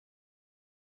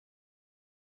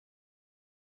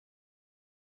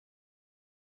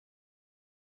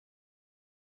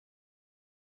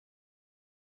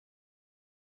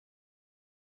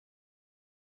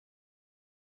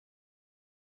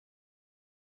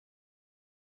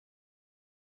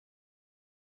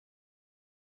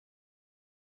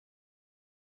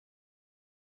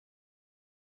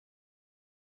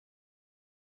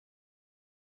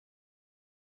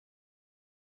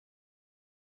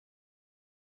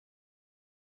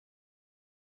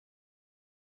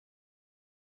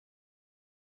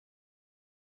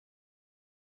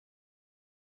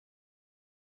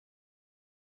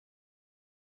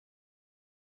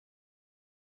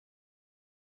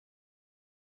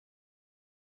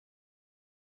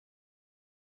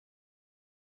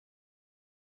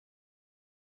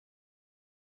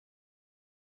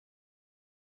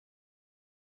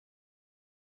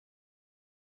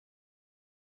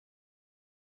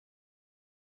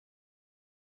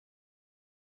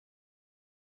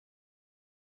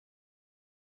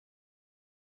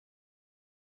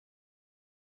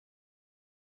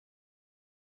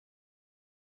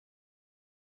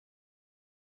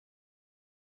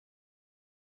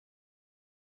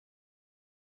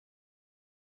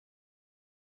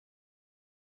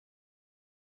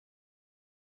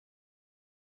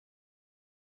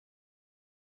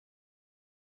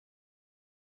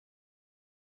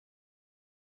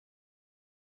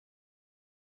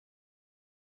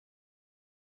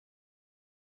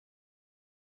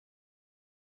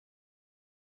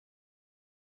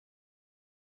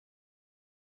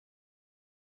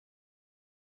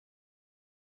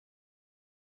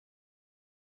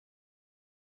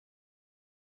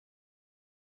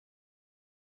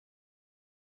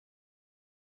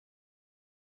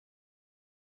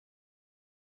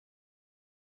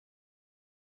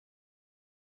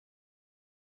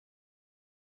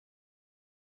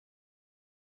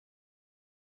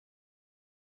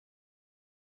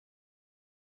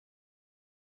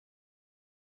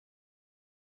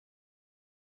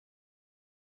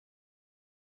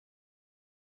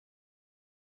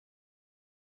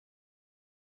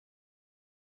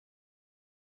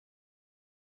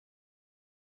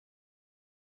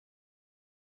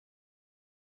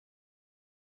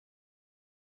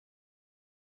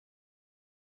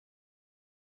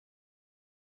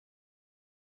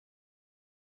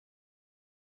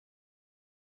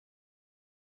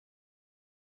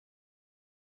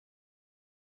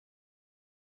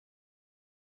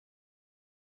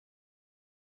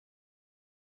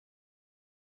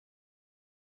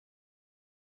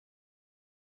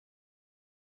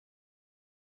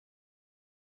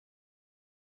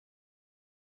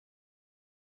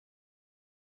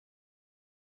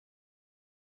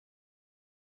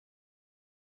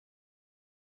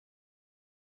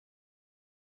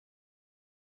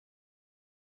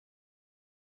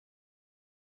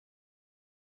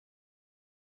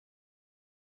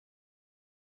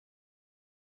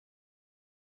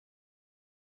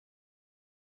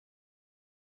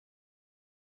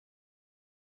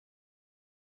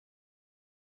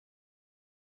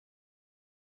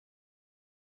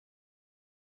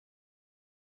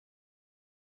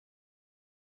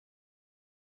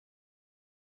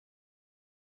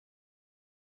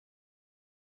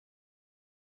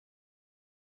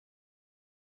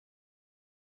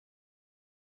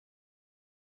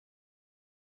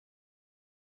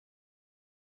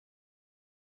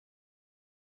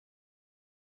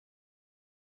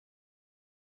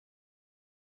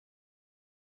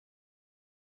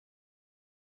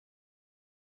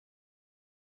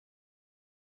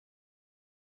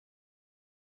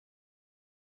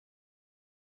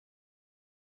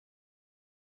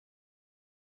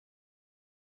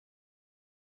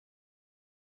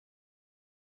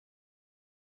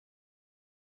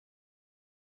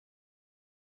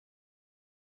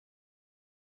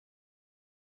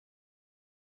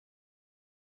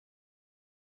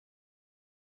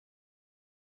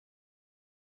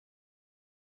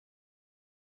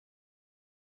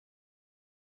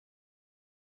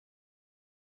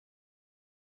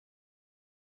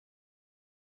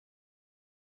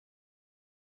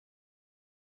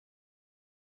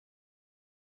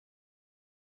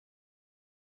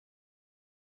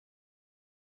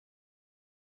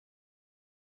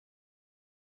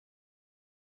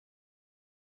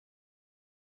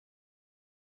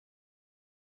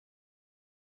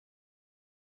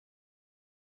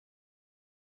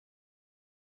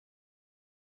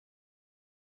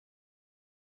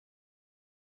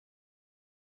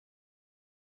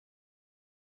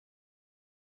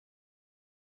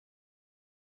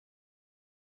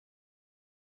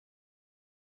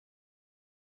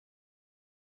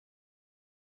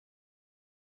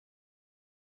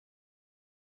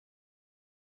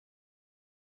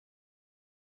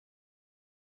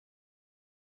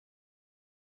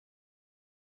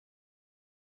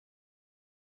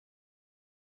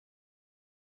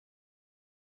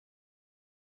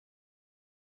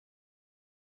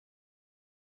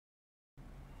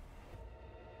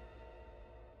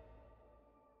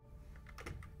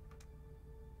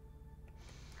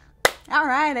All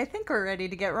right, I think we're ready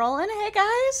to get rolling. Hey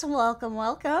guys, welcome,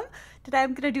 welcome. Today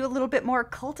I'm going to do a little bit more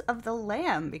Cult of the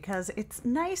Lamb because it's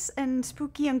nice and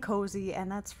spooky and cozy,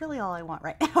 and that's really all I want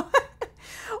right now.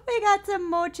 We got some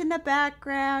Moch in the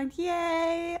background.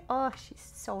 Yay! Oh,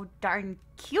 she's so darn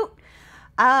cute.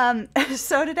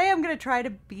 So today I'm going to try to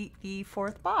beat the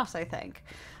fourth boss, I think.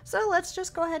 So let's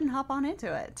just go ahead and hop on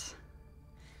into it.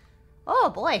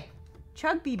 Oh boy,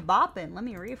 Chug be bopping. Let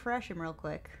me refresh him real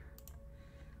quick.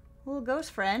 Little ghost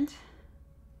friend.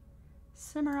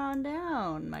 Simmer on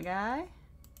down, my guy.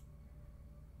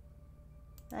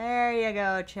 There you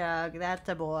go, Chug. That's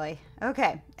a boy.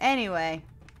 Okay, anyway.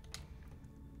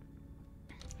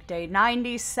 Day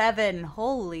 97.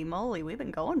 Holy moly, we've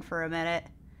been going for a minute.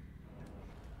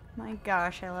 My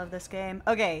gosh, I love this game.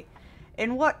 Okay,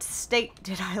 in what state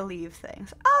did I leave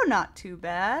things? Oh, not too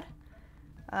bad.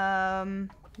 The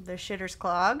shitter's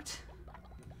clogged.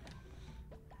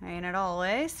 Ain't it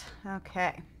always?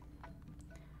 Okay.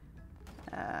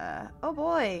 Oh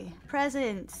boy,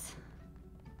 presents.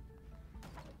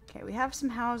 Okay, we have some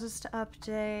houses to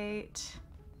update.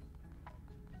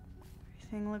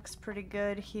 Everything looks pretty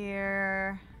good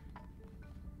here.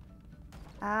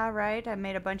 Alright, I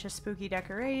made a bunch of spooky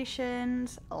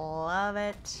decorations. Love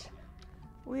it.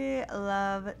 We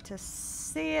love to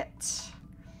see it.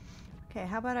 Okay,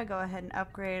 how about I go ahead and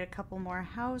upgrade a couple more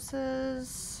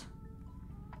houses.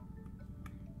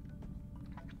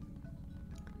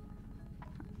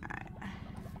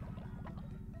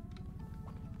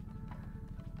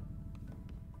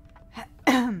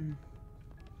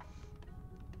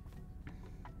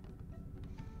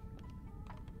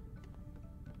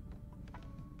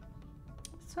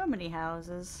 So many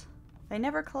houses. They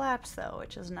never collapse though,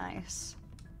 which is nice.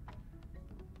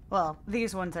 Well,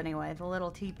 these ones anyway. The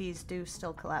little teepees do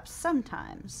still collapse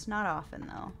sometimes. Not often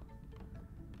though.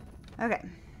 Okay.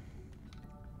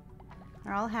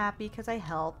 They're all happy because I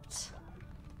helped.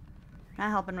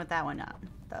 Not helping with that one not,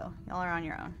 though. Y'all are on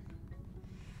your own.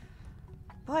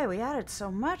 Boy, we added so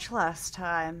much last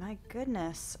time. My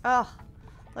goodness. Oh,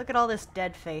 look at all this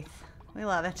dead faith. We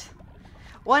love it.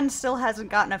 One still hasn't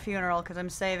gotten a funeral because I'm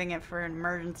saving it for an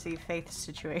emergency faith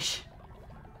situation.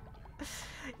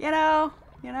 You know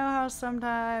how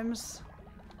sometimes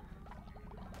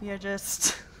you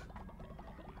just...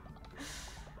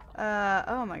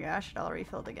 oh my gosh, it all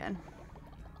refilled again.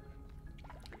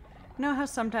 You know how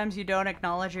sometimes you don't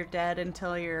acknowledge you're dead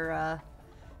until your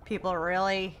people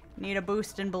really need a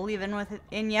boost in believing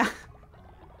in ya?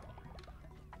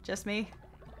 Just me?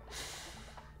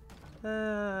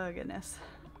 Oh, goodness.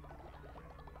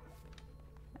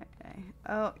 Okay.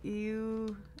 Oh,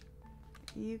 you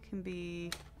can be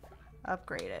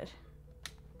upgraded.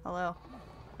 Hello.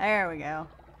 There we go.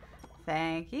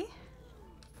 Thank you.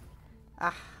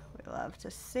 Ah, we love to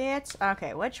see it.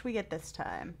 Okay, what should we get this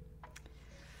time?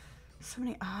 So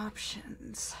many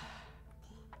options.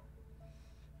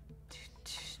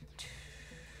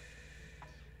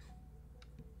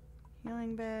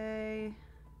 Healing bay.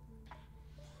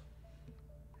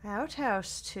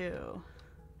 Outhouse 2.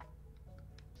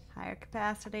 Higher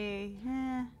capacity.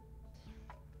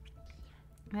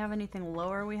 We have anything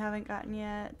lower we haven't gotten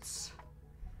yet?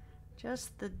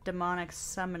 Just the demonic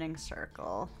summoning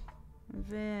circle. What's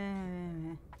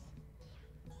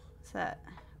that?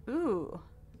 Ooh.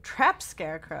 Trap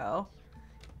scarecrow.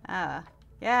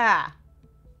 Yeah.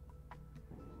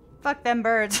 Fuck them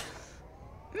birds.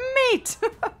 Meat!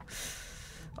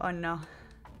 Oh no.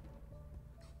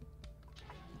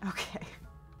 Okay.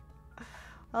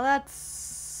 Well, that's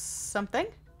something.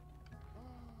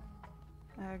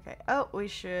 Okay. Oh, we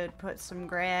should put some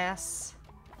grass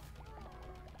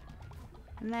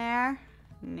in there.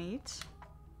 Neat.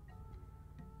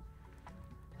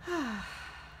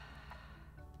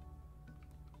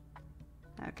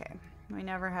 Okay. We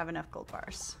never have enough gold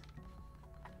bars.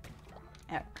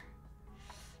 Ever.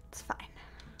 It's fine.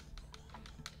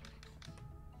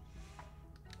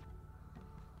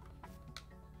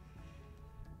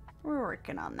 We're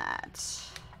working on that.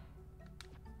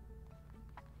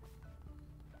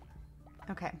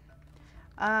 Okay.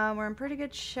 We're in pretty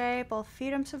good shape. I'll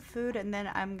feed him some food and then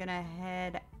I'm gonna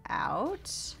head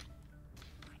out.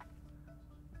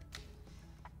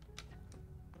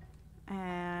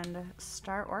 And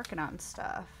start working on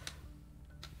stuff.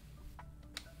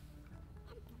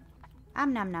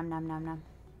 Nom nom nom nom nom.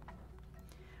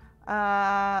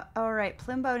 Alright,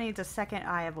 Plimbo needs a second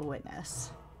Eye of a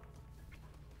Witness.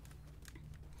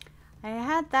 I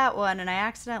had that one and I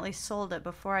accidentally sold it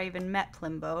before I even met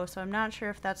Plimbo, so I'm not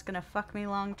sure if that's gonna fuck me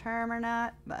long term or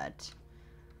not, but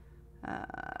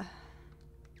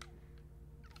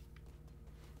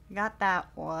got that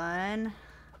one.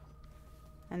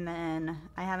 And then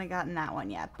I haven't gotten that one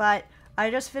yet, but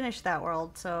I just finished that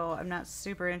world, so I'm not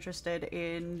super interested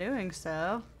in doing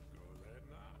so.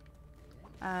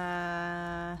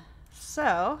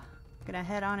 So, I'm gonna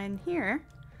head on in here,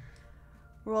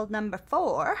 world number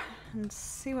 4, and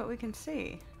see what we can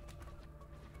see.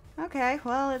 Okay,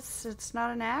 well, it's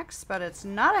not an axe, but it's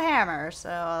not a hammer, so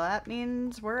that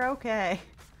means we're okay.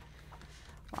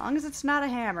 As long as it's not a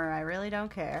hammer, I really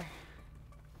don't care.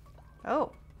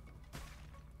 Oh.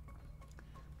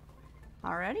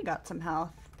 Already got some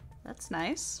health. That's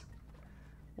nice.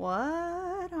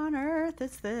 What on earth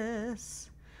is this?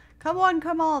 Come one,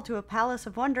 come all to a palace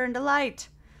of wonder and delight,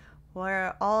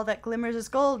 where all that glimmers is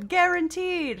gold,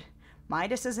 guaranteed.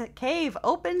 Midas's cave,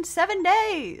 open 7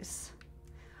 days.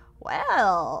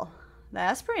 Well,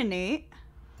 that's pretty neat.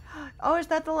 Oh, is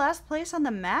that the last place on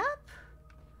the map?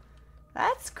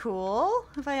 That's cool.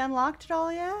 Have I unlocked it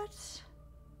all yet?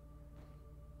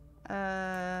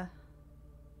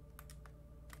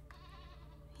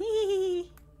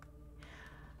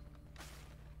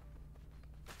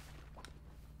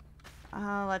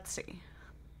 Let's see.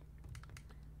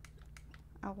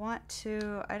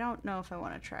 I don't know if I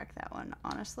want to track that one,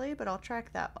 honestly, but I'll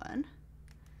track that one.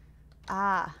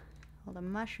 Ah, all the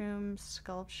mushrooms,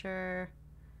 sculpture.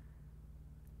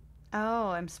 Oh,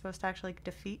 I'm supposed to actually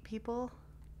defeat people?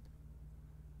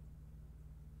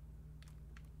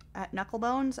 At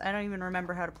Knucklebones? I don't even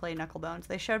remember how to play Knucklebones.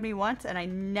 They showed me once and I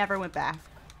never went back.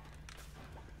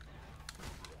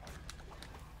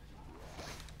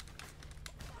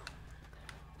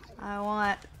 I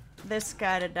want this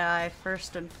guy to die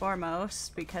first and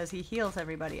foremost because he heals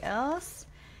everybody else.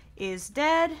 Is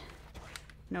dead.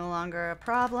 No longer a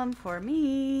problem for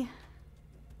me.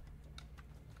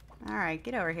 Alright,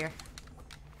 get over here.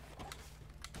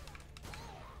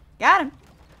 Got him!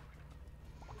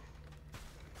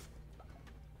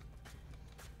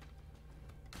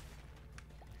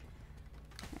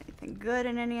 Anything good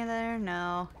in any of there?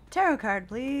 No. Tarot card,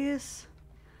 please.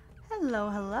 Hello,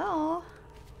 hello.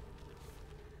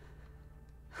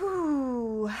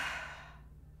 Whew.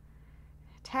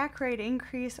 Attack rate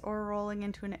increase or rolling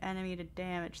into an enemy to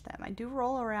damage them. I do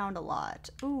roll around a lot.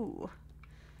 Ooh.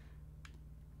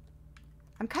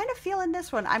 I'm kind of feeling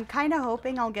this one. I'm kind of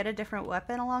hoping I'll get a different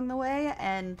weapon along the way,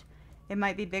 and it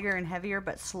might be bigger and heavier,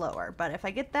 but slower. But if I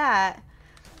get that,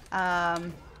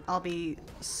 I'll be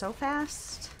so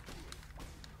fast.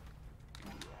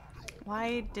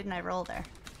 Why didn't I roll there?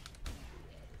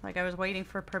 Like I was waiting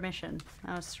for permission.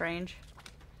 That was strange.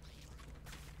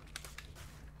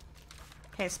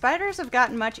 Okay, spiders have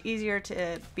gotten much easier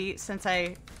to beat since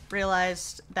I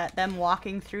realized that them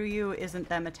walking through you isn't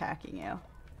them attacking you.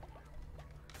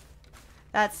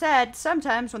 That said,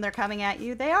 sometimes when they're coming at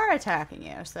you, they are attacking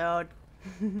you. So,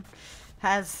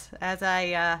 as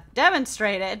I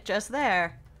demonstrated just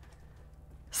there.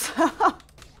 So,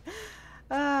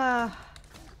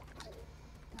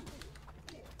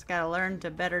 it's gotta learn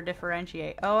to better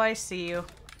differentiate. Oh, I see you.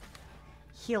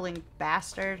 Healing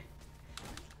bastard.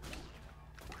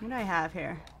 What do I have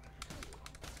here?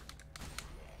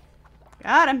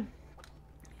 Got him.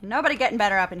 Nobody getting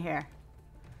better up in here.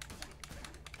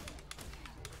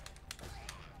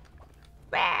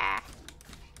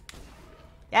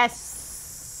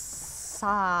 Yes.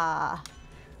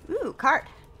 Ooh, card.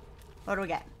 What do we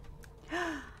get?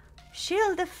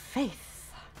 Shield of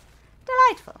Faith.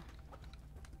 Delightful.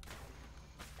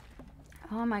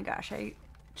 Oh my gosh, I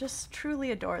just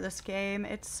truly adore this game.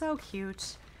 It's so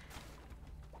cute.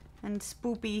 And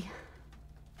spoopy.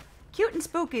 Cute and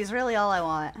spooky is really all I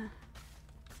want.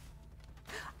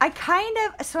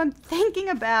 So I'm thinking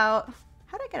about,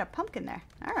 how did I get a pumpkin there?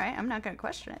 All right, I'm not going to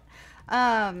question it.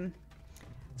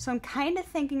 So I'm kind of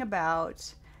thinking about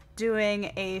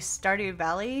doing a Stardew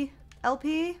Valley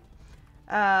LP.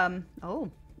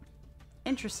 Oh,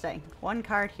 interesting. One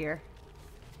card here.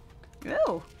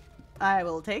 Oh, I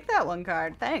will take that one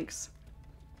card. Thanks.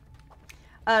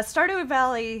 Stardew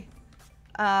Valley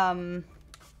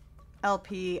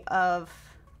LP of,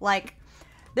 like,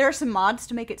 there are some mods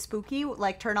to make it spooky,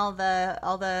 like turn all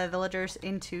the villagers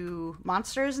into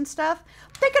monsters and stuff.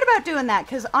 I'm thinking about doing that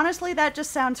because honestly, that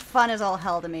just sounds fun as all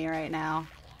hell to me right now.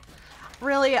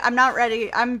 Really, I'm not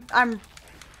ready. I'm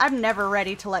never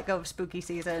ready to let go of spooky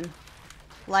season.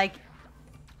 Like,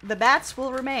 the bats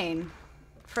will remain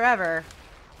forever.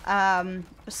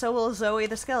 So will Zoe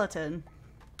the skeleton.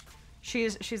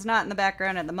 She's not in the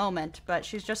background at the moment, but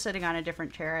she's just sitting on a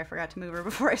different chair. I forgot to move her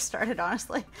before I started,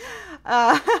 honestly.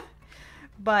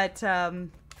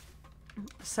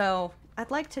 So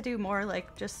I'd like to do more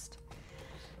like just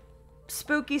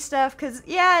spooky stuff, because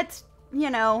yeah, you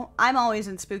know, I'm always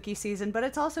in spooky season, but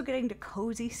it's also getting to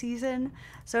cozy season.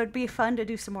 So it'd be fun to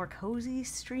do some more cozy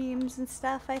streams and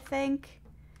stuff, I think.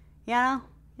 You know?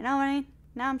 You know what I mean?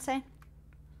 Know what I'm saying?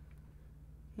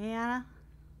 Yeah.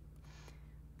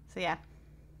 So yeah.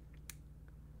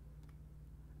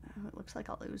 Oh, it looks like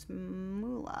I'll lose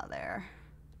moolah there.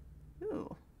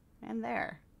 Ooh. And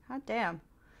there. Hot damn.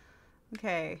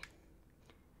 Okay.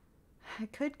 I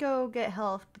could go get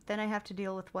health, but then I have to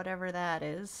deal with whatever that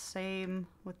is. Same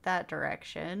with that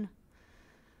direction.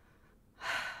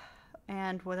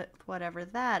 And with whatever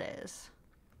that is.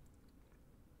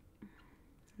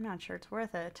 I'm not sure it's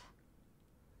worth it.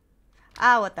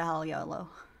 Ah, what the hell, YOLO.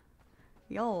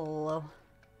 YOLO.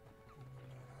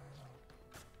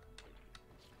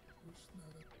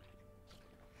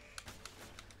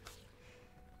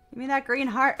 Give me that green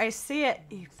heart. I see it,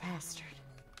 you bastard.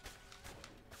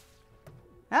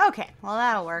 Okay, well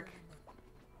that'll work.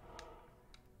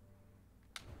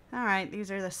 Alright,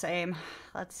 these are the same.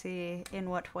 Let's see in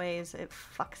what ways it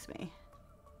fucks me.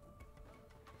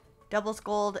 Doubles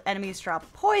gold, enemies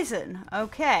drop poison.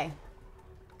 Okay.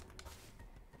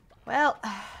 Well,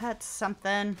 that's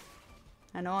something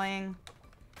annoying.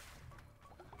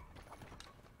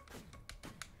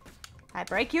 I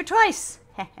break you twice!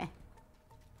 Heh.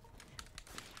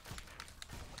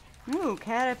 Ooh,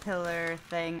 caterpillar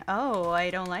thing. Oh, I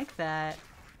don't like that.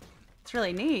 It's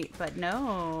really neat, but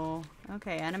no.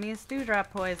 Okay, enemies do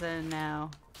drop poison now.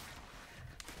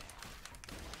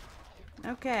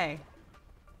 Okay.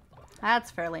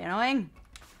 That's fairly annoying.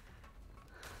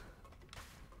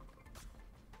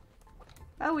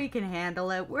 But we can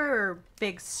handle it. We're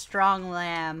big, strong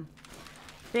lamb.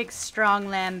 Big, strong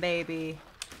lamb baby.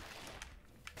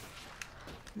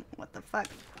 What the fuck?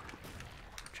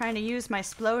 Trying to use my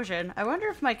explosion. I wonder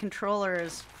if my controller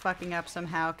is fucking up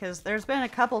somehow, because there's been a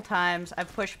couple times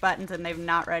I've pushed buttons and they've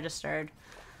not registered.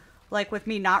 Like with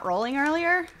me not rolling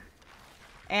earlier,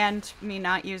 and me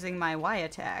not using my Y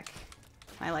attack.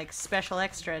 My, like, special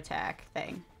extra attack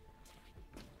thing.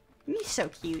 You're so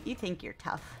cute. You think you're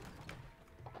tough.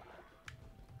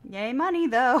 Yay money,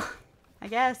 though. I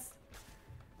guess.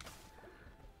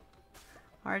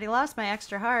 Already lost my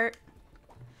extra heart.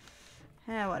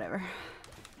 Eh, whatever.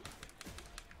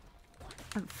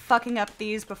 I'm fucking up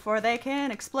these before they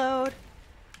can explode.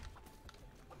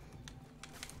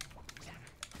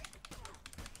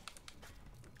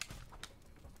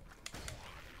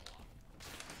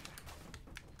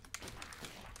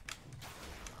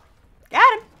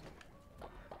 Got him!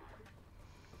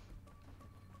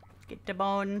 Get the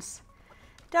bones.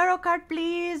 Tarot card,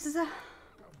 please.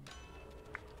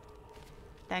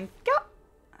 Thank you.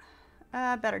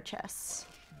 Better chests.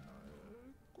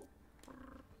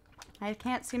 I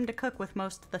can't seem to cook with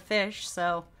most of the fish,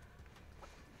 so...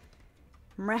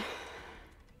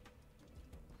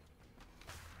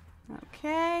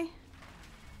 Okay.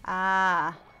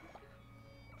 Ah.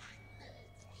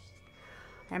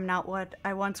 I am not what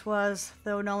I once was,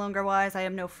 though no longer wise, I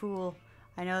am no fool.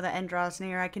 I know the end draws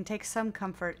near. I can take some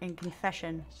comfort in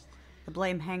confession. The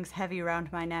blame hangs heavy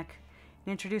round my neck.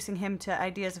 In introducing him to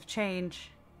ideas of change...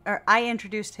 I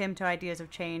introduced him to ideas of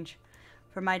change.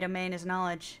 For my domain is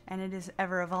knowledge, and it is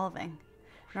ever evolving.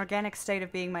 An organic state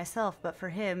of being myself, but for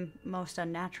him, most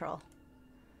unnatural.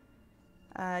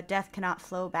 Death cannot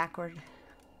flow backward.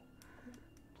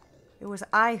 It was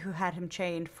I who had him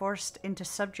chained, forced into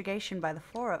subjugation by the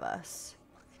four of us.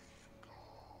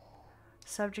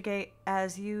 Subjugate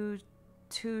as you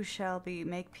too shall be.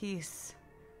 Make peace.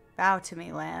 Bow to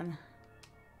me, lamb.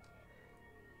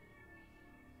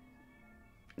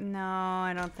 No,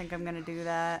 I don't think I'm gonna do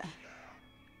that.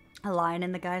 A lion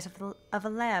in the guise of a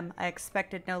lamb. I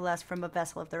expected no less from a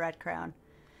vessel of the Red Crown.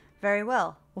 Very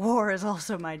well. War is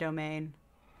also my domain.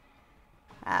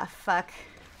 Ah, fuck.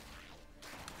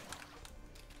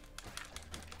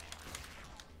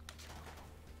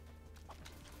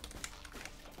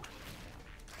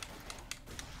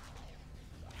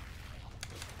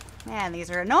 Man,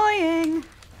 these are annoying.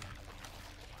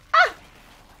 Ah!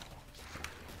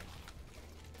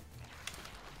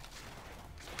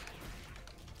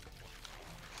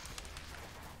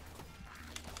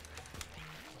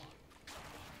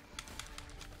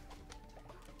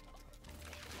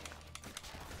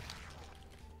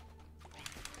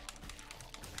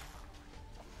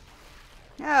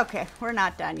 Okay, we're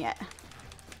not done yet.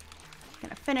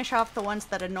 Gonna finish off the ones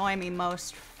that annoy me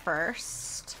most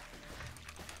first.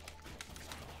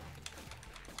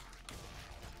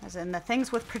 As in the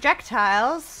things with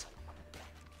projectiles.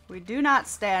 We do not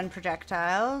stand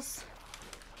projectiles.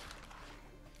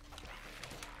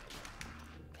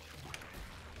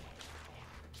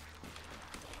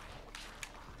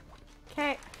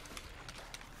 Okay.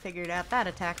 Figured out that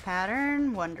attack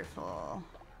pattern. Wonderful.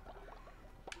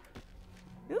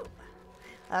 Ooh.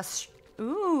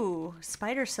 Ooh,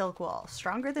 spider silk wall.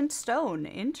 Stronger than stone.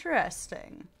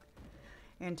 Interesting.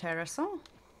 Interessant.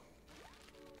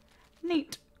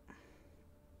 Neat.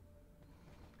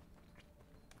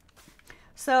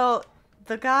 So,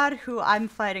 the god who I'm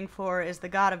fighting for is the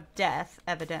god of death,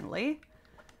 evidently.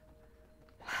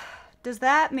 Does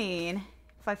that mean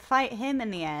if I fight him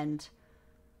in the end,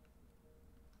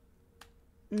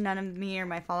 none of me or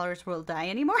my followers will die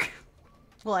anymore?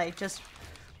 Will I just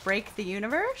break the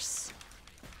universe?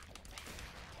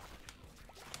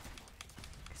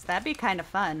 Because that'd be kind of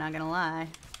fun, not gonna lie.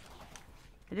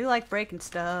 I do like breaking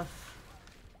stuff.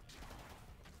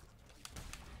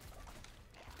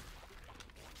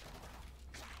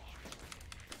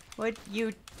 Would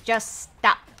you just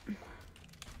stop?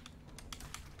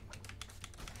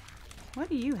 What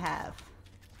do you have?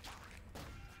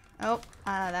 Oh,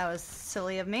 that was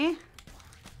silly of me.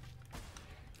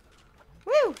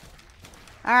 Woo!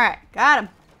 Alright, got him.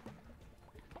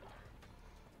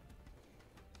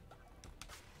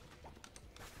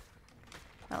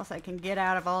 What else I can get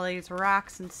out of all these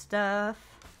rocks and stuff?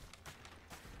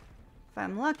 If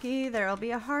I'm lucky, there'll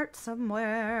be a heart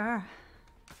somewhere.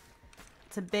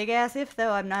 It's a big ass if,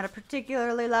 though. I'm not a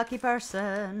particularly lucky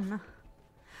person.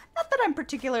 Not that I'm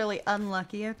particularly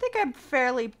unlucky. I think I'm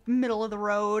fairly middle of the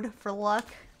road for luck.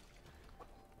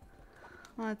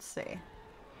 Let's see.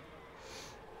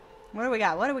 What do we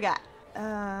got? What do we got?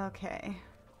 Okay.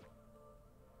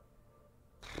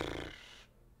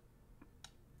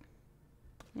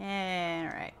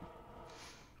 Alright.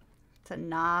 It's a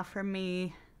nah for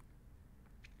me.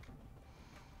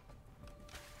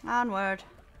 Onward.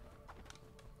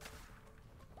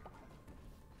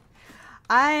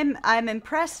 I'm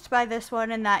impressed by this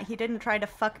one in that he didn't try to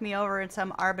fuck me over in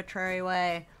some arbitrary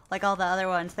way like all the other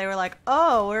ones. They were like,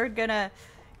 oh,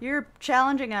 you're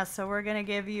challenging us, so we're gonna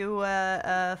give you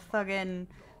a fucking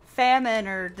famine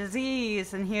or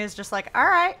disease. And he was just like,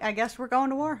 alright, I guess we're going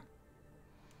to war.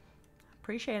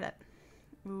 Appreciate it.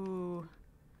 Ooh.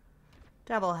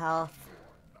 Double health.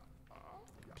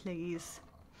 Please.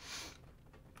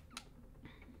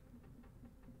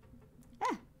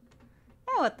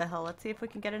 Oh, what the hell? Let's see if we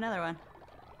can get another one.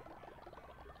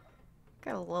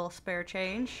 Got a little spare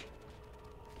change.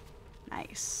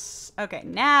 Nice. Okay,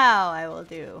 now I will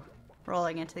do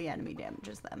rolling into the enemy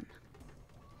damages them.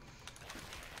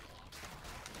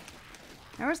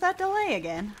 There was that delay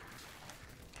again.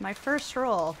 My first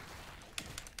roll.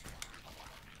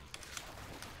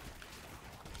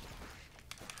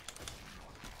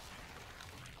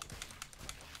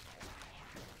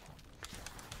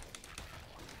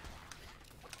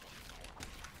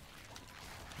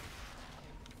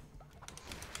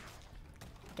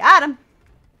 Got him.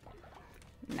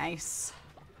 Nice.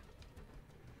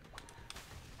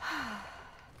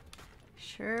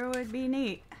 Sure would be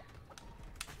neat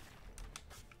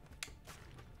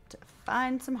to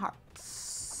find some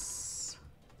hearts.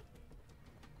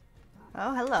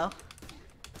 Oh, hello.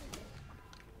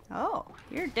 Oh,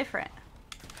 you're different.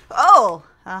 Oh,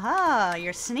 aha,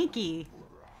 you're sneaky.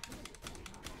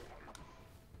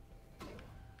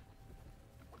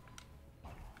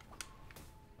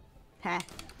 Heh.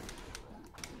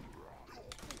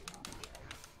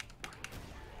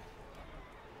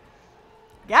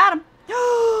 Got him.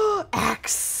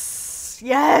 Axe.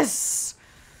 Yes.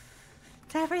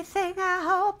 It's everything I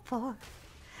hoped for.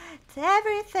 It's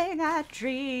everything I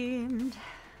dreamed.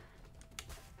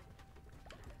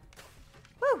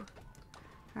 Woo.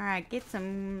 Alright, get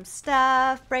some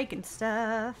stuff. Breaking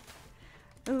stuff.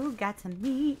 Ooh, got some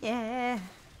meat. Yeah.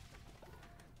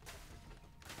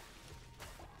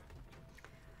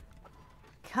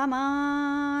 Come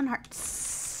on, hearts.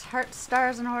 Hearts,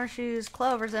 stars, and horseshoes,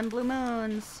 clovers, and blue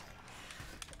moons.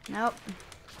 Nope.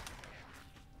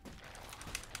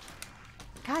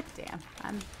 God damn.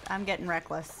 I'm getting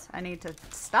reckless. I need to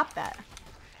stop that.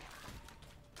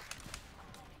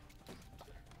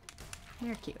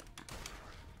 You're cute.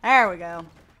 There we go.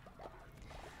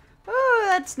 Ooh,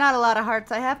 that's not a lot of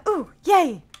hearts I have. Ooh,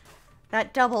 yay!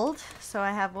 That doubled, so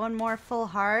I have one more full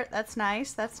heart. That's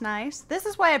nice, that's nice. This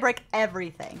is why I break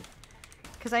everything.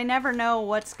 Because I never know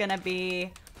what's gonna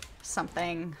be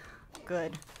something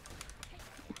good.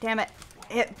 Damn it.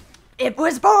 It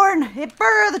was born! It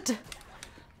birthed!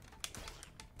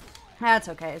 That's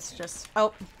okay, it's just...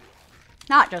 Oh.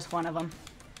 Not just one of them.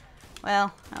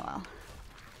 Well, oh well.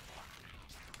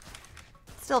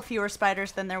 Still fewer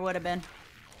spiders than there would have been.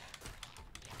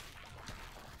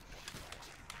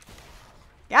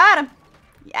 Got him!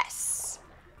 Yes!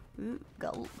 Ooh,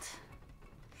 gold.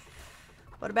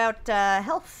 What about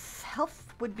health?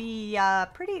 Health would be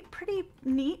pretty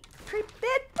neat.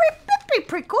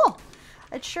 Pretty cool.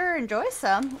 I'd sure enjoy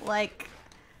some. Like,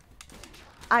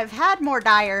 I've had more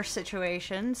dire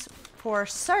situations for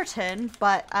certain,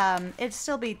 but it'd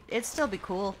still be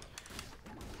cool.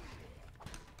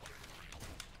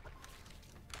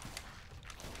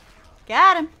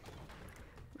 Got him.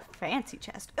 Fancy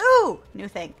chest. Ooh, new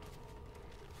thing.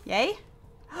 Yay.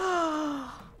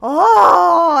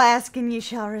 Oh, ask and you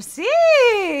shall receive.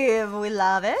 We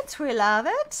love it. We love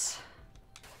it.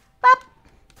 Bop.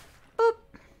 Boop.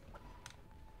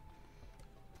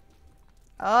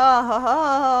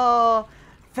 Oh,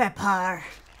 Vepar.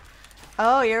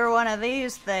 Oh, you're one of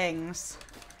these things.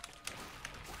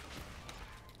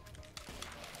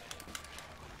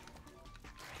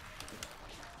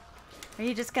 Are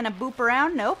you just gonna boop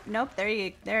around? Nope, nope.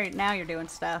 There. Now you're doing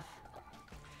stuff.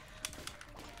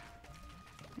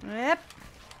 Yep.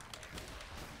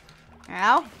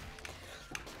 Ow.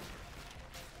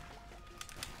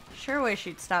 Sure wish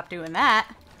you'd stop doing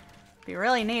that. Be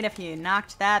really neat if you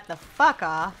knocked that the fuck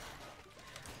off.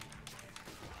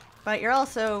 But you're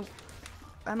also...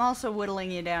 I'm also whittling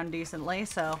you down decently,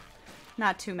 so...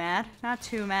 Not too mad. Not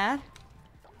too mad.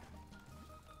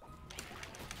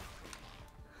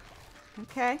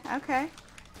 Okay, okay.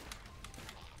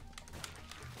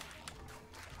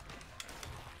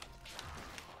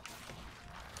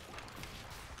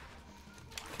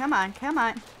 Come on, come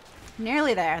on.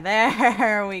 Nearly there.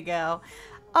 There we go.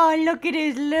 Oh, look at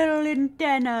his little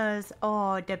antennas.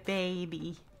 Oh, the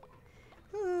baby.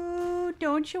 Ooh,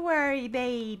 don't you worry,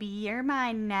 baby. You're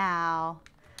mine now.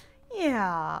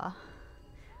 Yeah.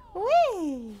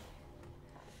 Whee!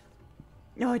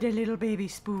 Oh, the little baby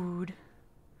spood.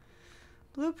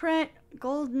 Blueprint,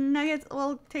 gold nuggets.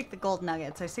 Well, take the gold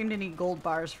nuggets. I seem to need gold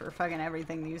bars for fucking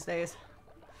everything these days.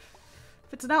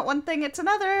 If it's not one thing, it's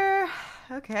another.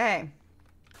 Okay.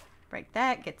 Break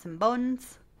that, get some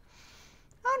bones.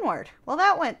 Onward. Well,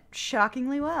 that went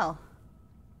shockingly well.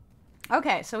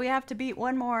 Okay, so we have to beat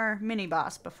one more mini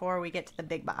boss before we get to the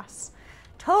big boss.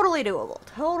 Totally doable.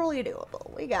 Totally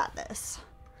doable. We got this.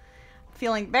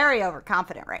 Feeling very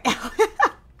overconfident right now.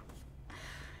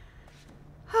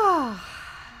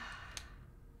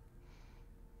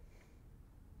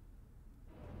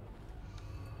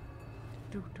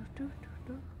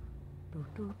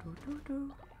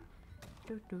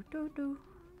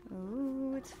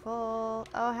 Ooh, it's full.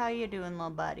 Oh, how you doing, little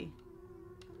buddy?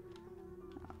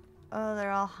 Oh,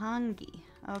 they're all hungry.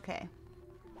 Okay.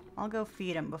 I'll go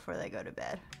feed them before they go to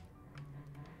bed.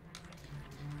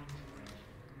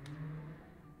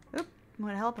 Oop.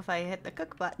 Would help if I hit the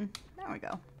cook button. There we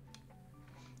go.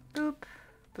 Boop,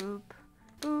 boop,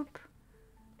 boop,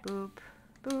 boop,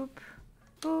 boop,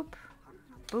 boop,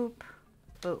 boop,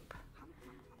 boop.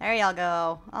 There y'all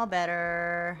go. All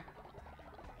better.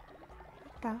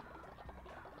 Da,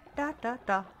 da, da,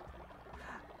 da,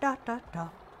 da, da, da.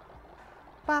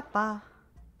 Ba, ba,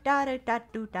 da, da, da,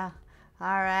 do, da.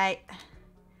 All right.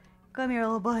 Come here,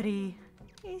 little buddy.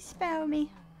 You spell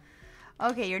me.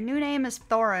 Okay, your new name is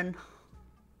Thorin.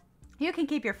 You can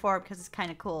keep your form because it's kind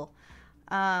of cool.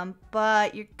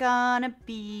 But you're gonna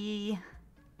be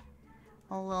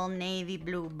a little navy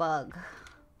blue bug.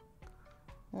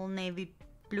 Little navy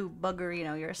blue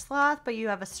buggerino. You're a sloth, but you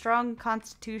have a strong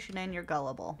constitution and you're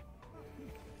gullible.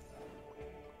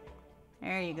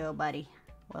 There you go, buddy.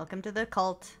 Welcome to the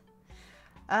cult.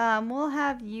 We'll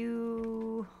have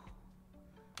you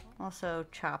also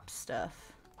chop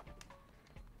stuff.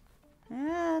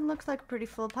 It looks like a pretty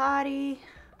full potty.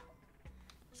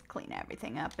 Just clean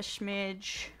everything up a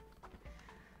smidge.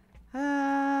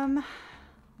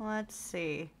 Let's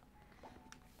see.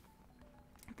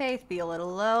 Faith be a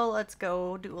little low. Let's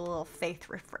go do a little faith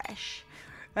refresh.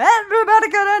 Everybody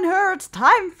get in here. It's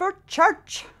time for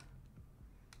church.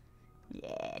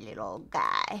 Yeah, little old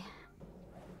guy.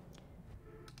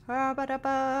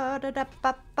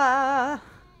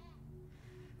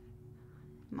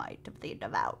 Might of the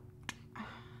devout.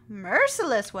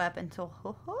 Merciless weapons. Oh,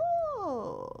 ho,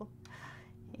 ho.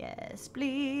 Yes,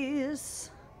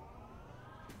 please.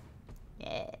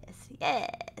 Yes,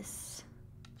 yes.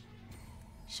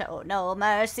 Show no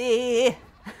mercy.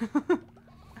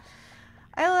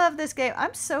 I love this game.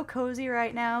 I'm so cozy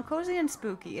right now. Cozy and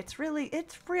spooky. It's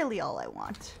really all I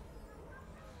want.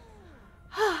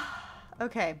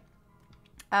 Okay.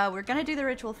 We're gonna do the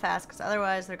ritual fast because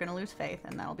otherwise they're gonna lose faith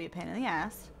and that'll be a pain in the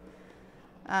ass.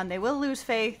 They will lose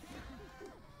faith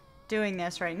doing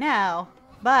this right now,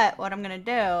 but what I'm gonna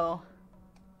do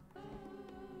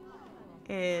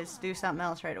is do something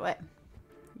else right away.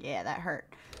 Yeah, that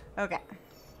hurt. Okay.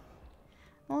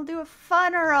 We'll do a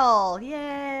funeral.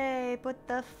 Yay! Put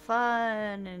the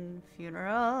fun in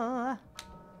funeral.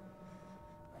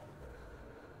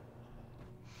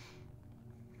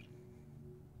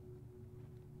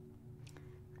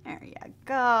 There you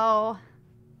go.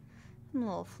 Some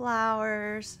little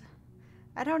flowers.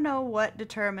 I don't know what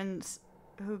determines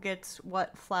who gets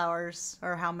what flowers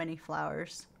or how many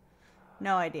flowers.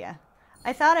 No idea.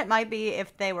 I thought it might be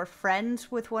if they were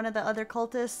friends with one of the other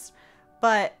cultists,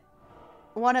 but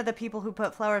one of the people who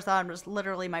put flowers on was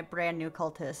literally my brand new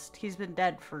cultist. He's been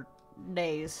dead for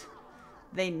days.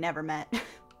 They never met.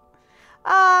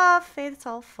 Ah, Faith's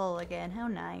all full again. How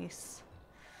nice.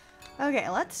 Okay,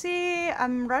 let's see.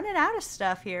 I'm running out of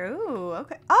stuff here. Ooh,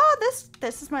 okay. Oh,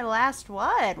 this is my last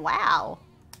one. Wow.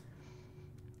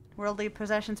 Worldly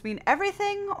possessions mean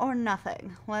everything or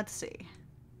nothing. Let's see.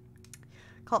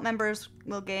 Cult members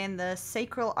will gain the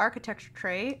Sacral Architecture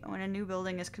trait. When a new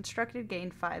building is constructed, gain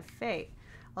 5 fate.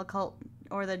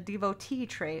 Or the Devotee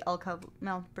trait. All cult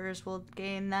members will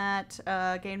gain that.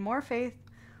 Gain more faith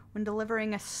when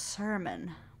delivering a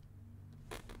sermon.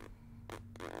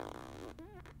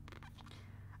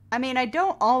 I mean, I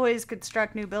don't always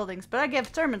construct new buildings, but I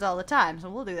give sermons all the time, so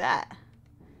we'll do that.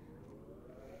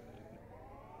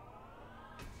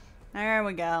 There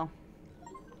we go.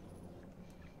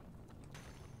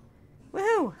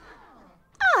 Woohoo!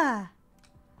 Ah!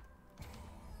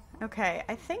 Okay,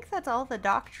 I think that's all the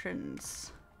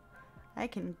doctrines I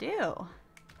can do.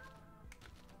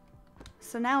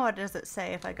 So now what does it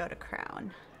say if I go to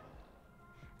Crown?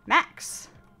 Max!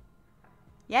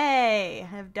 Yay!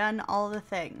 I've done all the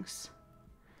things.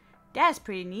 That's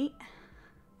pretty neat.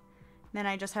 Then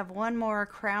I just have one more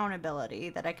Crown ability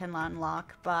that I can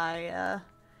unlock by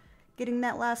getting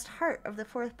that last heart of the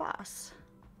 4th boss.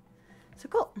 So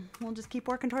cool. We'll just keep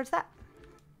working towards that.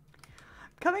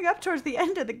 Coming up towards the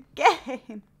end of the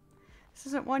game. This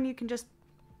isn't one you can just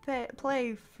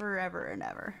play forever and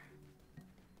ever.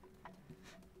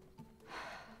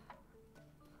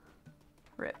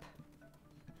 Rip.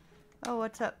 Oh,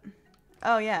 what's up?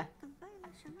 Oh, yeah.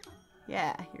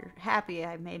 Yeah, you're happy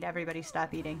I made everybody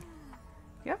stop eating.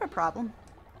 You have a problem?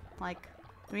 Like,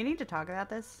 do we need to talk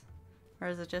about this? Or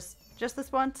is it just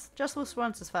this once? Just this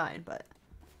once is fine, but...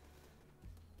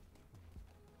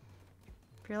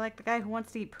 If you're like the guy who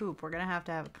wants to eat poop, we're gonna have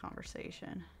to have a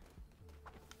conversation.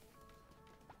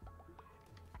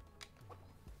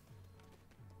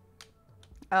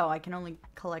 Oh, I can only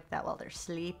collect that while they're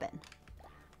sleeping.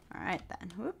 Alright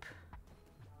then. Whoop.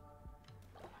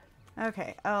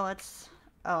 Okay. Oh, let's...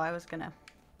 Oh, I was gonna...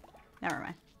 Never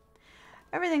mind.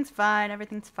 Everything's fine.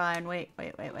 Everything's fine. Wait.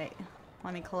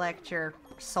 Let me collect your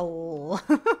soul.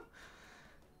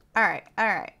 Alright.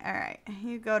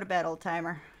 You go to bed, old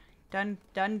timer. Done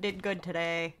did good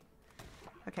today.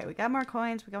 Okay, we got more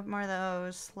coins. We got more of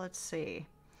those. Let's see.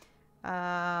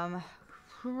 We'll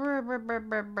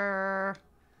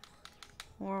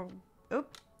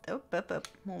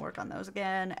work on those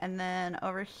again. And then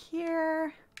over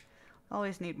here,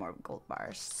 always need more gold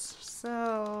bars.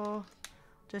 So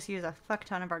just use a fuck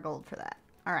ton of our gold for that.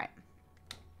 All right.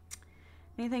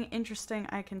 Anything interesting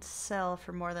I can sell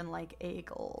for more than like a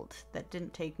gold that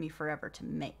didn't take me forever to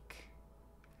make?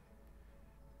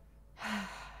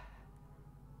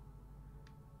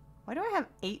 Why do I have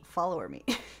 8 follower me?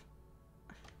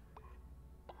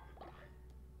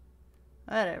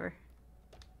 Whatever.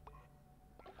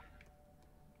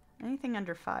 Anything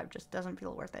under 5 just doesn't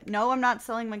feel worth it. No, I'm not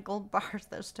selling my gold bars.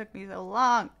 Those took me so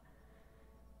long.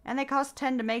 And they cost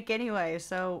 10 to make anyway,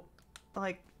 so,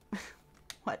 like,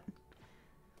 what?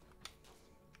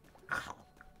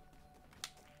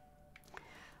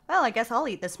 Well, I guess I'll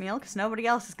eat this meal, because nobody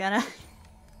else is gonna.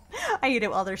 I eat it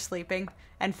while they're sleeping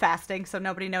and fasting, so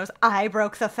nobody knows I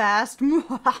broke the fast.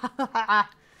 Oh,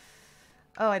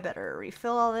 I better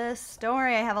refill all this. Don't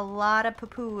worry, I have a lot of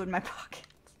poo-poo in my pockets.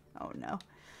 Oh, no.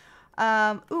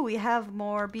 Ooh, we have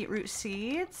more beetroot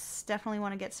seeds. Definitely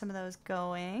want to get some of those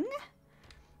going.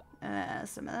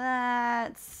 Some of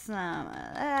that. Some of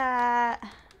that.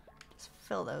 Just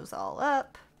fill those all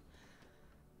up.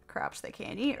 Crops they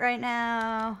can't eat right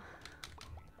now.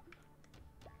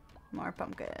 More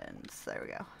pumpkins. There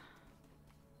we go.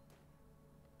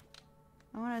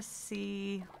 I want to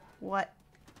see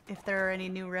if there are any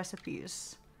new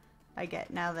recipes I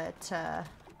get now that,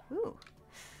 ooh.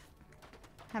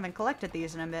 Haven't collected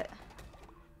these in a bit.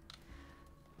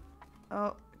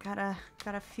 Oh, gotta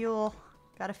fuel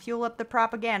up the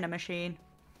propaganda machine.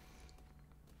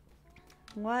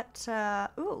 What,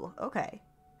 ooh, okay.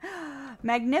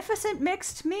 Magnificent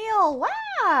mixed meal,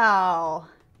 wow!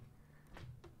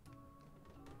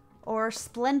 Or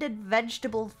splendid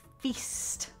vegetable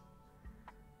feast.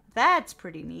 That's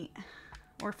pretty neat.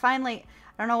 We're finally,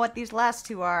 I don't know what these last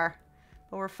two are,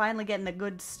 but we're finally getting the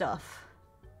good stuff.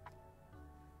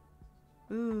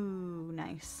 Ooh,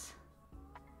 nice.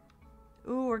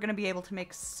 Ooh, we're gonna be able to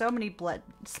make so many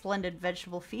splendid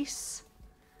vegetable feasts.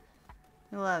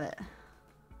 I love it.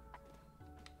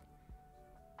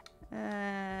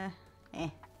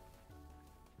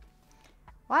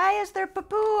 Why is there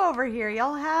poo-poo over here?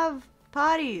 Y'all have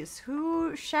potties.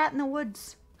 Who shat in the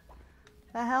woods?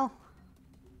 The hell?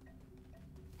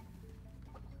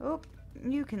 Oop,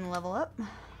 you can level up.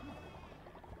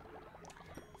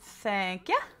 Thank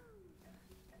ya.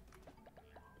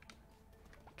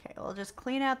 Okay, we'll just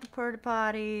clean out the porta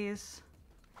potties.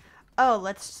 Oh,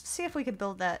 let's see if we can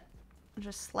build that.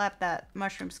 Just slap that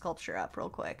mushroom sculpture up real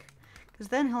quick. Because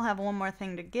then he'll have one more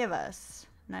thing to give us.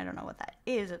 And I don't know what that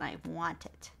is, and I want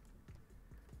it.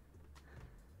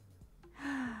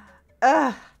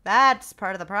 Ugh, that's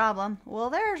part of the problem. Well,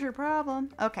 there's your problem.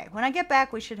 Okay, when I get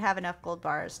back, we should have enough gold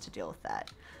bars to deal with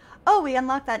that. Oh, we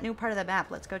unlocked that new part of the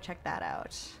map. Let's go check that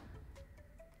out.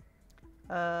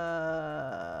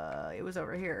 It was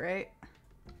over here,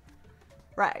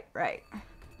 right? Right.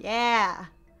 Yeah.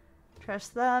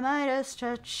 Trust the Midas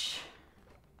touch.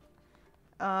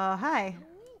 Hi.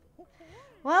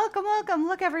 Welcome.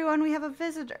 Look, everyone, we have a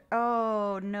visitor.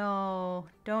 Oh, no.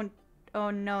 Don't. Oh,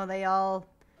 no,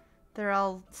 they're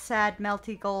all sad,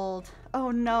 melty gold. Oh,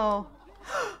 no.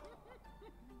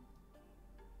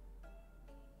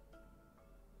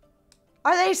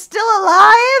 Are they still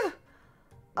alive?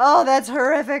 Oh, that's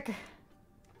horrific.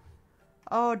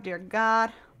 Oh, dear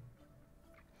God.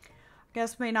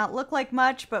 Guess may not look like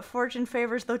much, but fortune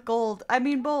favors the bold.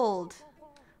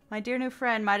 My dear new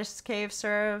friend, Midas Cave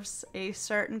serves a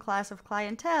certain class of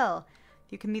clientele.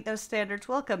 If you can meet those standards,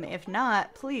 welcome. If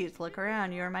not, please look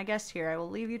around. You are my guest here. I will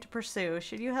leave you to pursue.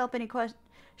 Should you have any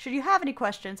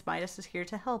questions, Midas is here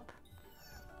to help.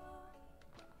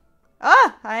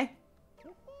 Ah, hi.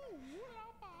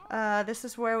 This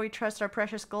is where we trust our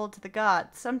precious gold to the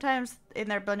gods. Sometimes, in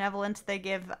their benevolence, they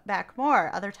give back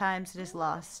more. Other times, it is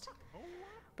lost.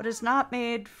 But it's not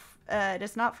made. It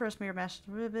is not for us mere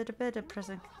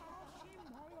present.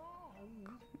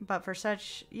 But for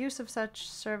such use of such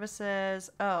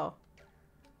services, oh,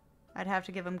 I'd have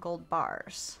to give him gold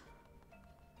bars.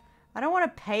 I don't want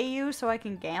to pay you so I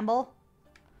can gamble.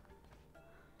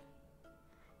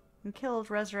 And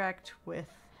killed, resurrect with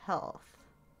health.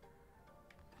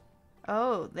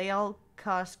 Oh, they all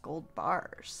cost gold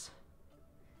bars.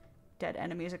 Dead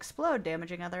enemies explode,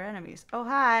 damaging other enemies. Oh,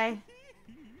 hi.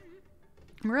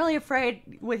 I'm really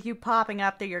afraid with you popping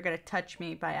up that you're going to touch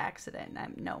me by accident.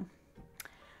 No.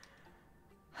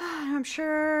 I'm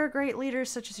sure great leaders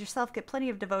such as yourself get plenty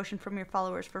of devotion from your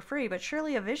followers for free, but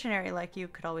surely a visionary like you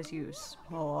could always use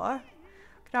more.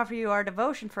 We can offer you our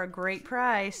devotion for a great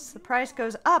price. The price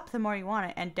goes up the more you want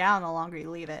it, and down the longer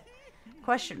you leave it.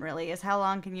 Question really is, how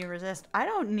long can you resist? I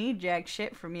don't need jack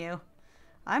shit from you.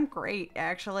 I'm great,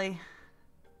 actually.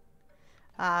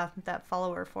 That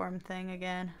follower form thing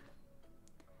again.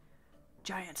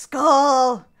 Giant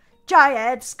skull!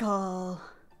 Giant skull!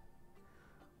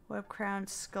 Web crown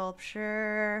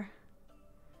sculpture.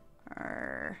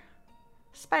 Or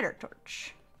spider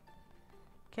torch.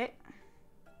 Okay.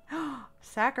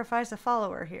 Sacrifice a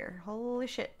follower here. Holy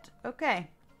shit. Okay.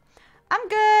 I'm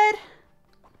good.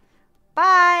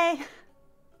 Bye.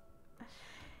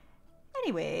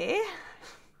 Anyway.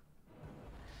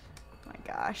 Oh my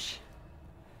gosh.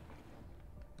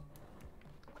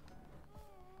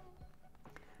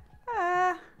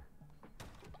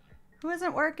 Who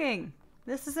isn't working?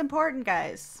 This is important,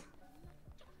 guys.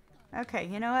 Okay,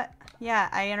 you know what? Yeah,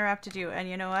 I interrupted you, and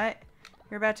you know what?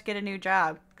 You're about to get a new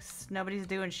job, 'cause nobody's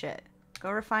doing shit.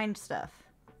 Go refine stuff.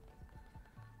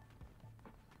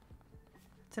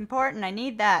 It's important. I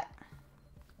need that.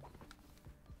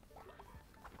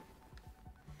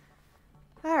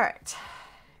 Alright.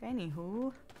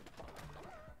 Anywho.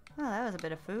 Oh, that was a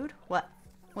bit of food. What?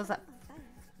 What's that?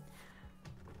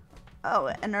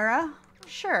 Oh, Anura?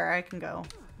 Sure, I can go.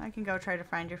 I can go try to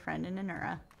find your friend in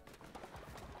Anura.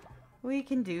 We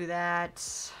can do that.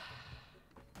 Just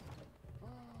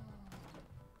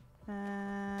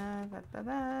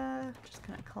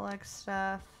gonna collect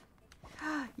stuff.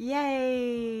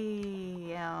 Yay!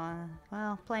 Yeah,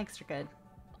 well, planks are good.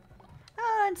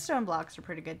 Oh, and stone blocks are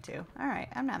pretty good too. Alright,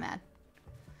 I'm not mad.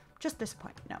 Just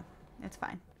disappointed. No, it's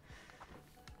fine.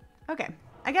 Okay,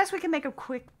 I guess we can make a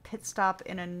quick pit stop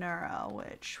in Anura,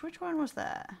 which one was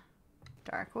that?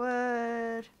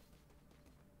 Darkwood.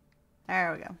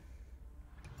 There we go.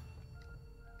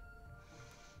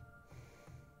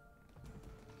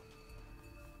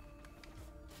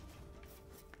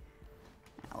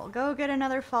 we'll go get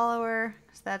another follower,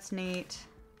 because that's neat.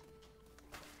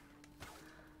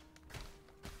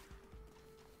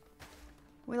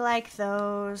 We like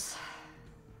those.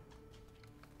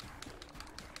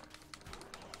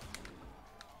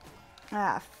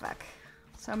 Ah, fuck.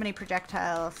 So many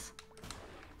projectiles.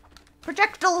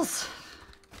 Projectiles!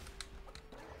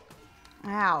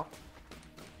 Ow.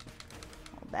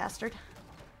 Old bastard.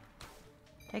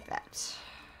 Take that.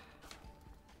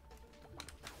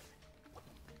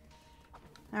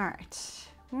 Alright.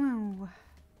 Woo.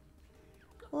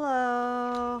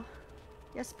 Hello.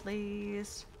 Yes,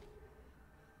 please.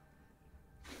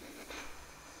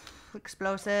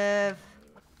 Explosive.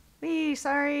 Wee,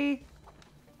 sorry.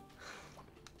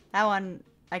 That one,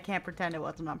 I can't pretend it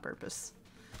wasn't on purpose.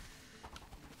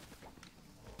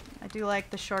 I do like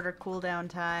the shorter cooldown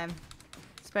time,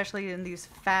 especially in these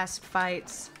fast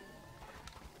fights.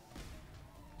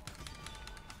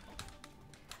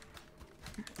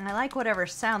 And I like whatever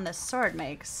sound this sword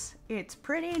makes. It's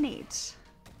pretty neat.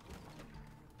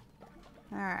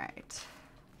 Alright.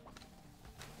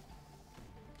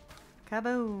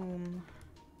 Kaboom.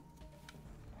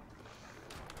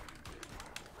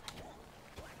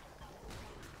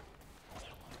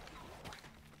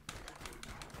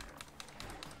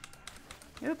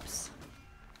 Oops.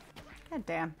 God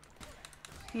damn.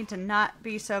 Need to not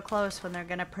be so close when they're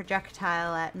gonna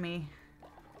projectile at me.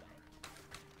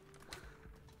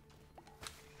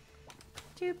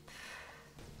 Doop.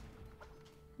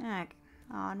 Alright.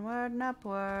 Onward and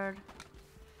upward.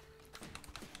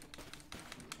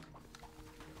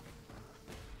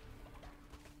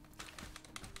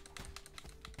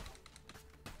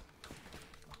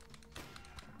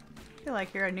 I feel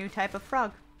like you're a new type of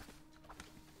frog.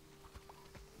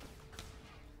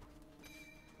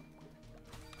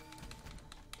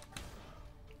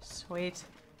 Sweet.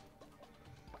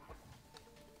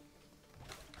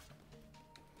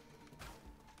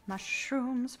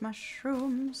 Mushrooms,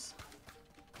 mushrooms.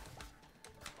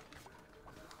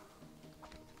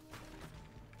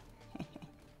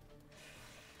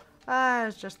 I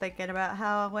was just thinking about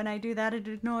how when I do that it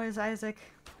annoys Isaac.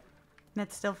 And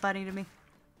it's still funny to me.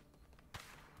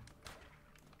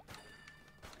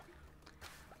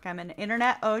 I'm an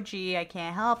internet OG, I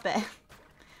can't help it.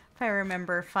 If I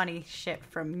remember funny shit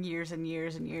from years and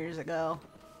years and years ago.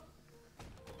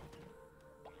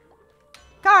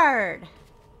 Card!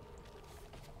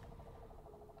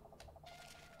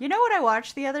 You know what I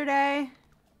watched the other day?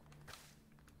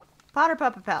 Potter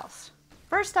Puppet Pals.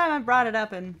 First time I brought it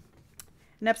up in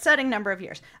an upsetting number of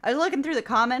years. I was looking through the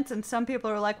comments and some people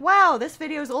were like, wow, this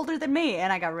video is older than me.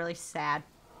 And I got really sad.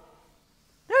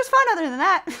 It was fun other than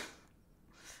that.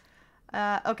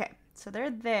 Okay, so they're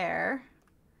there.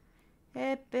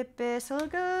 So we'll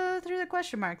go through the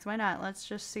question marks. Why not? Let's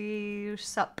just see.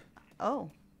 Sup.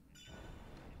 Oh.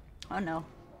 Oh no.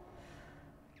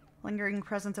 Lingering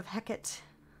presence of Hecate.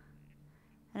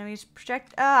 Enemies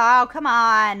project. Oh, come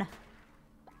on.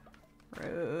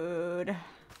 Rude.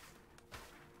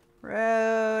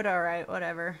 Rude. Alright,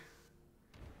 whatever.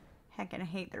 Heck, I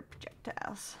hate their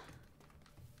projectiles.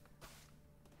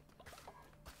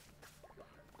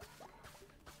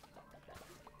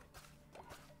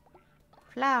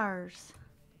 Flowers.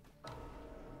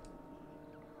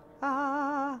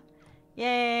 Ah.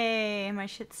 Yay. My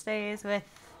shit stays with.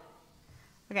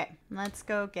 Okay, let's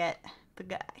go get the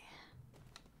guy.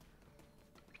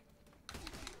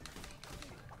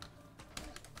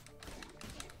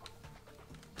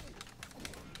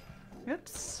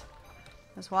 Oops.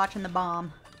 I was watching the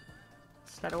bomb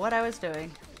instead of what I was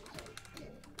doing.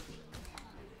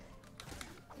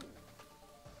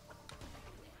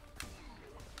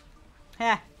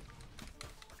 Yeah.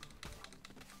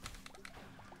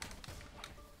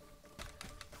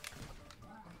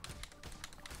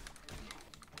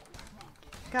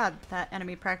 God, that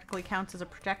enemy practically counts as a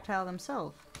projectile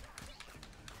themselves.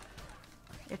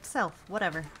 Itself,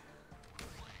 whatever.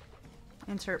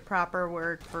 Insert proper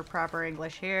word for proper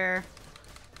English here.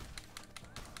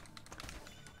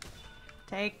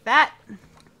 Take that!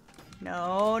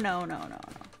 No, no, no, no, no.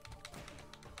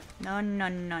 No, no,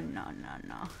 no, no, no,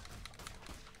 no.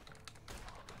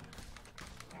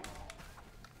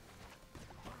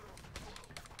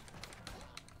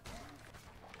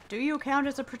 Do you count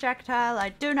as a projectile? I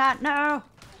do not know.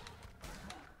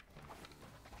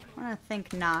 I want to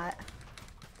think not.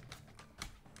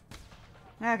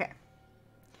 Okay.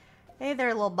 Hey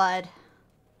there, little bud.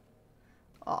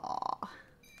 Aw.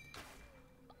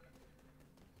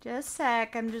 Just a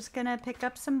sec. I'm just gonna pick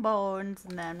up some bones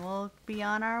and then we'll be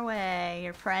on our way.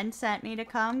 Your friend sent me to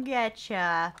come get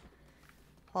ya.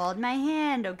 Hold my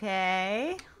hand,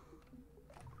 okay?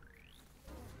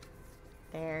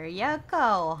 There you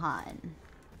go, hon.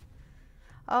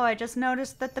 Oh, I just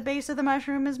noticed that the base of the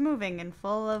mushroom is moving and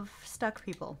full of stuck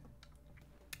people.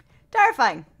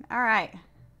 Terrifying. Alright.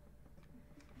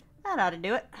 That ought to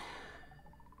do it.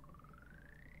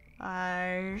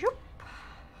 Zoop.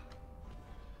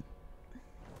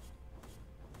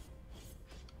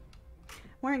 I'm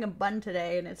wearing a bun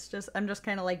today, and it's just, I'm just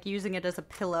kind of like using it as a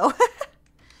pillow.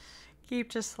 Keep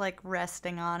just like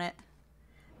resting on it.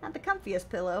 Not the comfiest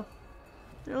pillow.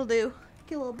 It'll do.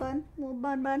 Get a little bun. Little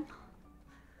bun.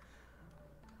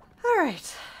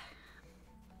 Alright.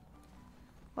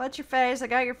 What's your face? I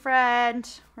got your friend.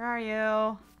 Where are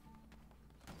you?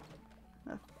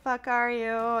 The fuck are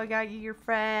you? I got you your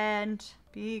friend.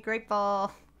 Be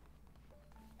grateful.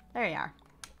 There you are.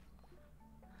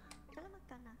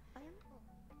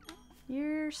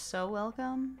 You're so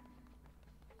welcome.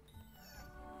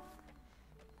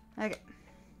 Okay.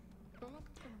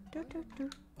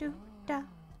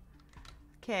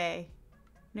 Okay.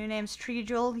 New name's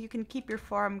Treejewel. You can keep your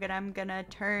form, but I'm gonna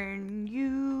turn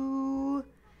you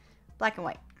black and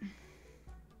white.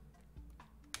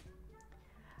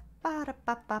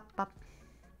 Ba-da-ba-ba-ba.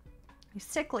 He's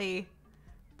sickly,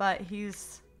 but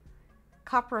he's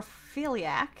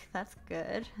coprophiliac. That's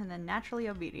good. And then naturally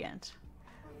obedient.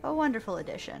 A wonderful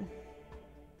addition.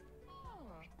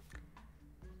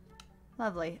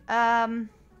 Lovely.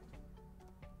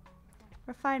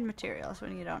 Refined materials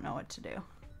when you don't know what to do.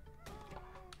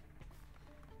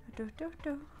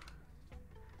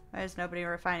 Why is nobody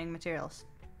refining materials?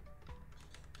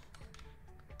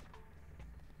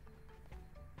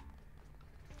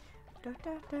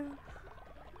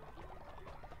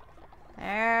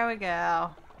 There we go.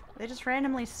 They just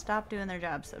randomly stop doing their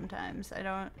job sometimes. I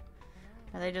don't...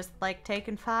 Are they just like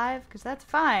taking 5? Because that's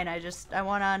fine. I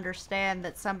want to understand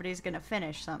that somebody's going to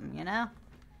finish something, you know?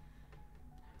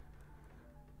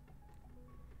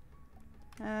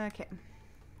 Okay.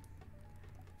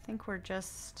 I think we're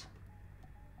just...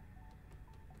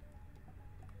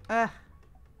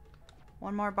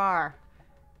 One more bar.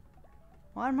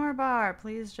 One more bar.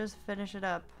 Please just finish it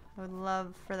up. I would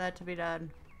love for that to be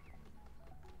done.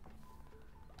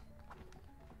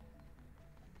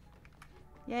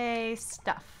 Yay,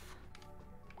 stuff.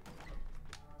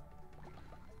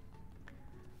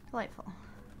 Delightful.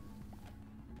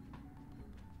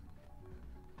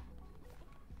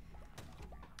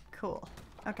 Cool.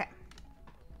 Okay.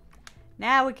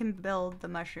 Now we can build the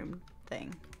mushroom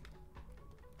thing.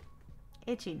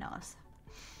 Itchy nose.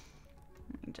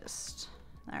 Let me just...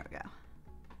 There we go.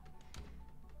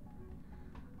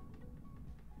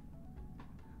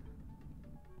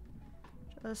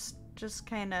 Just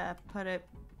kind of put it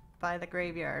by the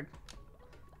graveyard.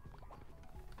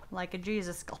 Like a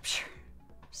Jesus sculpture.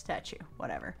 Statue.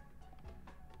 Whatever.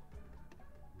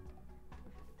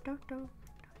 Do, do,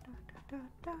 do, do, do,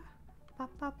 do. Ba,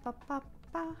 ba, ba, ba,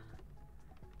 ba.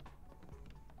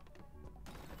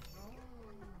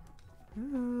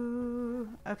 Ooh.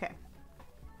 Okay.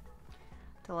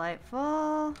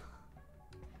 Delightful.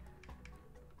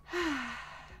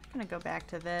 I'm gonna go back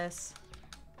to this.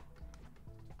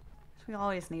 We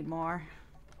always need more.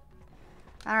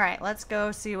 Alright, let's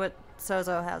go see what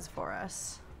Sozo has for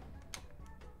us.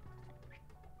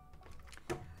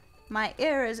 My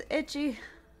ear is itchy.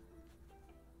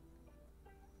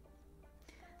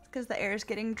 It's because the air is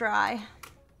getting dry.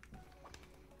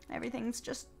 Everything's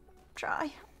just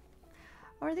dry.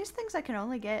 Or are these things I can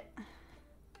only get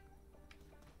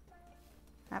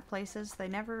at places? They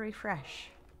never refresh.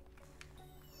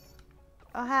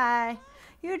 Oh, hi.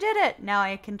 You did it! Now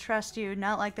I can trust you,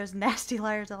 not like those nasty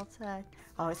liars outside.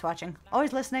 Always watching,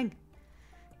 always listening.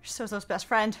 You're Sozo's best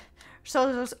friend. You're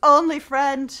Sozo's only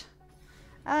friend.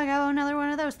 I'll go another one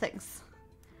of those things.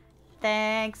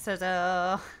 Thanks,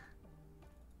 Sozo.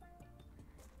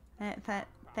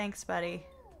 Thanks, buddy.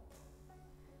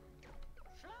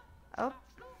 Oh.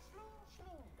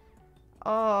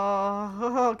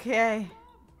 Oh, okay.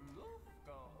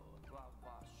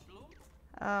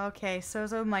 Okay,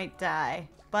 Sozo might die.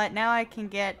 But now I can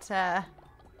get,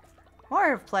 more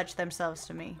have pledged themselves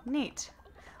to me. Neat.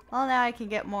 Well, now I can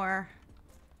get more,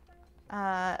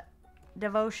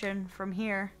 devotion from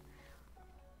here.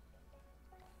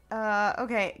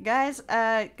 Okay, guys,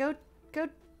 go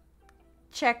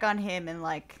check on him in,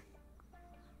 like,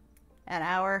 an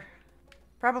hour.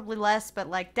 Probably less, but,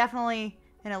 like, definitely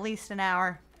in at least an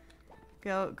hour.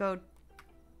 Go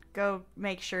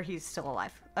make sure he's still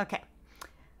alive. Okay.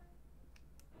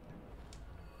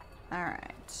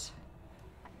 Alright.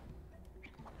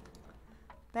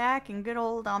 Back in good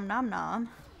old Om Nom Nom.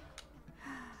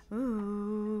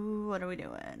 Ooh, what are we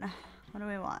doing? What do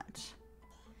we want?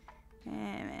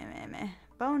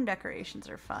 bone decorations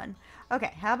are fun.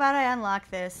 Okay, how about I unlock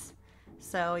this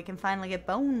so we can finally get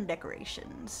bone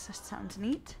decorations. That sounds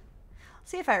neat.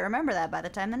 See if I remember that by the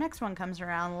time the next one comes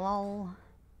around, lol.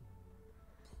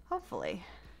 Hopefully.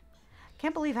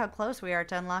 Can't believe how close we are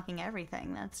to unlocking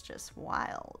everything. That's just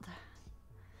wild.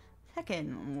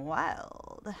 Heckin'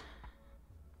 wild.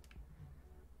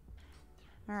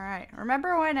 Alright,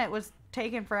 remember when it was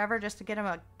taking forever just to get him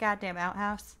a goddamn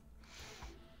outhouse?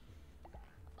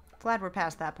 Glad we're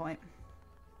past that point.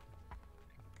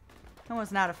 That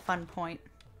was not a fun point.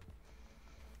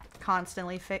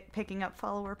 Constantly picking up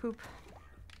follower poop.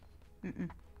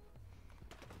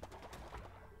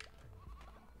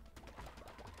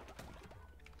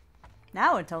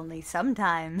 Now it's only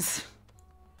sometimes.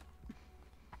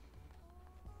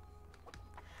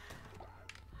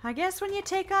 I guess when you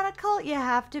take on a cult, you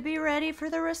have to be ready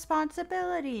for the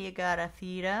responsibility. You gotta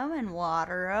feed them and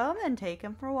water them and take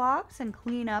them for walks and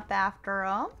clean up after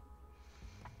them.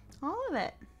 All of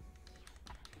it.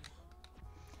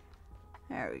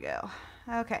 There we go.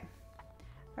 Okay.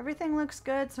 Everything looks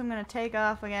good, so I'm gonna take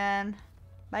off again.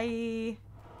 Bye.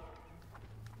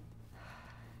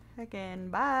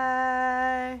 Again,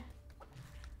 bye.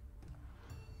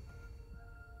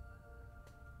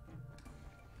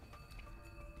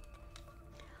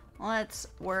 Let's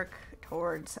work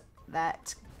towards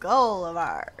that goal of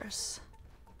ours.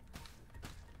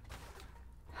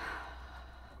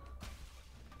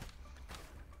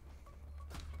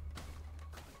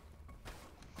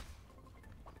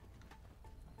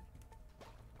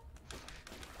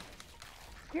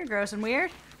 You're gross and weird.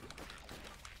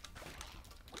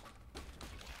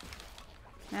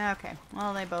 Okay,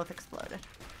 well, they both exploded.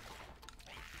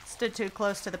 Stood too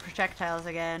close to the projectiles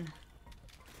again.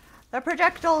 The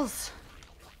projectiles!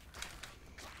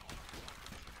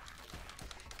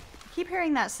 I keep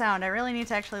hearing that sound. I really need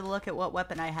to actually look at what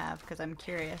weapon I have, because I'm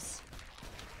curious.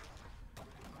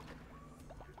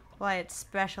 Why it's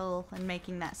special and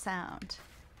making that sound.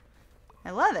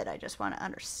 I love it, I just want to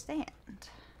understand.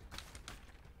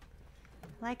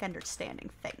 I like understanding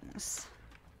things.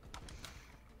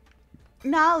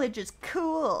 Knowledge is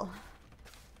cool.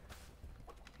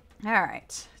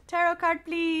 Alright. Tarot card,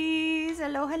 please.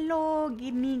 Hello, hello.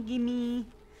 Gimme, gimme.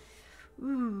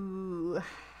 Ooh.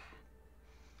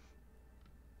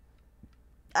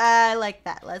 I like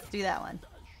that. Let's do that one.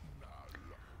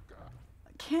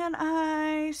 Can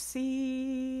I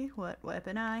see what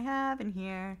weapon I have in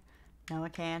here? No, I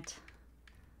can't.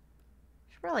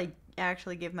 Should probably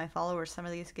actually give my followers some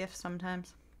of these gifts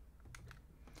sometimes.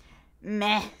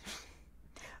 Meh.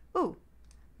 Ooh.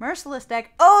 Merciless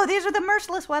deck. Oh, these are the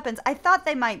merciless weapons. I thought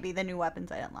they might be the new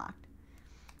weapons I unlocked.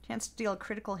 Chance to deal a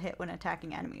critical hit when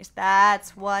attacking enemies.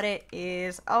 That's what it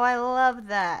is. Oh, I love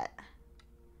that.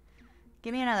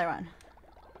 Give me another one.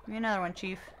 Give me another one,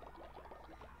 Chief.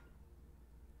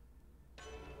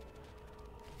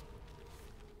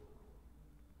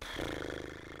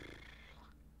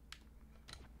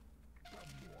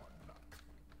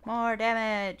 More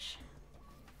damage.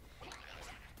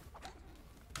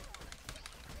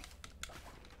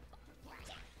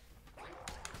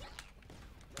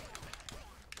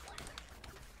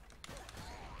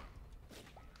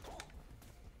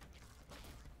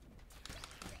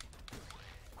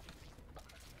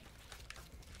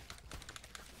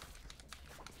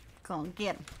 Go and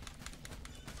get him.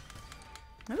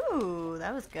 Ooh,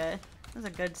 that was good. That was a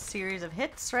good series of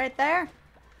hits right there.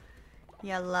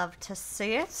 You love to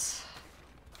see it.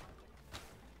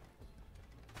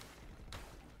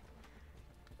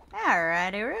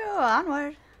 Alrighty,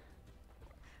 onward.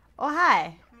 Oh,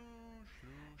 hi.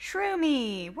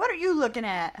 Shroomy, what are you looking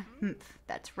at?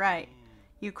 That's right.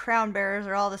 You crown bearers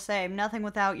are all the same. Nothing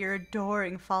without your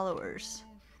adoring followers.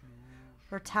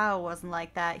 Tao wasn't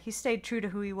like that. He stayed true to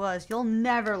who he was. You'll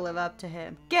never live up to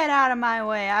him. Get out of my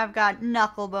way. I've got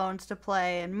knuckle bones to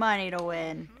play and money to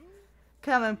win.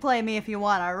 Come and play me if you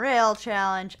want a real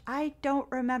challenge. I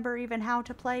don't remember even how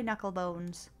to play knuckle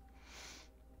bones.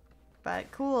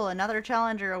 But cool, another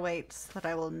challenger awaits that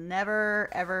I will never,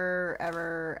 ever,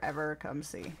 ever, ever come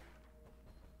see.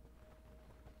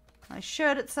 I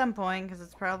should at some point, because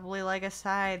it's probably like a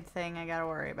side thing I gotta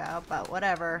worry about, but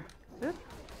whatever. Oop.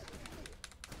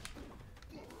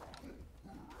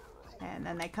 And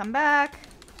then they come back.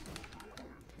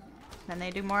 Then they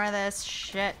do more of this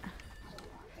shit.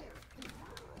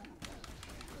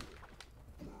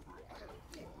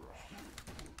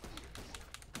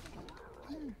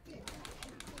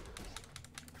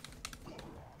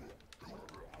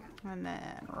 And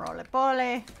then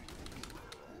roly-poly.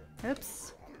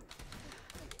 Oops.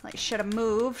 Like, should have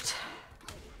moved.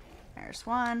 There's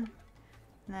one.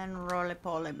 And then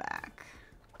roly-poly back.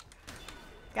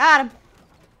 Got him.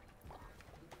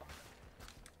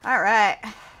 Alright.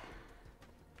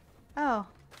 Oh,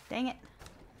 dang it.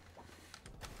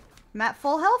 I'm at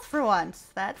full health for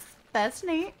once. That's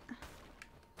neat.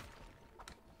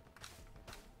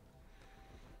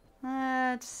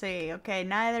 Let's see. Okay,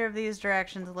 neither of these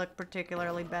directions look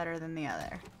particularly better than the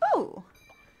other. Ooh!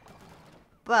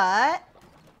 But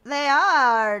they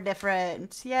are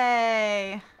different.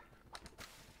 Yay!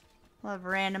 Love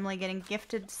randomly getting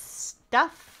gifted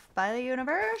stuff by the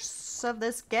universe of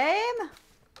this game.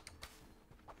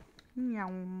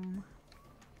 Yum.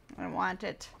 I want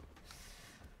it.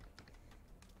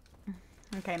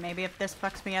 Okay, maybe if this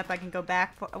fucks me up, I can go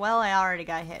back for... Well, I already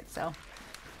got hit, so...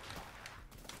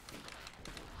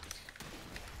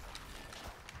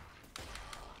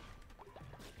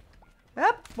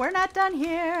 Oh, we're not done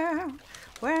here.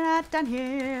 We're not done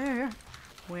here.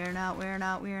 We're not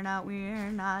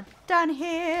done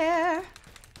here.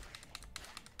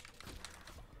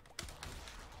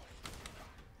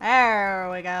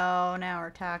 There we go. Now we're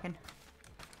talking.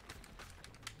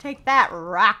 Take that,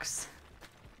 rocks.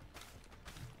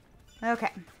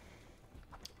 Okay.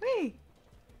 Whee!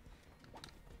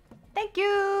 Thank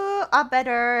you! I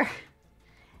better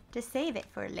to save it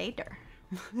for later.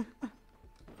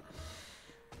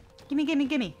 Gimme, gimme,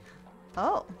 gimme.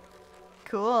 Oh.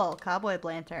 Cool. Cobweb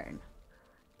lantern.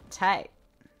 Tight.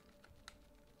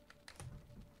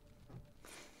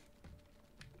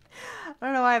 I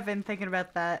don't know why I've been thinking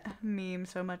about that meme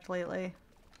so much lately.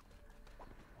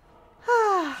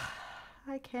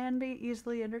 I can be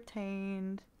easily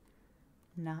entertained.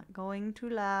 Not going to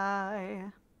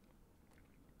lie.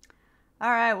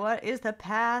 Alright, what is the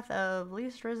path of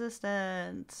least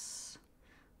resistance?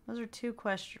 Those are 2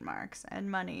 question marks.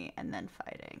 And money, and then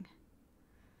fighting.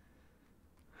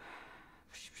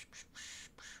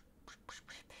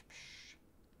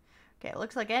 Okay, it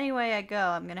looks like any way I go,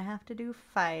 I'm gonna have to do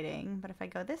fighting. But if I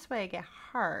go this way, I get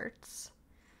hearts.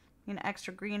 I mean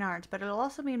extra green hearts, but it'll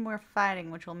also mean more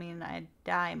fighting, which will mean I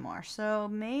die more. So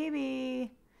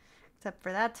maybe... Except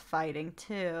for that's fighting,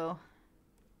 too.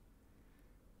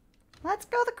 Let's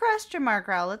go the question mark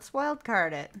route. Let's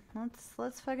wildcard it.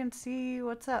 Let's fucking see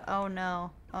what's up. Oh, no.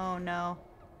 Oh, no.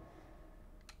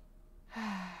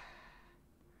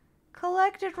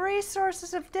 Collected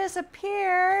resources have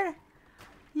disappeared.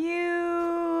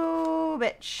 You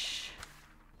bitch.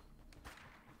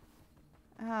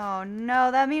 Oh, no.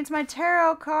 That means my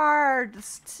tarot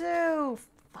cards, too.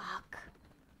 Fuck.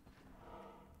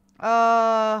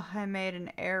 Oh, I made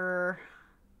an error.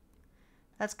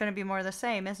 That's gonna be more of the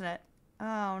same, isn't it?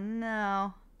 Oh,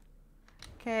 no.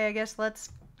 Okay, I guess let's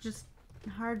just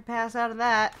hard pass out of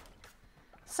that.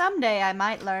 Someday I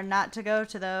might learn not to go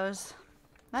to those.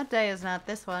 That day is not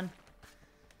this one.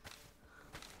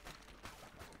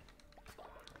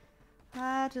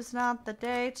 That is not the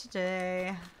day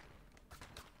today.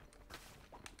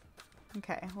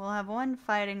 Okay, we'll have 1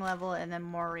 fighting level and then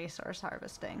more resource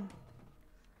harvesting.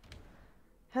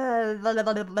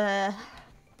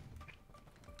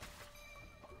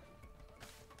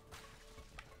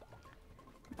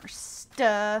 More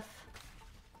stuff.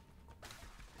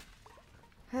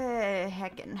 Hey,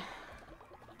 heckin'.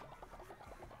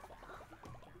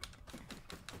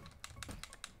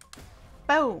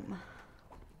 Boom.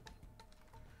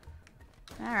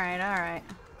 Alright, alright.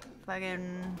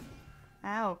 Fucking...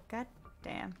 Ow,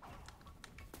 goddamn.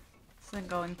 This isn't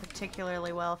going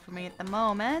particularly well for me at the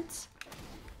moment.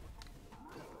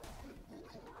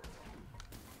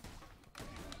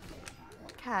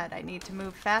 God, I need to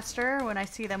move faster when I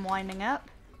see them winding up.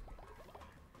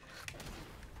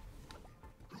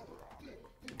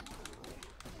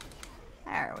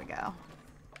 There we go.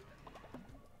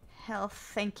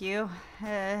 Health, thank you.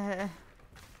 Remember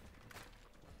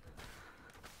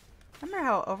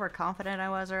how overconfident I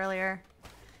was earlier?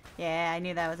 Yeah, I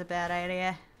knew that was a bad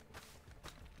idea.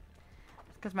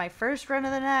 Because my first run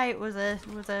of the night was a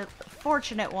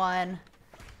fortunate one.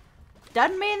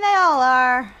 Doesn't mean they all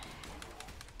are.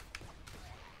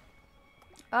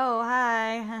 Oh,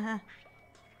 hi. Have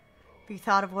you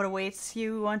thought of what awaits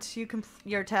you once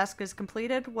your task is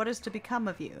completed? What is to become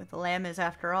of you? The lamb is,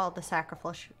 after all, the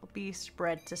sacrificial beast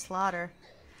bred to slaughter.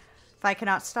 If I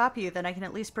cannot stop you, then I can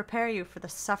at least prepare you for the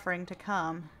suffering to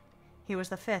come. He was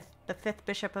the fifth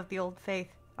bishop of the old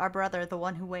faith, our brother, the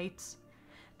one who waits.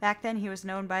 Back then he was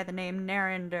known by the name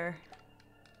Narender.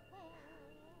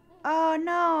 Oh,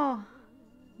 no!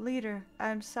 Leader,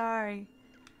 I'm sorry.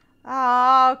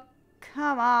 Oh,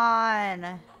 come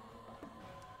on!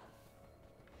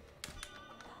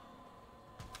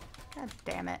 God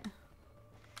damn it.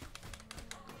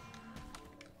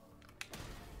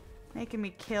 Making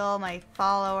me kill my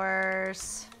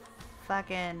followers.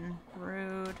 Fucking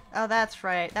rude. Oh, that's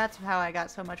right. That's how I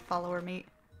got so much follower meat.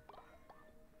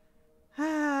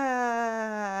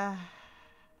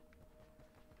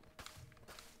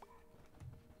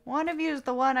 One of you is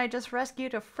the one I just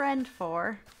rescued a friend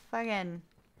for. Fucking...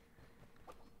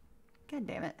 God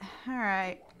damn it.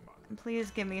 Alright.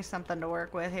 Please give me something to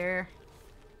work with here.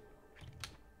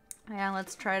 Yeah,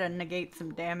 let's try to negate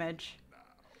some damage.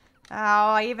 Oh,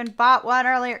 I even bought one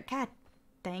earlier. God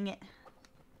dang it.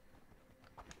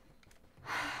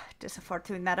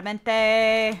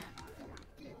 Desafortunadamente.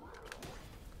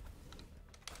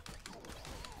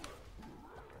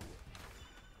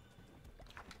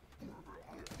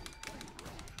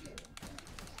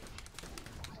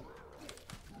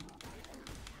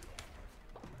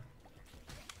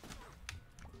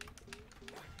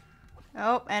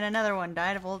 Oh, and another one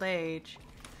died of old age.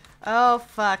 Oh,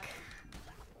 fuck.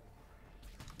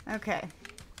 Okay.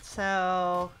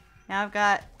 So, now I've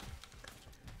got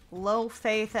low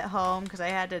faith at home because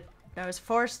I was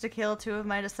forced to kill 2 of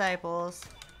my disciples.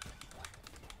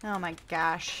 Oh my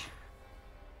gosh.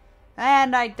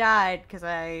 And I died because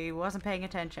I wasn't paying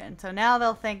attention. So now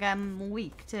they'll think I'm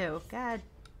weak too. God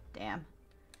damn.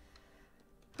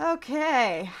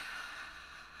 Okay.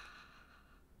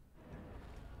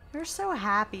 We were so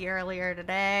happy earlier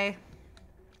today.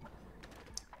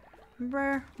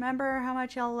 Remember how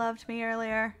much y'all loved me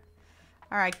earlier?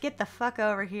 Alright, get the fuck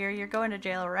over here. You're going to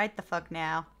jail right the fuck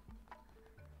now.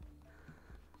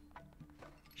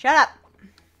 Shut up!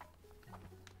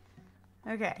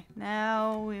 Okay,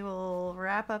 now we will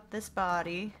wrap up this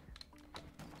body.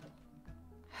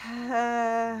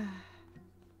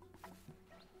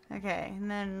 Okay, and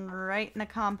then right in the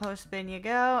compost bin you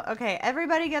go. Okay,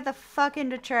 everybody get the fuck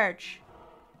into church.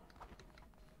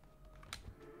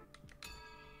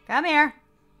 Come here.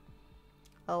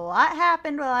 A lot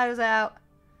happened while I was out.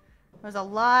 It was a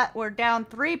lot. We're down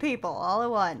 3 people all at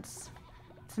once.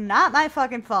 It's not my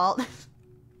fucking fault.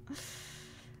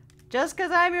 Just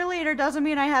because I'm your leader doesn't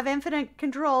mean I have infinite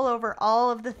control over all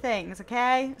of the things,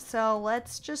 okay? So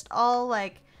let's just all,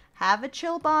 like, have a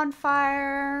chill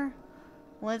bonfire.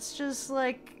 Let's just,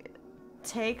 like,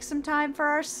 take some time for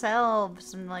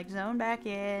ourselves and, like, zone back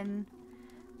in.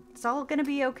 It's all gonna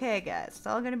be okay, guys. It's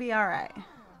all gonna be alright.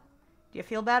 Do you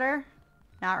feel better?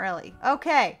 Not really.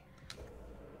 Okay.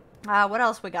 What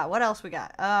else we got? What else we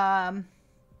got?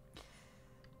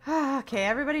 Okay,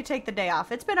 everybody take the day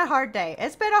off. It's been a hard day.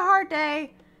 It's been a hard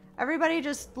day. Everybody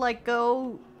just, like,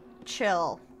 go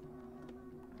chill.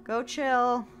 Go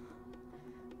chill.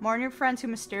 Mourn your friends who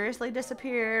mysteriously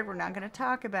disappeared. We're not going to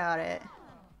talk about it.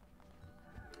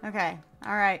 Okay.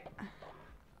 Alright.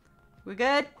 We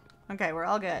good? Okay, we're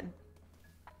all good.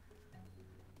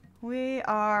 We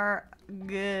are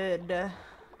good.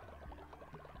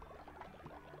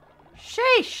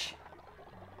 Sheesh!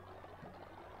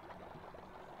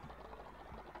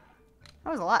 That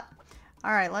was a lot.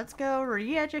 Alright, let's go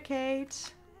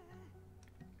re-educate.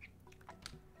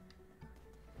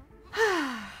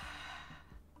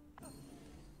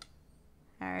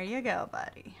 There you go,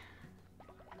 buddy.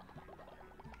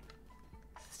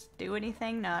 Does this do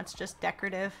anything? No, it's just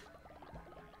decorative.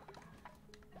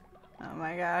 Oh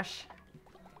my gosh.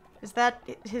 Is that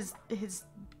his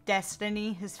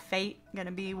destiny, his fate,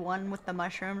 gonna be one with the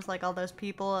mushrooms like all those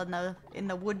people in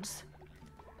the woods?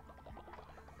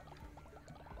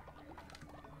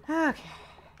 Okay.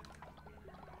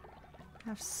 I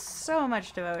have so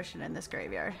much devotion in this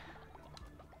graveyard.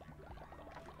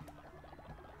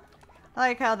 I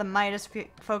like how the Midas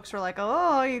folks were like,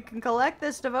 oh, you can collect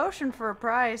this devotion for a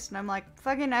price. And I'm like,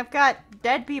 fucking, I've got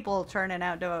dead people turning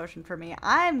out devotion for me.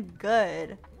 I'm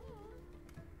good.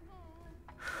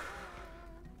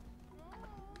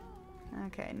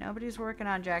 Okay, nobody's working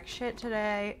on jack shit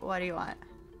today. What do you want?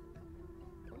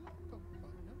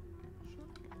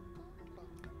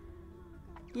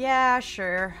 Yeah,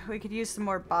 sure. We could use some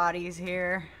more bodies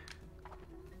here.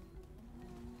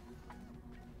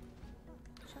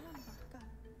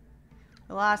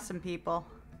 We lost some people.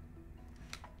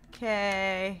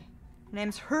 Okay.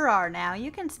 Name's Hurar now. You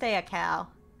can stay a cow.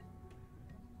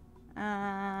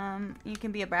 You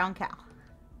can be a brown cow.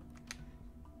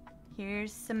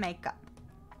 Here's some makeup.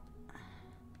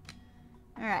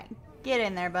 Alright, get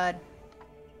in there, bud.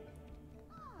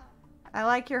 I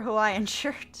like your Hawaiian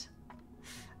shirt.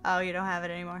 Oh, you don't have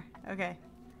it anymore. Okay.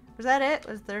 Was that it?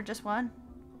 Was there just one?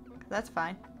 That's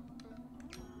fine.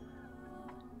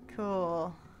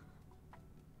 Cool.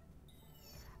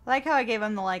 I like how I gave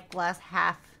him the, like, last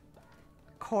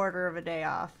quarter of a day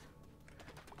off.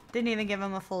 Didn't even give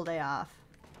him a full day off.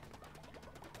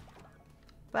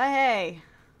 But hey.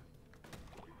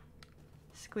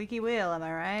 Squeaky wheel, am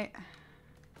I right?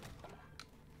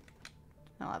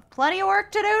 I'll have plenty of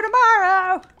work to do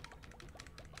tomorrow.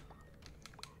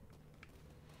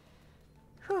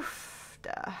 Whew,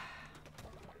 duh.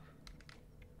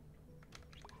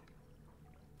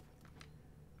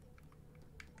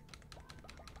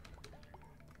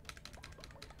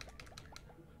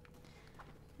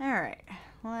 Alright,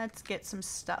 let's get some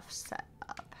stuff set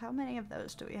up. How many of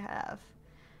those do we have?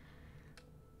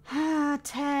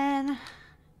 10.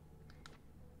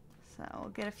 So we'll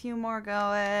get a few more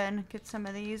going. Get some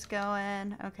of these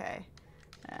going. Okay.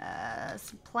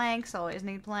 Some planks. Always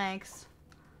need planks.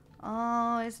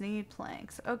 Always need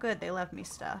planks. Oh good, they left me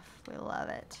stuff. We love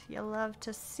it. You love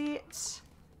to see it.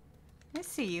 I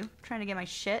see you. Trying to get my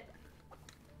shit.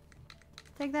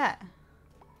 Take that.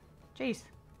 Jeez.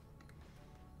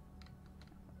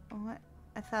 What?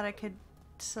 I thought I could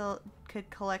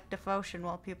collect devotion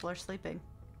while people are sleeping.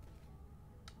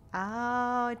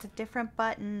 Oh, it's a different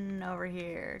button over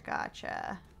here.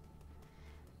 Gotcha.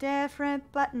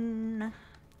 Different button.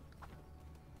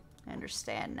 I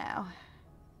understand now.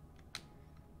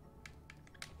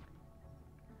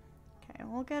 Okay,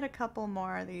 we'll get a couple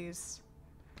more of these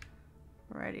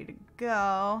ready to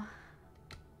go.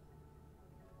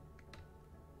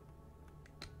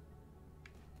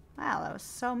 Wow, that was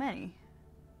so many.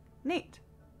 Neat.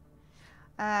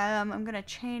 I'm gonna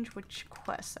change which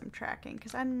quests I'm tracking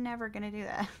because I'm never gonna do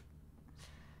that.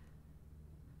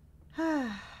 I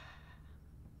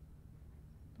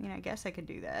mean, I guess I could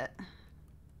do that.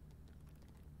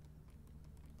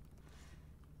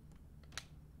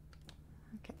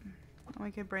 Okay. We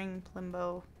could bring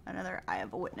Plimbo another Eye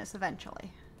of a Witness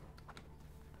eventually.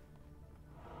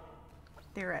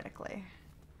 Theoretically.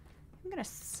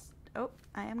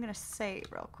 I am gonna save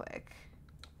real quick.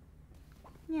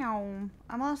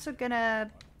 I'm also gonna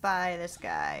buy this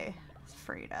guy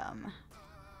freedom.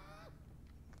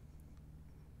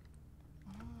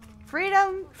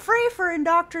 Freedom, free for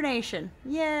indoctrination.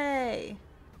 Yay.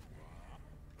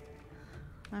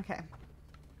 Okay.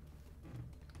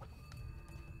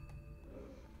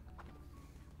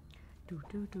 Do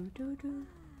do do do do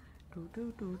do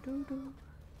do do do do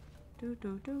do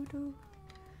do do do.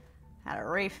 How to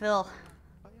refill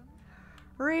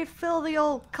the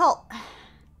old cult.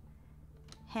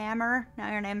 Hammer.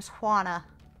 Now your name's Juana.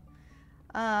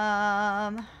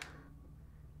 That's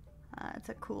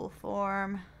a cool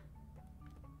form.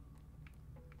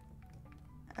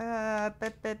 Can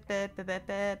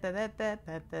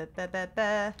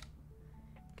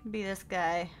be this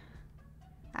guy.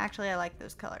 Actually, I like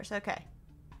those colors. Okay.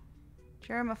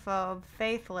 Germaphobe,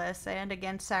 faithless, and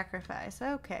against sacrifice.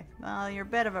 Okay. Well, you're a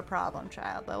bit of a problem,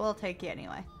 child, but we'll take you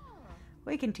anyway.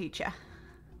 We can teach you.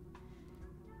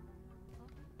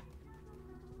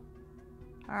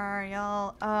 Are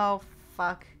y'all... Oh,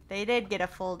 fuck. They did get a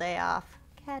full day off.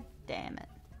 God damn it.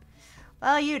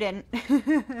 Well, you didn't.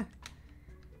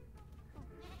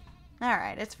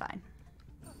 Alright, it's fine.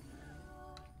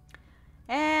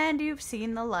 And you've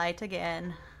seen the light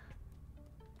again.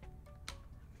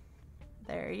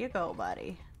 There you go,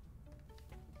 buddy.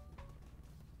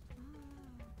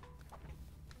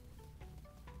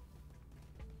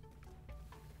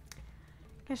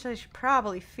 Guess I should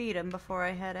probably feed him before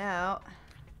I head out.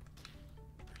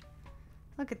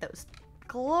 Look at those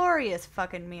glorious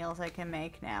fucking meals I can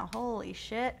make now. Holy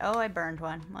shit. Oh, I burned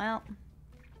one. Well,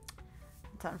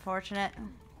 that's unfortunate.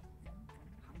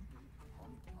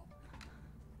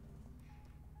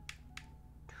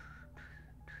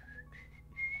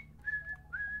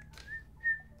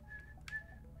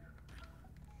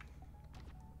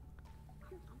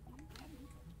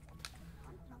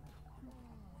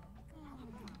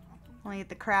 Only get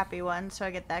the crappy one, so I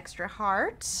get the extra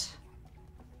hearts.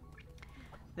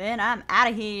 Then I'm out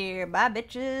of here. Bye,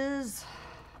 bitches.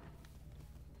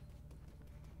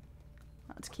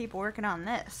 Let's keep working on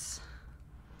this.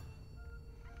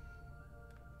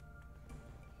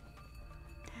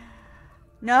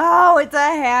 No, it's a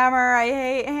hammer. I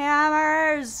hate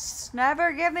hammers.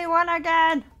 Never give me one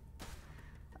again.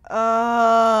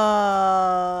 Ugh.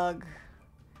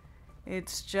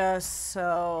 It's just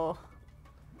so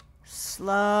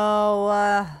slow.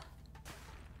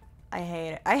 I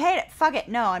hate it. I hate it. Fuck it.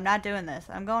 No, I'm not doing this.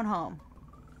 I'm going home.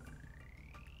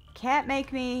 Can't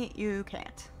make me. You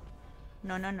can't.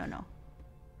 No, no, no, no.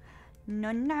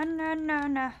 No, no, no, no,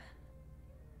 no.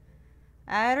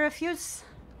 I refuse.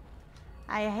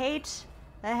 I hate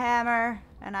the hammer,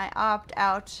 and I opt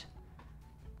out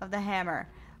of the hammer.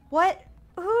 What?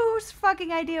 Whose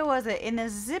fucking idea was it in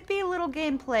this zippy little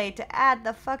gameplay to add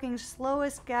the fucking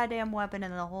slowest goddamn weapon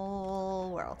in the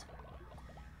whole world?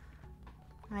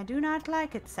 I do not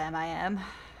like it, Sam. I am.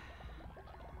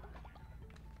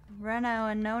 Reno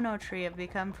and No Tree have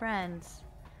become friends.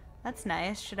 That's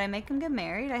nice. Should I make them get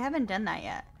married? I haven't done that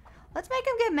yet. Let's make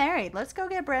them get married. Let's go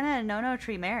get Brenna and No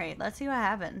Tree married. Let's see what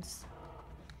happens.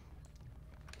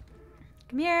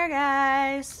 Come here,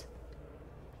 guys.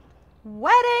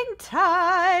 Wedding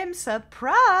time!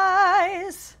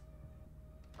 Surprise!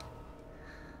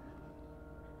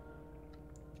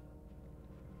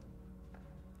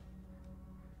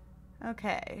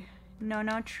 Okay.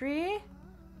 No Tree?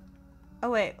 Oh,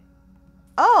 wait.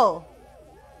 Oh!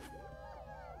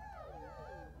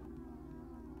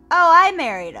 Oh, I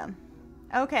married him.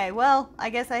 Okay, well, I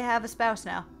guess I have a spouse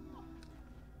now.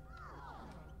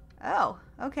 Oh,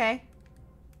 okay.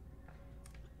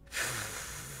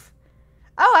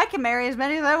 Oh, I can marry as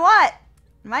many as I want.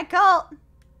 My cult.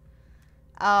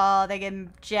 Oh, they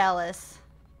get jealous.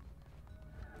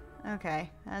 Okay,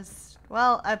 that's...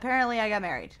 Well, apparently I got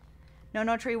married.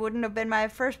 No Tree wouldn't have been my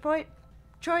first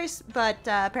choice, but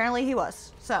apparently he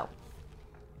was. So,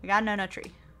 we got No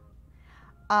Tree.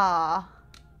 Ah.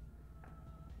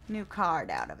 New card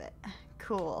out of it.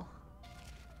 Cool.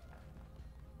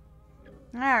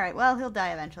 Alright, well, he'll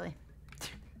die eventually.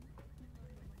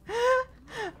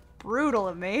 Brutal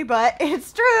of me, but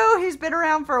it's true. He's been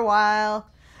around for a while.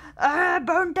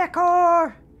 Bone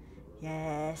decor!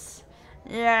 Yes.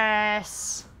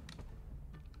 Yes.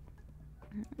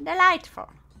 Delightful.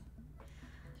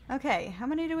 Okay, how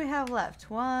many do we have left?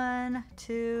 1,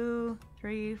 2,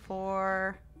 3,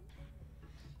 4,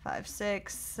 5,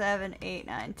 6, 7, 8,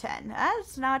 9, 10.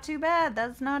 That's not too bad.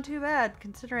 That's not too bad,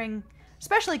 considering,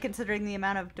 especially considering the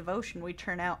amount of devotion we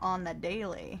turn out on the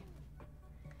daily.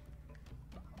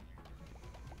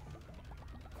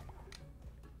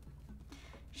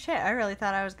 Shit, I really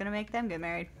thought I was gonna make them get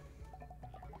married.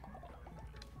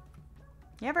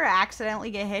 You ever accidentally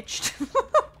get hitched?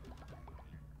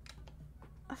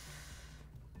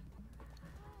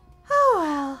 Oh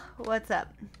well, what's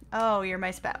up? Oh, you're my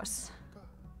spouse.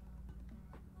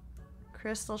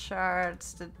 Crystal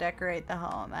shards to decorate the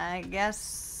home. I guess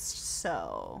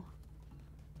so.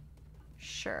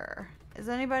 Sure. Is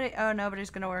anybody... Oh,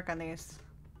 nobody's gonna work on these.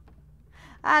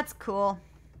 That's cool.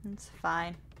 It's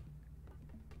fine.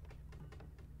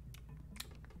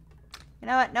 You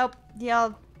know what? Nope.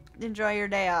 Y'all enjoy your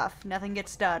day off. Nothing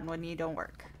gets done when you don't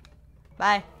work.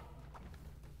 Bye.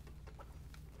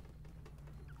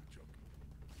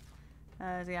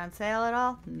 Is he on sale at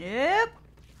all? Nope.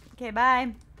 Okay,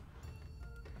 bye.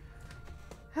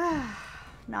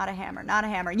 Not a hammer. Not a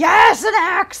hammer. Yes, an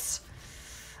axe!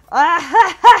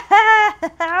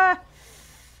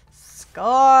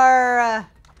 Score!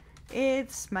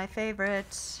 It's my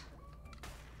favorite.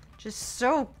 Just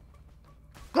so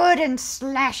good and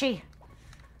slashy.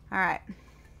 Alright.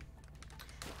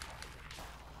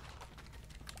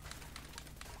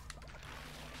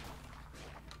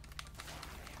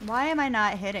 Why am I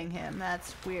not hitting him?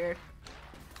 That's weird.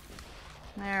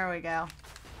 There we go.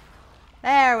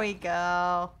 There we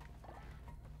go.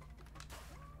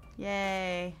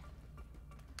 Yay.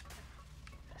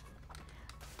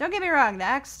 Don't get me wrong, the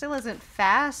axe still isn't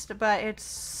fast, but it's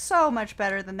so much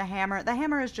better than the hammer. The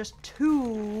hammer is just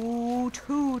too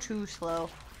slow.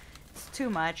 It's too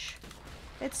much.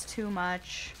 It's too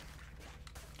much.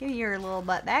 Give your little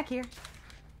butt back here.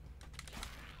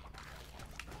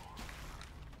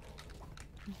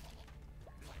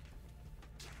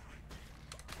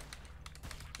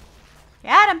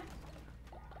 Got him.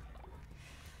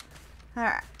 All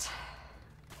right.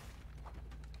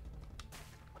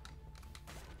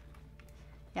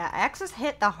 Yeah, axes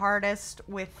hit the hardest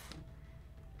with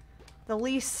the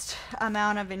least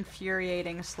amount of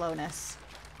infuriating slowness.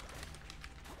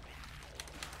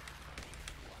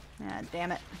 Ah,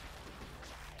 damn it.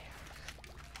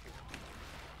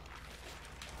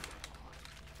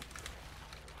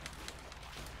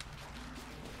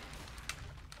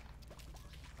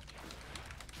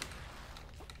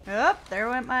 Oh, there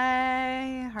went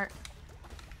my heart.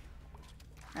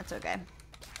 That's okay.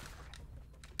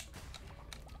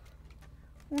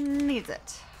 Needs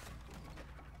it.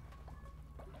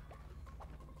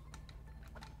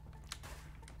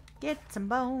 Get some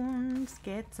bones,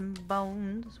 get some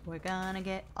bones. We're gonna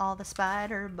get all the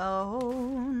spider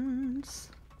bones.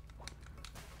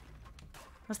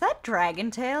 Was that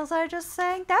Dragon Tales I just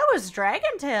sang? That was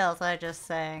Dragon Tales I just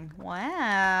sang.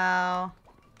 Wow.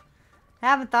 I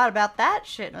haven't thought about that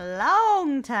shit in a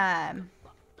long time.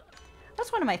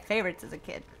 That's one of my favorites as a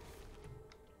kid.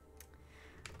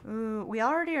 Ooh, we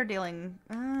already are dealing...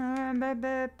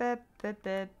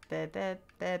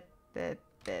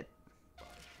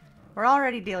 We're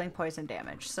already dealing poison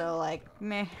damage, so like,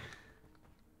 meh.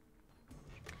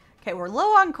 Okay, we're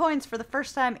low on coins for the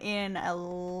first time in a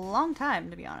long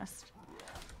time, to be honest.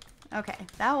 Okay,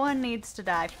 that one needs to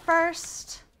die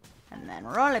first. And then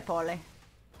roly-poly.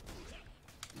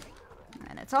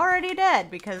 And it's already dead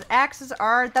because axes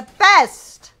are the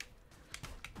best!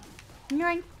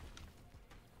 Yoink.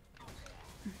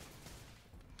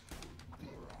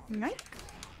 Yoink.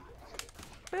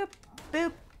 Boop,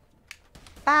 boop.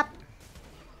 Bop.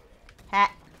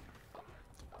 Hat.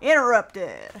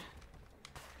 Interrupted.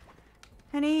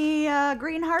 Any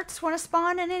green hearts want to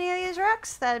spawn in any of these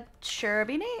wrecks? That'd sure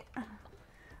be neat.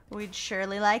 We'd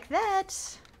surely like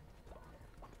that.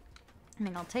 I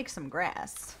mean, I'll take some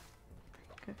grass.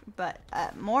 But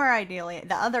more ideally,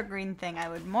 the other green thing I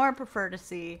would more prefer to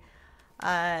see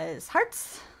is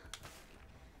hearts.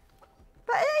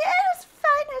 But yeah, it's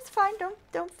fine. It's fine.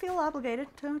 Don't feel obligated.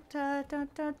 Don't worry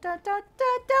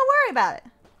about it.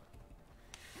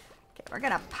 Okay, we're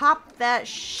gonna pop that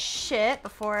shit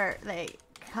before they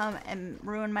come and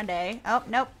ruin my day. Oh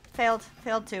nope, failed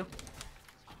too.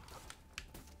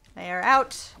 They are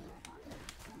out.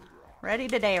 Ready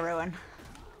to day ruin.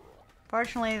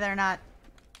 Fortunately, they're not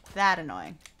that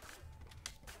annoying.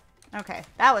 Okay,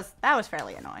 that was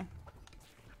fairly annoying.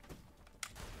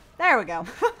 There we go.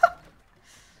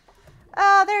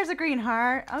 Oh, there's a green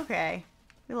heart. Okay.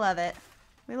 We love it.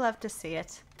 We love to see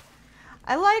it.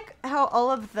 I like how all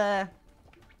of the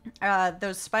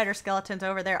those spider skeletons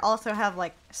over there also have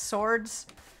like swords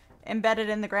embedded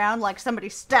in the ground, like somebody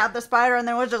stabbed the spider and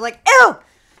then was just like, ew!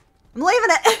 I'm leaving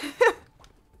it.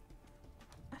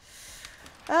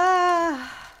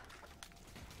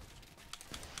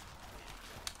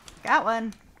 Got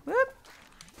one. Whoop.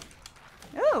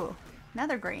 Ooh,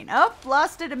 another green. Oh,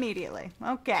 lost it immediately.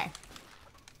 Okay.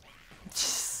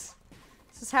 This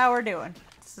is how we're doing.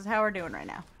 This is how we're doing right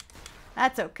now.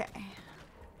 That's okay.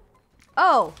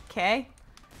 Oh, okay.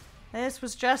 This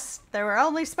was just, there were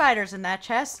only spiders in that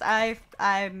chest.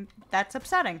 That's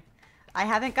upsetting. I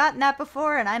haven't gotten that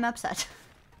before and I'm upset.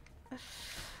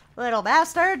 Little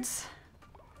bastards.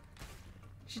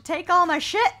 Should take all my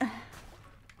shit.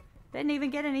 Didn't even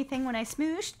get anything when I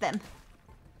smooshed them.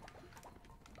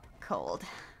 Cold.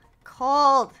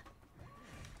 Cold.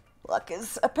 Luck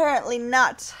is apparently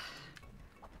not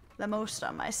the most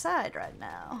on my side right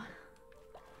now.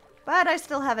 But I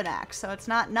still have an axe, so it's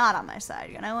not on my side,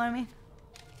 you know what I mean?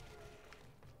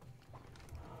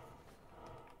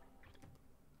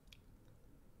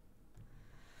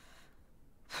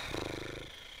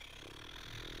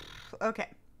 Okay.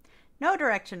 No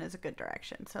direction is a good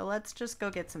direction, so let's just go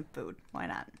get some food. Why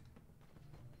not?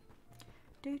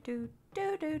 Do do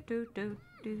do do do do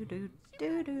do do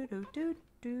do do do do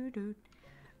do do.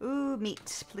 Ooh,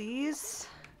 meat, please.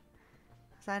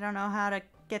 'Cause I don't know how to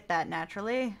get that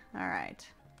naturally. All right.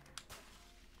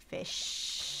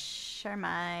 Fish are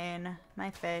mine.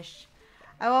 My fish.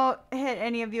 I won't hit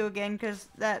any of you again because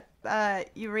that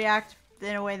you react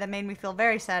in a way that made me feel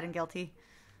very sad and guilty.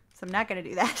 So I'm not gonna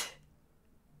do that.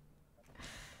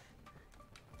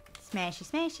 Smashy,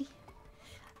 smashy.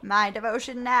 My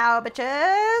devotion now,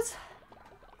 bitches.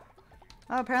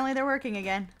 Oh, apparently they're working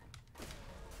again.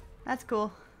 That's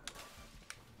cool.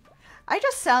 I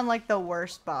just sound like the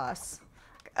worst boss.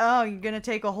 Oh, you're gonna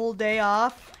take a whole day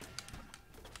off?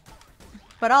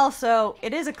 But also,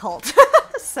 it is a cult.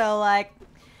 So, like,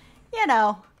 you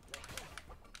know.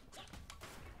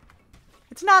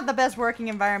 It's not the best working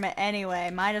environment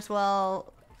anyway. Might as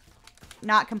well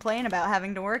not complain about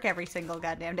having to work every single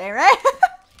goddamn day, right?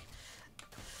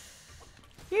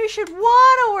 You should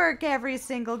want to work every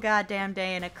single goddamn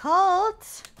day in a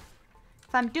cult.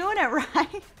 If I'm doing it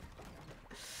right.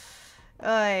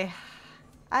 Oy.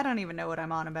 I don't even know what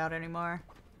I'm on about anymore.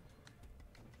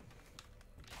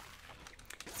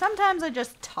 Sometimes I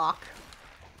just talk.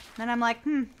 And I'm like,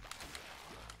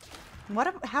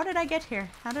 how did I get here?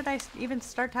 How did I even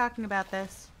start talking about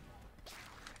this?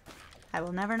 I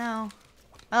will never know.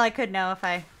 Well, I could know if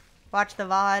I watched the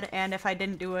VOD and if I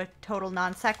didn't do a total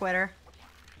non sequitur.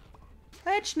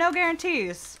 Which, no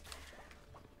guarantees.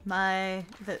 My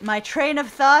train of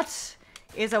thought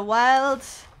is a wild,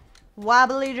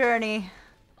 wobbly journey.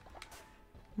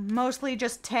 Mostly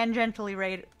just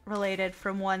tangentially related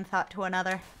from one thought to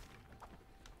another.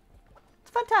 It's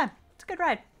a fun time. It's a good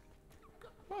ride.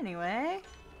 Anyway.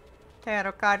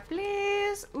 Tarot card,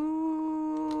 please.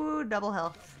 Ooh, double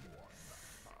health.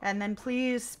 And then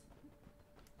please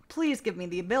give me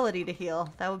the ability to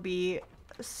heal. That would be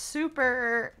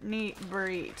super neat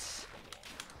burrito.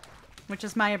 Which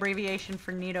is my abbreviation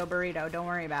for Neato Burrito. Don't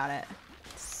worry about it.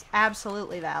 It's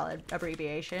absolutely valid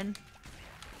abbreviation.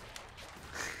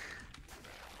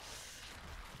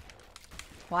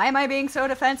 Why am I being so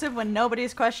defensive when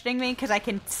nobody's questioning me? Because I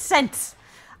can sense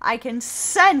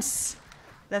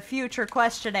the future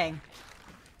questioning.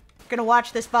 Gonna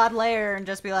watch this VOD layer and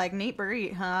just be like, neat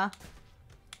burrito, huh?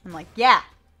 I'm like, yeah,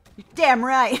 you're damn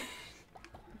right.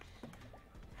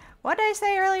 What did I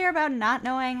say earlier about not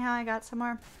knowing how I got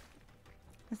somewhere?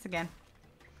 This again.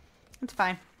 It's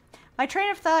fine. My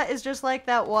train of thought is just like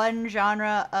that one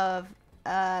genre of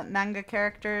manga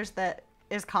characters that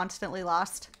is constantly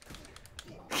lost.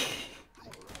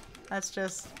 That's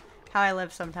just how I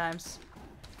live sometimes.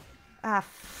 Ah,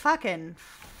 fucking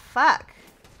fuck.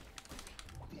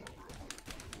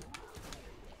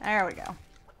 There we go.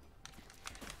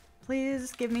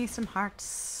 Please give me some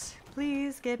hearts.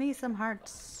 Please give me some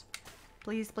hearts.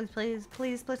 Please, please, please,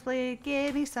 please, please, please,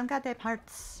 give me some goddamn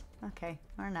hearts. Okay,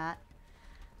 or not.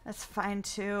 That's fine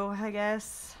too, I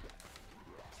guess.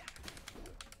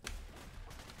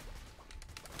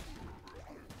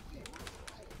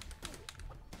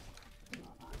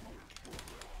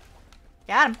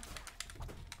 Got him.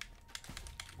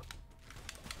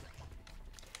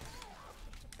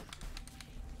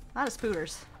 A lot of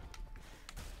spooters.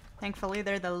 Thankfully,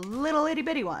 they're the little itty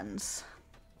bitty ones.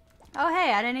 Oh,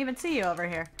 hey, I didn't even see you over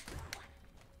here.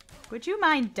 Would you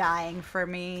mind dying for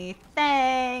me?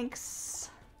 Thanks.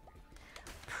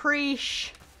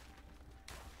 Preesh.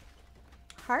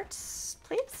 Hearts,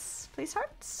 please? Please,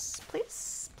 hearts?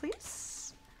 Please?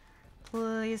 Please?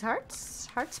 Please, hearts?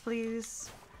 Hearts, please.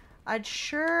 I'd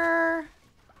sure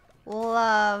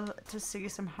love to see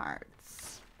some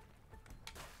hearts.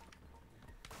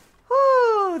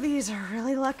 Whew, these are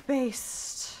really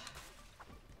luck-based.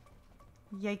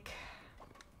 Yike.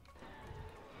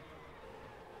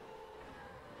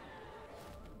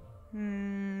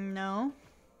 No.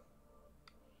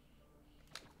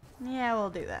 Yeah,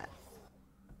 we'll do that.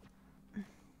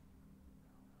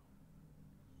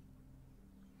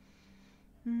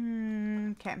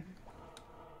 Okay.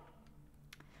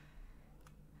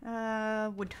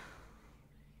 Wood.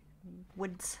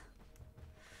 Woods.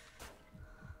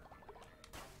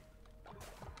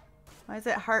 Why is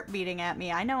it heart beating at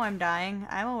me? I know I'm dying.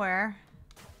 I'm aware.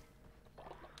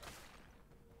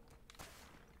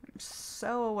 I'm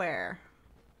so aware.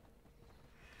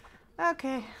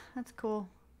 Okay, that's cool.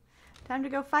 Time to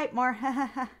go fight more.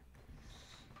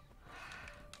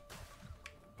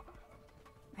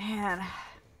 Man.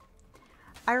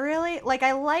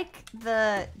 I like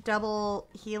the double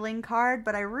healing card,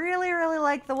 but I really, really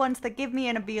like the ones that give me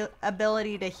an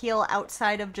ability to heal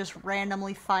outside of just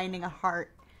randomly finding a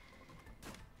heart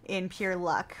in pure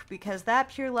luck, because that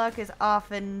pure luck is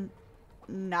often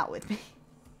not with me.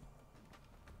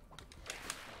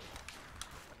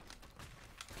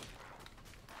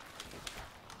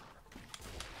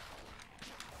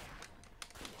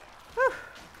 Whew.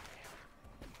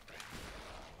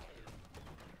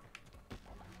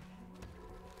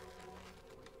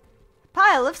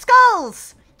 Pile of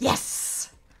skulls!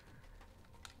 Yes!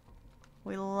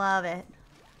 We love it.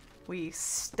 We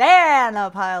stand a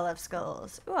pile of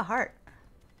skulls. Ooh, a heart.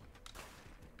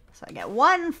 So I get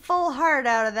one full heart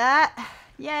out of that.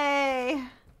 Yay!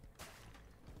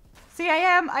 See, I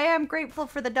am grateful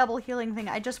for the double healing thing.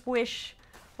 I just wish,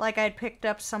 like, I'd picked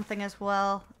up something as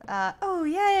well. Oh,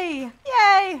 yay!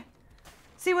 Yay!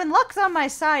 See, when luck's on my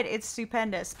side, it's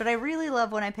stupendous. But I really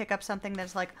love when I pick up something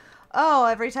that's like, oh,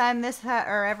 every time this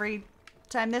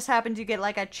happens, you get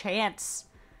like a chance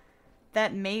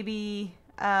that maybe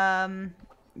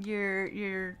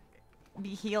you're be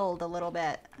healed a little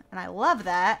bit, and I love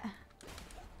that.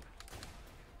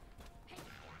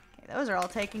 Okay, those are all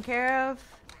taken care of.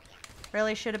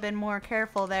 Really should have been more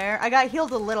careful there. I got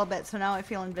healed a little bit, so now I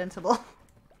feel invincible.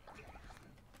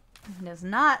 It is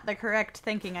not the correct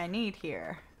thinking I need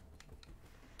here.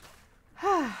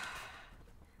 But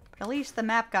at least the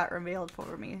map got revealed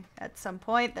for me at some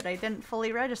point that I didn't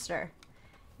fully register.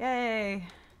 Yay!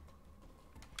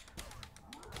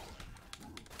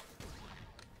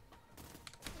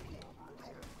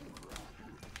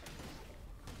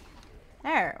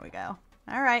 There we go.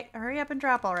 Alright, hurry up and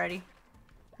drop already.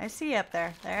 I see you up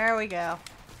there. There we go.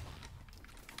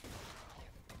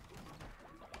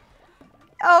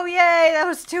 Oh, yay! That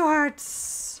was 2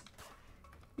 hearts!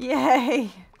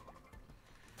 Yay!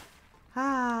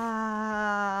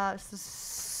 Ah, this is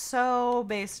so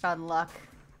based on luck.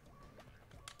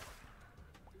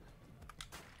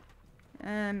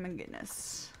 Oh my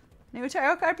goodness. New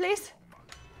tarot card, please?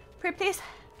 Pretty please?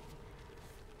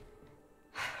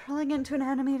 Rolling into an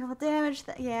enemy will damage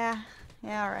that. Yeah.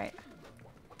 Yeah, alright.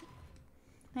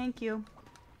 Thank you.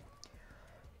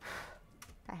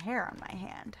 Got hair on my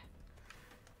hand.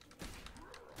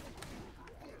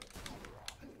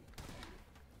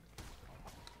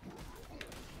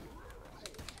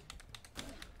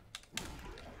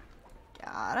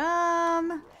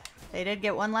 They did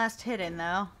get one last hit in,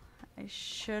 though. I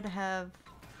should have...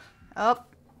 Oh,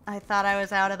 I thought I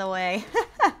was out of the way.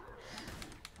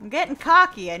 I'm getting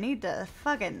cocky. I need to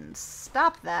fucking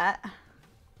stop that.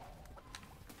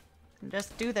 And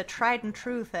just do the tried and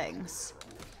true things.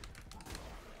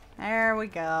 There we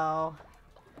go.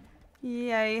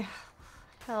 Yay.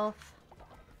 Health.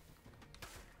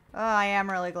 Oh, I am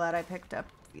really glad I picked up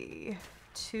the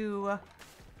 2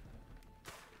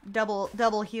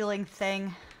 double healing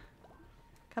thing.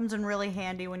 Comes in really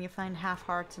handy when you find half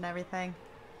hearts and everything.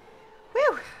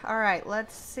 Whew! Alright,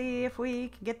 let's see if we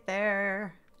can get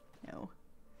there. No.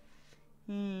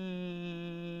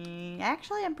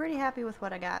 Actually, I'm pretty happy with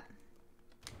what I got.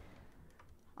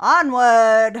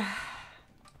 Onward! Let's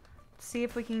see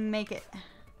if we can make it.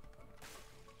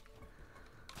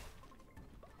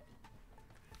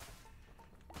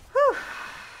 Whew!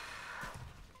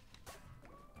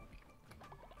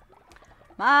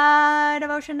 My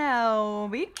devotion now.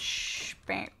 Beach.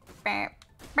 Bow, bow,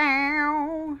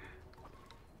 bow.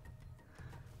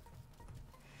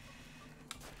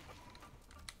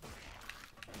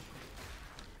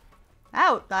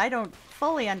 Oh, I don't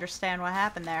fully understand what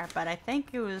happened there, but I think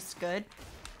it was good.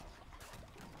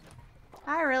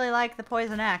 I really like the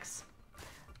poison axe.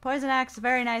 Poison axe is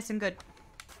very nice and good.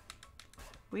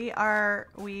 We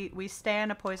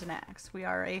stand a poison axe. We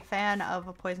are a fan of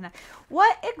a poison axe.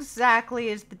 What exactly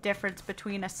is the difference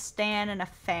between a stan and a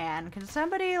fan? Can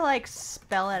somebody, like,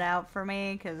 spell it out for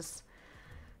me? Because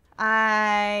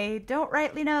I don't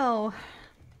rightly know.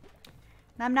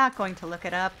 And I'm not going to look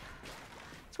it up.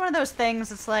 It's one of those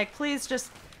things, it's like, please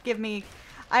just give me...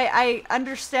 I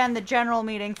understand the general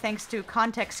meaning thanks to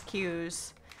context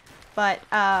cues, but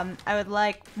I would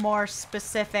like more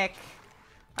specific...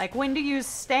 Like, when to use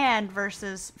stand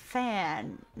versus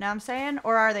fan. Know what I'm saying?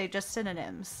 Or are they just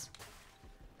synonyms?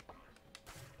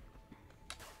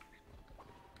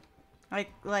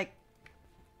 Like...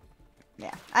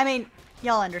 Yeah. I mean,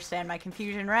 y'all understand my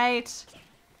confusion, right?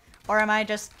 Or am I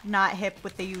just not hip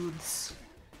with the youths?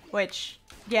 Which,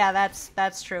 yeah,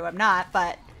 that's true. I'm not,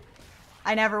 but...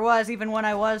 I never was, even when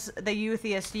I was the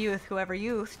youthiest youth who ever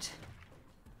youthed.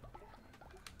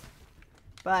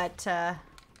 But,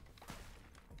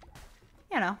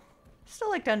 you know, still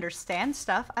like to understand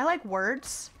stuff. I like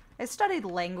words. I studied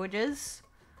languages.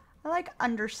 I like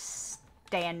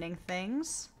understanding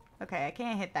things. Okay, I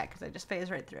can't hit that because I just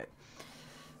phased right through it.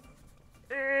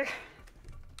 Oh,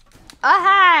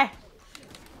 hi!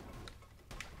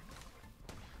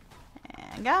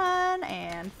 And gun,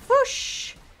 and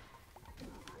whoosh!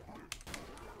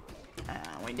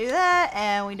 We do that,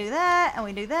 and we do that, and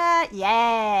we do that.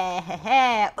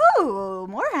 Yeah! Ooh,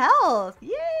 more health!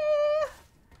 Yeah!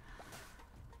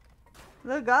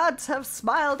 The gods have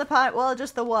smiled upon... Well,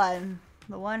 just the one.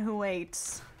 The one who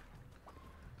waits.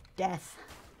 Death.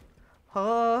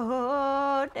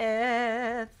 Oh,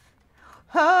 death.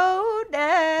 Oh,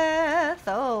 death.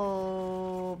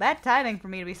 Oh. Bad timing for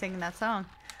me to be singing that song.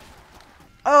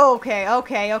 Okay,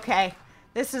 okay, okay.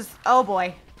 This is... Oh,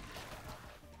 boy.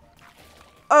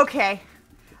 Okay.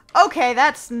 Okay,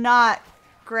 that's not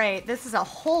great. This is a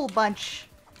whole bunch.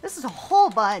 This is a whole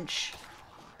bunch.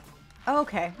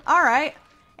 Okay. Alright.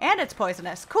 And it's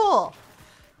poisonous. Cool.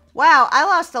 Wow, I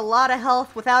lost a lot of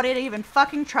health without it even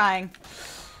fucking trying.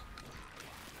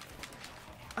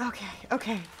 Okay,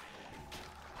 okay.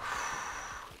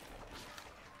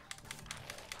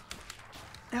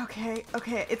 Okay,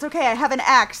 okay. It's okay. I have an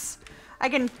axe. I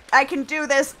can do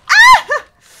this. Ah!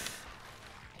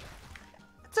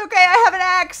 It's okay, I have an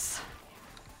axe.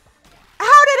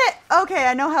 How did it? Okay,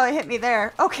 I know how it hit me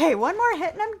there. Okay, one more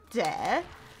hit and I'm dead.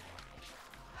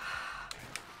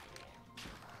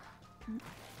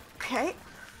 Okay.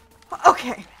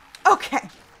 Okay. Okay.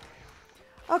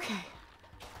 Okay.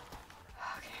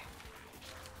 Okay.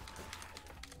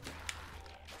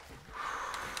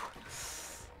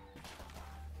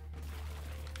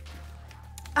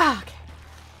 Ah, okay.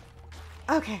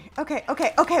 Okay, okay,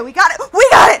 okay, okay, we got it! We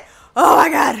got it! Oh my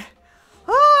god!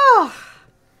 Oh!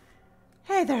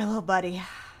 Hey there, little buddy.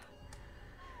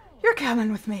 You're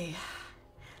coming with me.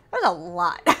 There's a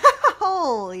lot.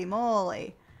 Holy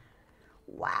moly.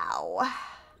 Wow. I'm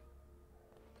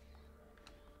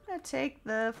gonna take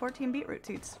the 14 beetroot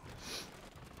seeds.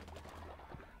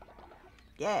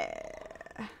 Yeah.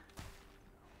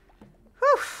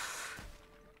 Whew.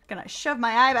 Gonna shove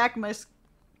my eye back in my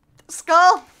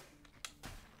skull.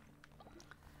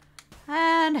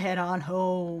 And head on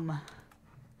home.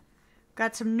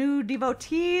 Got some new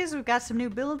devotees, we've got some new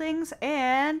buildings,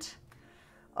 and...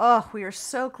 Oh, we are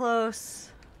so close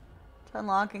to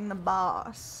unlocking the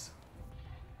boss.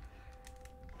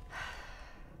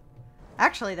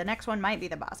 Actually, the next one might be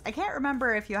the boss. I can't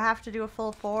remember if you have to do a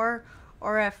full 4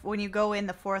 or if when you go in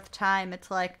the 4th time, it's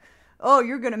like, oh,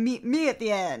 you're gonna meet me at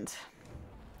the end.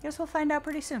 Guess we'll find out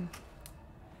pretty soon.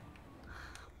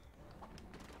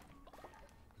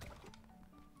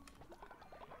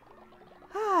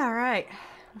 Alright.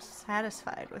 I'm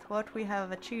satisfied with what we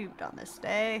have achieved on this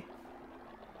day.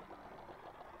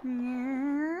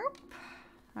 Yep.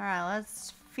 Alright,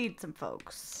 let's feed some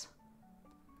folks.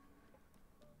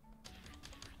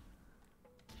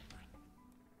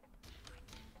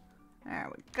 There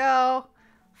we go.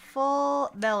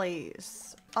 Full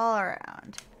bellies all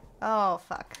around. Oh,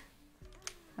 fuck.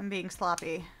 I'm being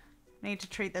sloppy. I need to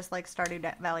treat this like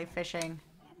Stardew Valley fishing.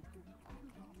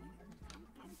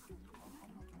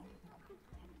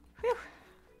 Whew.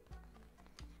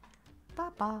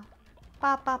 Ba ba.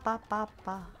 Ba ba ba ba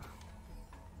ba.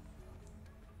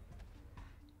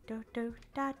 Do do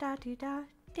da da dee da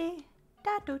dee.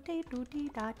 Da do dee do dee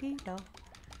da dee do.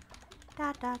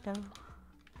 Da da do.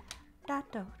 Da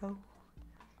do do.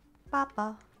 Ba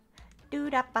ba. Do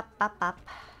da ba ba ba.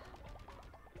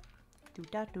 Do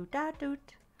da do da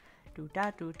doot. Do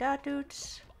da do da doot.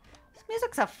 This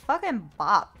music's a fucking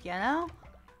bop, you know?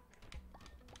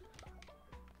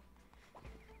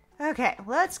 Okay,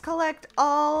 let's collect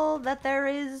all that there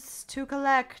is to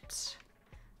collect.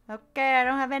 Okay, I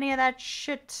don't have any of that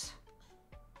shit.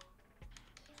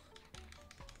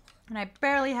 And I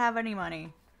barely have any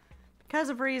money. Because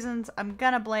of reasons, I'm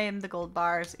gonna blame the gold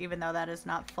bars, even though that is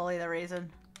not fully the reason.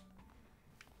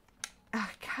 Oh,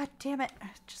 God damn it.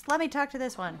 Just let me talk to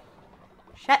this one.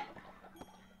 Shit.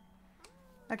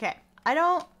 Okay, I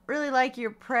don't really like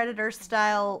your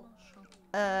predator-style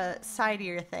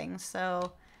side-ear thing,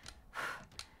 so...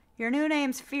 Your new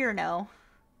name's Fearno.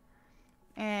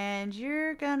 And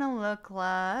you're gonna look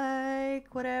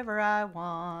like whatever I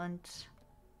want.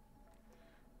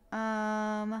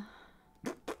 A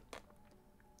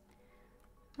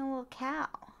little cow.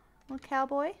 Little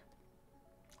cowboy.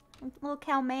 Little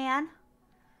cow man.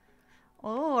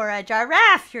 Or a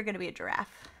giraffe. You're gonna be a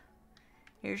giraffe.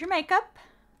 Here's your makeup.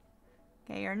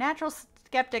 Okay, you're a natural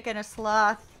skeptic and a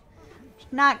sloth.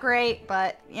 Not great,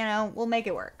 but, you know, we'll make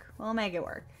it work. We'll make it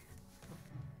work.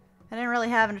 I didn't really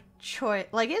have a choice.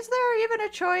 Like, is there even a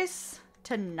choice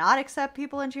to not accept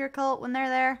people into your cult when they're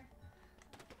there?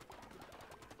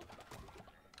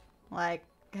 Like,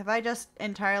 have I just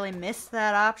entirely missed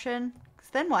that option? 'Cause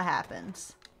then what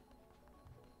happens?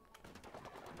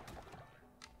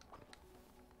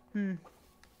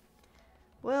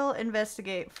 We'll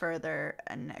investigate further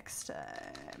next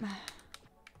time.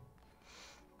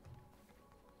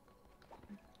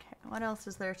 Okay, what else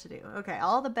is there to do? Okay,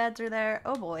 all the beds are there.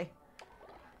 Oh boy.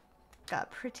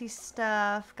 Got pretty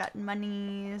stuff, got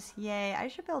monies. Yay, I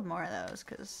should build more of those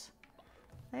because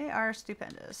they are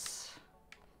stupendous.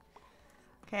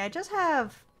 Okay, I just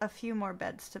have a few more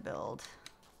beds to build.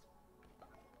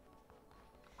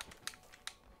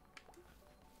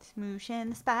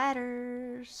 Smooshing the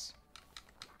spiders.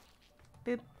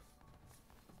 Boop.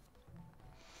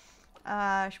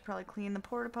 I should probably clean the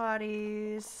porta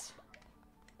potties.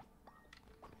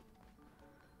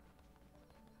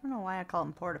 I don't know why I call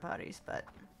them porta potties, but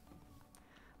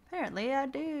apparently I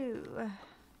do. I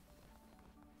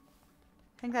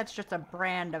think that's just a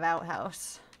brand of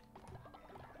outhouse.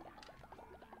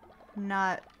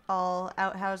 Not all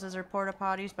outhouses are porta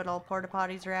potties, but all porta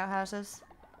potties are outhouses.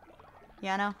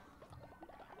 Yeah, no.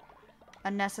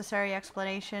 Unnecessary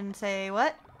explanation. Say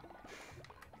what?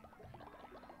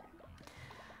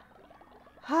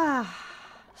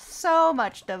 So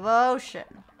much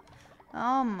devotion.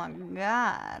 Oh my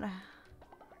god.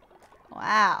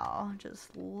 Wow.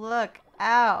 Just look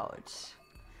out.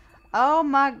 Oh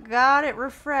my god, it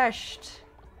refreshed.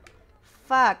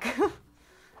 Fuck.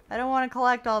 I don't want to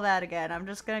collect all that again. I'm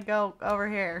just gonna go over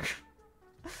here.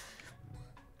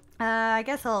 I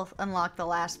guess I'll unlock the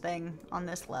last thing on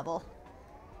this level.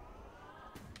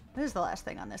 This is the last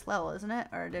thing on this level, isn't it?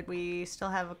 Or did we still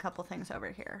have a couple things over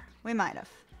here? We might have.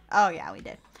 Oh yeah, we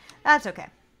did. That's okay.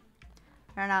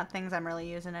 They're not things I'm really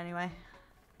using anyway.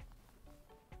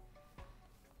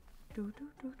 Do do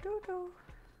do do do.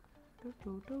 Do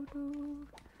do do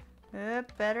do.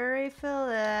 Better refill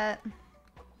that.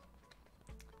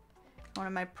 One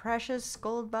of my precious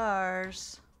gold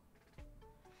bars.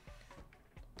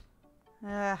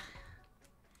 Ugh.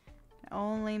 Can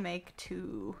only make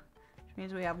 2. Which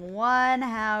means we have 1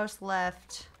 house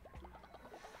left.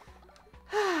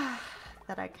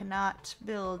 That I cannot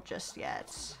build just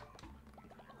yet.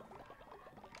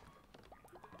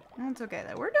 That's okay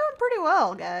though. We're doing pretty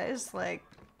well, guys. Like,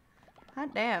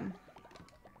 hot damn.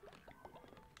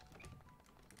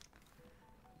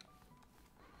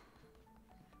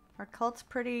 Our cult's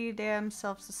pretty damn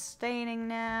self-sustaining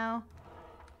now.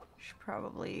 Should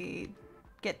probably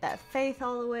get that faith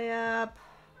all the way up.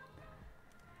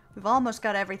 We've almost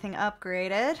got everything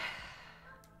upgraded.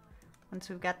 Once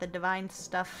we've got the divine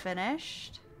stuff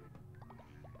finished.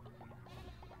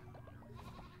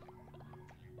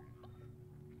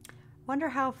 Wonder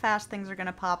how fast things are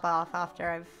gonna pop off after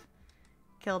I've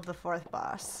killed the 4th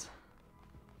boss.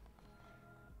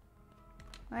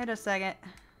 Wait a second.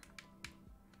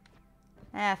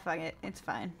 Ah, fuck it. It's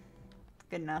fine.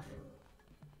 Good enough.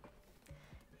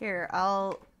 Here,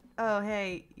 I'll... Oh,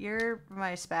 hey, you're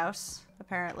my spouse,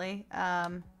 apparently.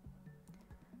 So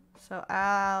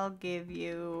I'll give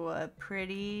you a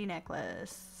pretty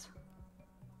necklace.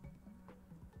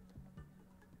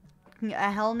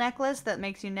 A hell necklace that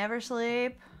makes you never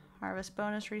sleep. Harvest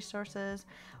bonus resources.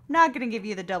 I'm not gonna give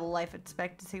you the double life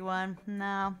expectancy one.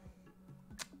 No.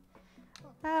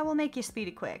 We'll make you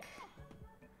speedy quick.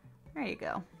 There you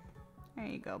go. There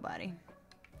you go, buddy.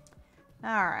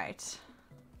 Alright.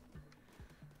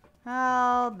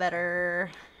 Oh, better.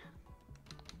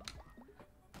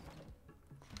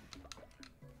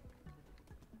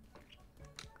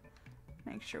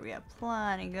 Make sure we have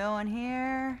plenty going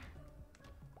here.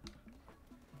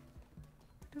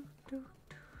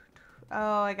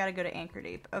 Oh, I gotta go to Anchor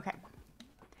Deep. Okay.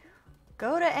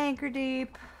 Go to Anchor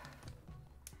Deep.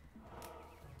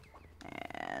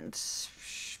 And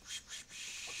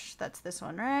that's this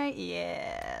one, right?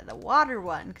 Yeah, the water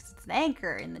one, because it's an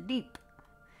anchor in the deep.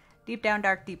 Deep down,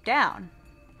 dark, deep down.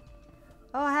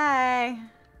 Oh, hi.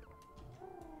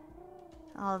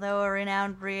 Although a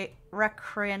renowned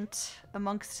recreant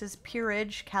amongst his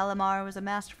peerage, Calamar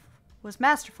was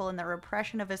masterful in the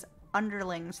repression of his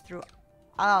underlings through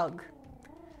Og.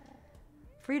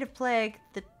 Freed of plague,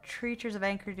 the creatures of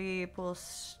Anchor Deep will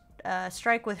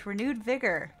strike with renewed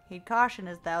vigor. Heed caution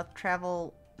as thou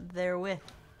travel therewith.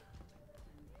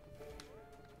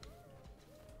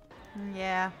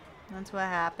 Yeah, that's what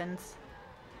happens.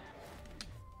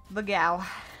 Bagow.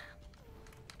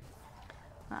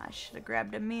 I should have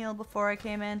grabbed a meal before I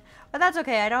came in. But that's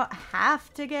okay. I don't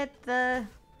have to get the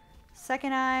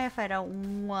second eye if I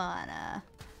don't wanna.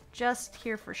 Just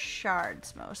here for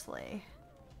shards mostly.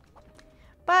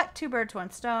 But 2 birds, 1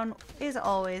 stone is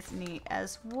always neat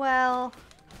as well.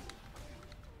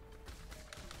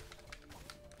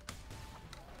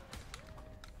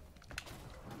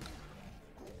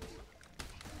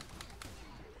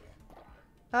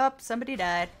 Oh, somebody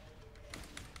died.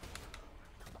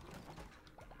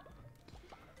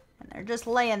 And they're just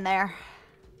laying there.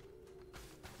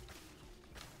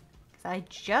 'Cause I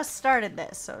just started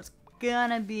this, so it's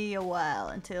gonna be a while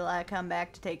until I come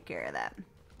back to take care of that.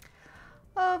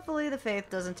 Hopefully the faith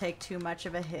doesn't take too much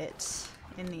of a hit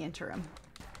in the interim.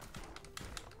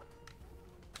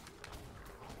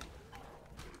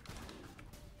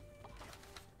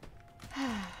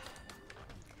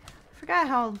 Forgot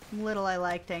how little I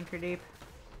liked Anchor Deep.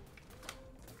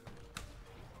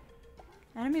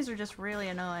 Enemies are just really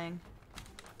annoying.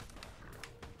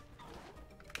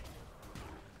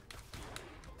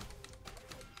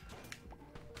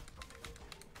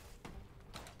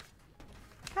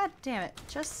 God damn it.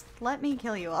 Just let me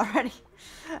kill you already.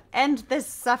 End this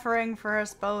suffering for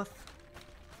us both.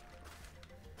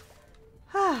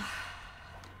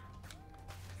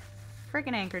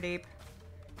 Freaking Anchor Deep.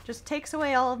 Just takes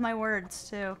away all of my words,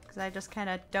 too. Because I just kind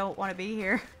of don't want to be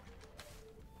here.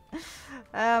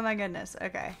 Oh my goodness.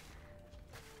 Okay.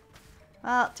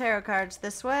 Well, tarot cards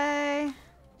this way.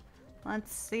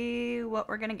 Let's see what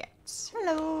we're gonna get.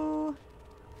 Hello.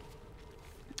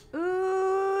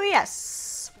 Ooh,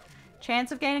 yes.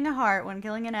 Chance of gaining a heart when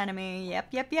killing an enemy. Yep,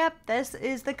 yep, yep. This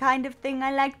is the kind of thing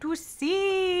I like to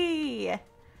see.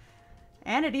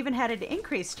 And it even had an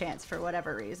increased chance for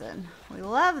whatever reason. We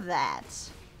love that.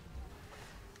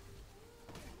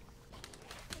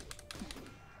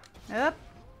 Oop.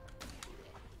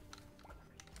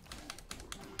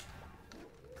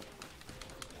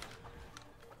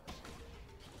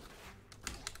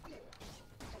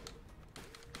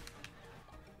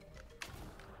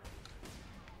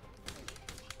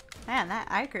 Man, that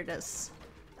Iker does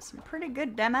some pretty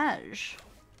good damage.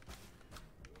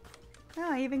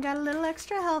 Oh, I even got a little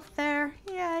extra health there.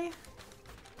 Yay.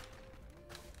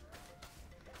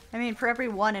 I mean, for every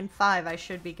 1 in 5, I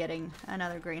should be getting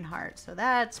another green heart, so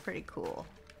that's pretty cool.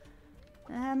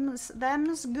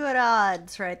 Them's good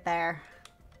odds right there.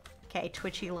 Okay,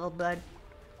 twitchy little bud.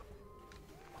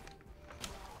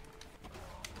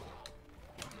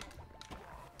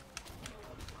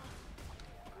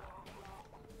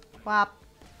 Wop.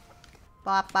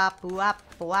 Bop, bop, wop,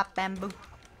 wop, bamboo.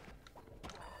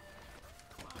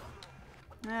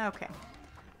 Okay.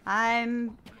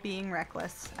 I'm being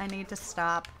reckless. I need to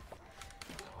stop.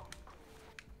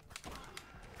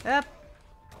 Up.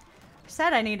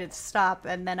 Said I needed to stop,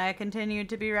 and then I continued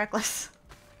to be reckless.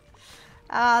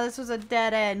 Ah, this was a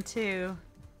dead end, too.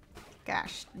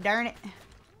 Gosh, darn it.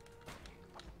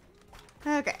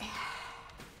 Okay.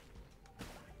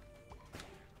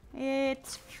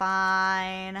 It's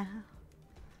fine.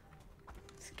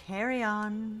 Just carry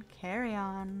on, carry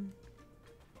on.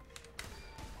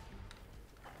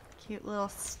 Cute little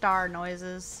star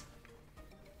noises.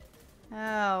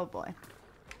 Oh boy.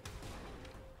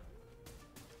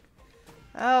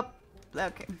 Oh,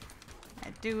 okay. I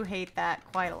do hate that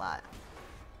quite a lot.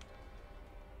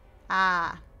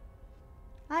 Ah.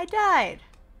 I died.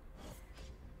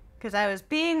 Because I was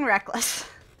being reckless.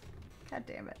 God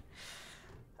damn it.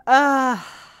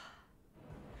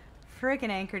 Freaking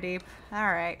anchor deep.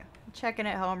 Alright. Checking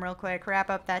it home real quick. Wrap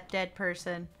up that dead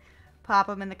person. Pop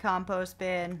them in the compost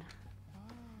bin.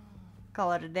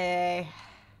 Call it a day.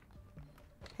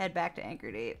 Head back to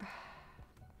anchor deep.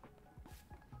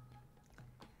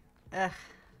 Ugh.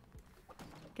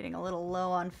 Getting a little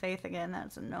low on faith again.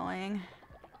 That's annoying.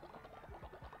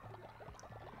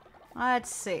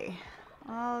 Let's see.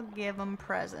 I'll give them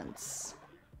presents.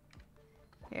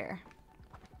 Here.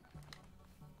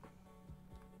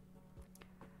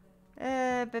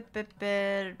 I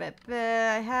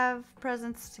have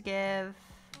presents to give.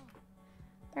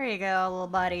 There you go, little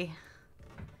buddy.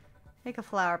 Take a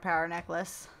flower power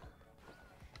necklace.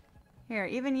 Here,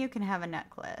 even you can have a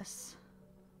necklace.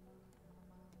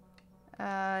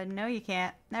 No you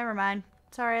can't. Never mind.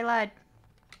 Sorry, I lied.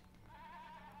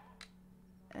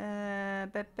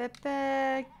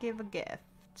 Give a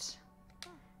gift.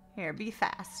 Here, be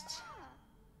fast.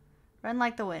 Run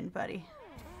like the wind, buddy.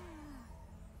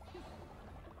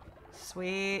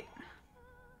 Sweet.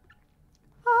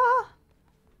 Ah.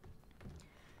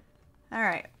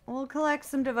 Alright, we'll collect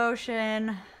some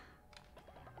devotion.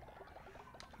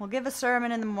 We'll give a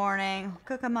sermon in the morning.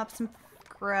 Cook them up some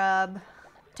grub.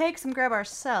 Take some grub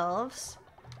ourselves.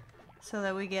 So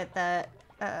that we get that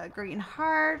green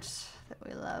heart that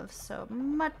we love so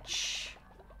much.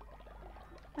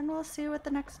 And we'll see what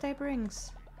the next day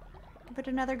brings. Give it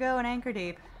another go and anchor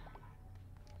deep.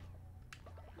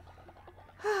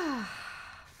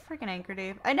 Freaking anchor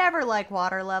deep. I never like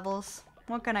water levels.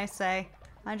 What can I say?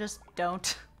 I just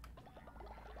don't.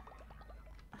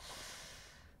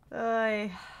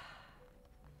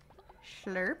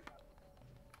 Slurp.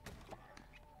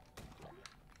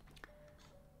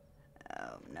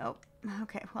 Oh, nope.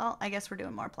 Okay, well, I guess we're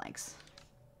doing more planks.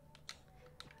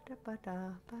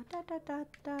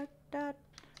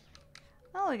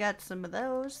 Oh, we got some of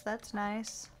those. That's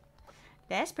nice.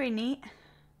 That's pretty neat.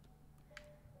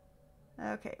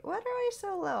 Okay, what are we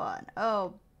so low on?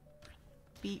 Oh,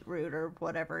 beetroot or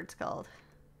whatever it's called.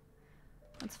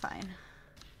 That's fine.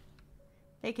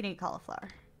 They can eat cauliflower.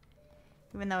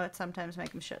 Even though it sometimes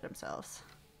makes them shit themselves.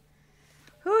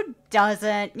 Who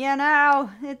doesn't? You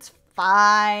know, it's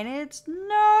fine. It's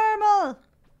normal.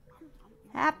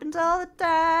 Happens all the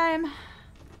time.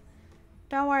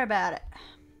 Don't worry about it.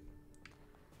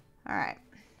 Alright.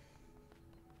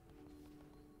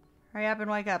 Hurry up and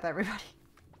wake up, everybody.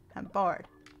 I'm bored.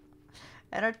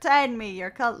 Entertain me, your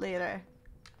cult leader.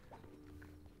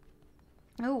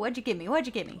 Oh, what'd you give me? What'd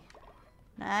you give me?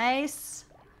 Nice.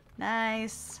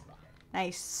 Nice.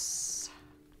 Nice.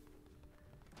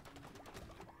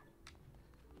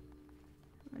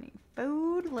 I need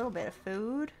food. A little bit of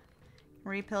food.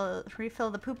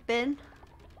 Refill the poop bin.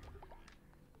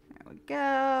 There we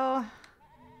go.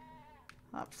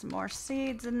 Pop some more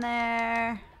seeds in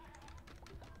there.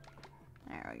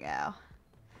 There we go.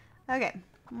 Okay,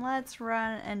 let's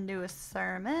run and do a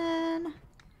sermon.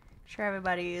 Sure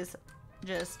everybody's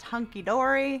just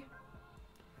hunky-dory.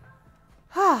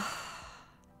 All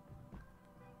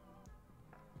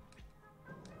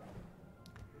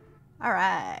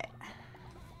right.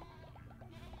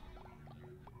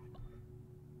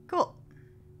 Cool.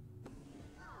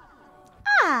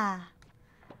 Ah.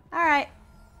 All right.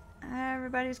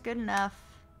 Everybody's good enough.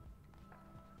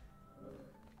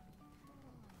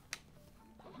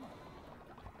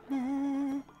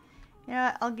 You know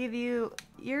what? I'll give you.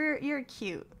 You're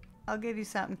cute. I'll give you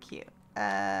something cute.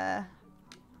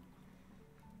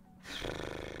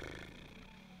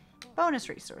 Bonus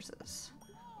resources.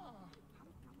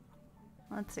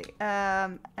 Let's see.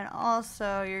 And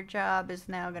also your job is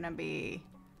now gonna be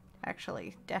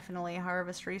actually definitely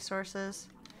harvest resources.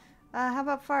 How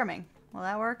about farming? Will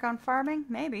that work on farming?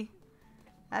 Maybe.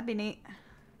 That'd be neat.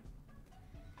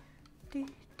 Dee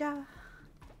da.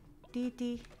 Dee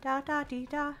dee da da dee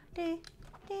da dee.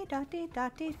 Dee da dee da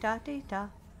dee da dee da.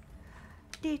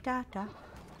 Dee da da.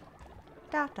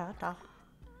 Da da da.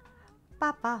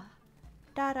 Ba ba.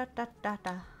 Da da da da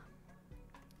da.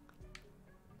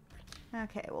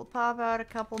 Okay, we'll pop out a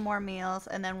couple more meals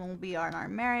and then we'll be on our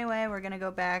merry way. We're gonna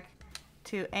go back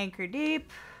to Anchor Deep.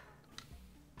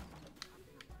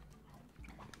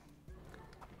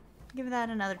 Give that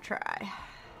another try.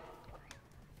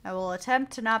 I will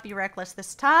attempt to not be reckless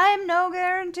this time. No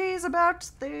guarantees about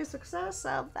the success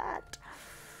of that.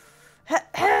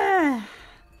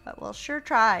 But we'll sure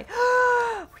try.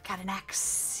 We got an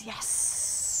X.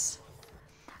 Yes.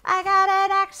 I got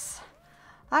an X.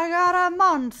 I got a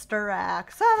monster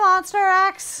axe. A monster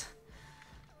axe.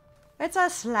 It's a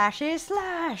slashy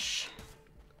slash.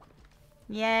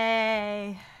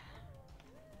 Yay.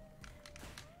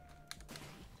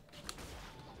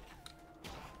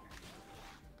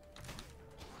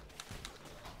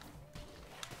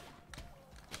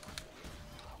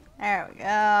 There we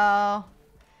go.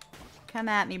 Come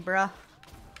at me, bruh.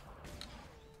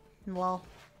 Lol.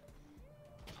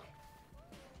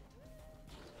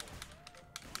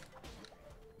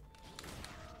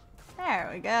 There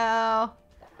we go.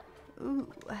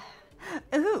 Ooh.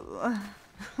 Ooh.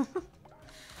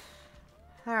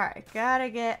 Alright, gotta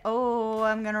get... Oh,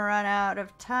 I'm gonna run out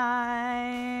of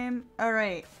time.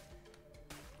 Alright.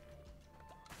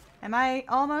 Am I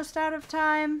almost out of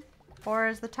time? Or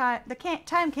is the time...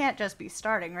 time can't just be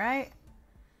starting, right?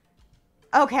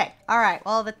 Okay, alright.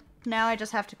 Well, now I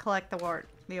just have to collect the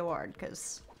award,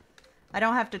 because I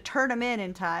don't have to turn them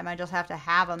in time. I just have to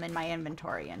have them in my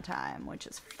inventory in time, which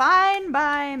is fine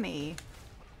by me.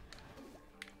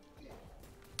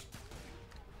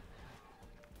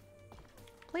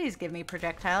 Please give me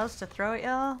projectiles to throw at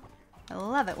y'all. I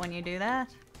love it when you do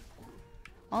that.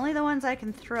 Only the ones I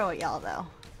can throw at y'all, though.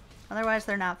 Otherwise,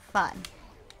 they're not fun.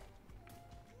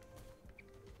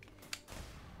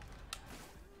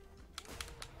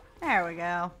 There we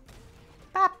go.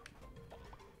 Pop.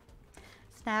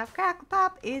 Snap, crackle,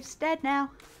 pop. It's dead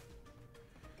now.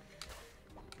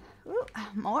 Ooh,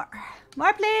 more.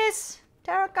 More, please.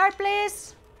 Tarot card,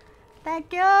 please.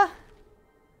 Thank you.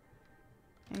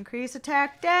 Increase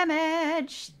attack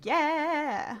damage.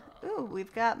 Yeah. Ooh,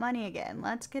 we've got money again.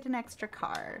 Let's get an extra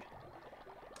card.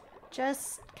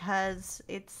 Just because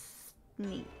it's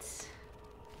neat.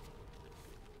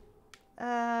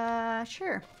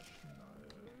 Sure.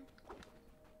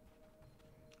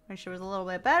 Wish it was a little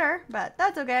bit better, but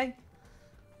that's okay.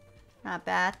 Not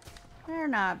bad. They're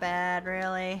not bad,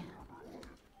 really.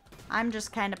 I'm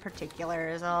just kind of particular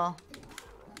is all.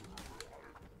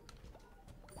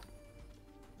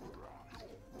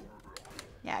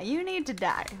 Yeah, you need to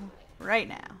die right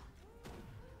now.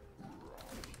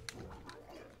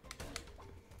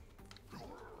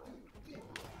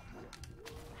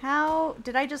 How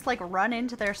did I just like run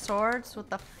into their swords? What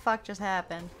the fuck just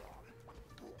happened?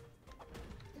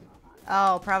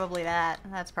 Oh, probably that.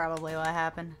 That's probably what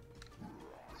happened.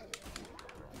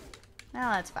 No,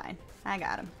 that's fine. I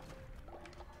got him.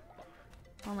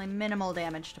 Only minimal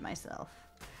damage to myself.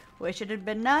 Wish it had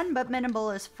been none, but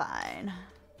minimal is fine.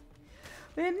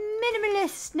 We're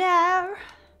minimalist now.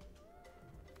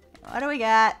 What do we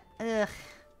got? Ugh.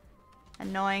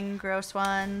 Annoying, gross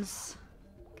ones.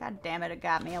 God damn it, it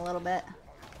got me a little bit.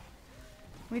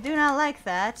 We do not like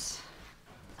that.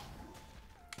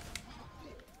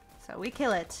 So we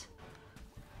kill it.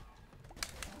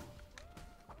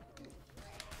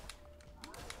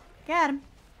 Got him.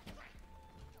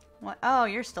 What? Oh,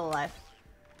 you're still alive.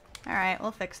 Alright,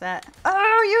 we'll fix that.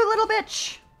 Oh, you little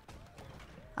bitch!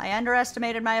 I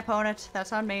underestimated my opponent.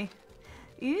 That's on me.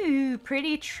 Ooh,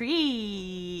 pretty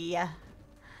tree.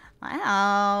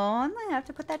 Wow, I might have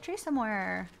to put that tree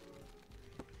somewhere.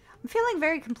 I'm feeling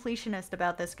very completionist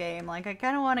about this game. Like, I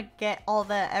kind of want to get all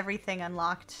the everything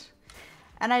unlocked.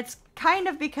 And it's kind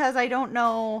of because I don't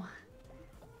know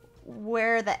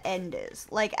where the end is.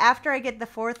 Like, after I get the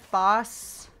 4th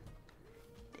boss,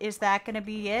 is that gonna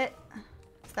be it?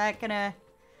 Is that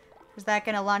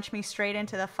gonna launch me straight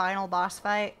into the final boss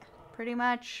fight? Pretty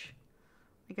much.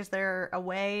 Like, is there a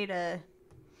way to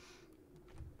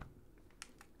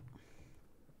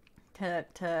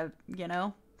you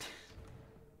know,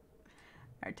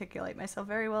 articulate myself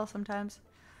very well sometimes.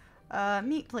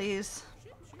 Meat, please.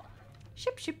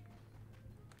 Ship, ship.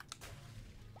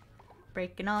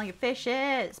 Breaking all your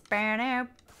fishes. Bow, bow,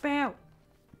 bow.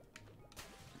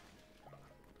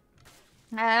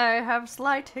 I have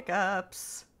slight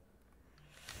hiccups.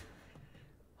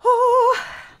 Oh,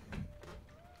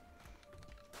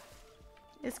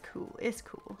 it's cool. It's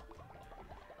cool.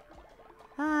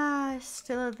 Ah,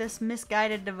 still this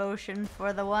misguided devotion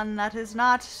for the one that is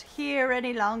not here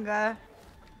any longer.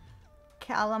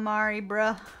 Calamari,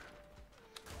 bruh.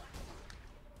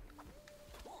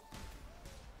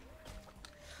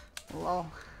 Lol.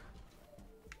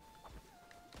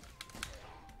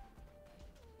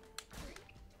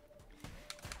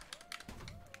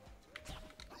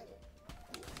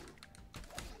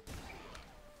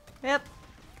 Yep.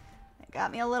 They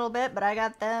got me a little bit, but I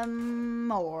got them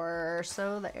more,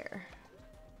 so there.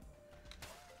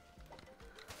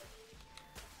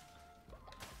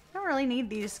 I don't really need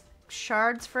these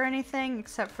shards for anything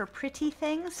except for pretty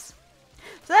things.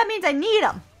 So that means I need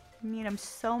them. I need them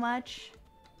so much.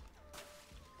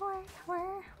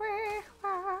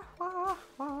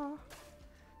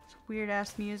 It's weird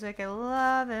ass music. I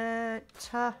love it.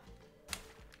 Are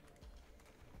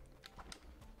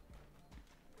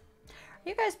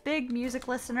you guys big music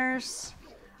listeners?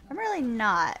 I'm really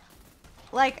not.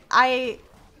 Like, I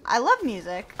love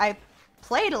music. I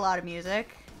played a lot of music.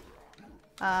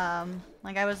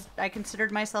 Like I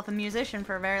considered myself a musician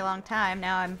for a very long time.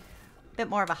 Now I'm a bit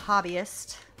more of a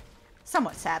hobbyist.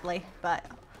 Somewhat sadly, but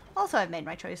also I've made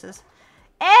my choices.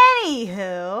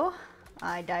 Anywho,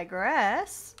 I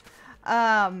digress.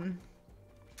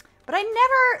 But I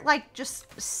never, like, just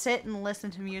sit and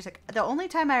listen to music. The only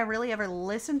time I really ever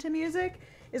listen to music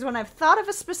is when I've thought of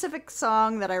a specific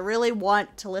song that I really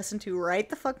want to listen to right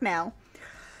the fuck now.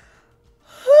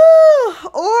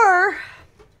 Or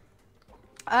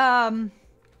I'm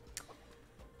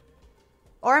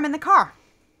in the car.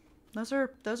 Those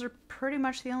are pretty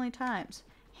much the only times.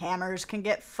 Hammers can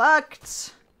get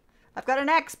fucked. I've got an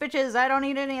axe, bitches. I don't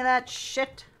need any of that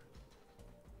shit.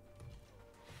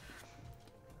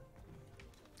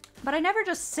 But I never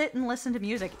just sit and listen to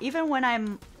music. Even when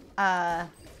I'm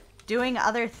doing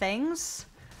other things,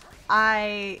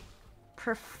 I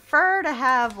prefer to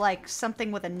have like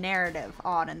something with a narrative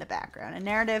on in the background. A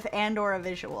narrative and or a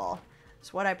visual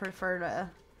is what I prefer to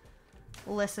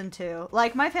listen to.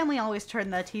 Like, my family always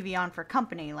turn the TV on for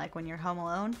company, like when you're home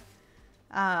alone.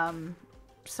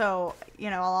 So, you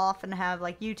know, I'll often have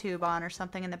like YouTube on or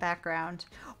something in the background.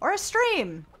 Or a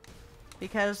stream!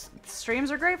 Because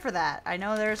streams are great for that. I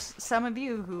know there's some of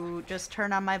you who just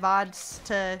turn on my VODs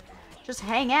to just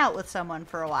hang out with someone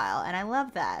for a while, and I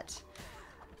love that.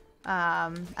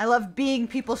 I love being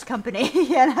people's company,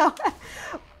 you know?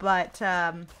 But,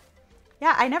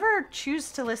 yeah, I never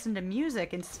choose to listen to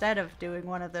music instead of doing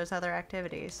one of those other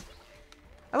activities.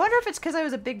 I wonder if it's because I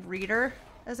was a big reader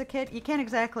as a kid. You can't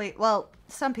exactly... Well,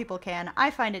 some people can.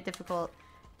 I find it difficult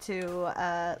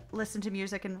to listen to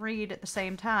music and read at the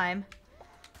same time.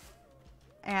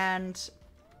 And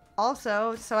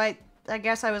also, so I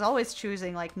guess I was always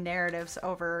choosing, like, narratives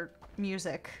over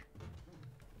music.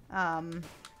 So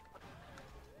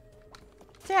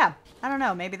yeah, I don't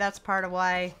know. Maybe that's part of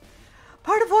why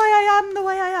I am the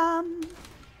way I am.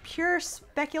 Pure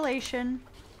speculation.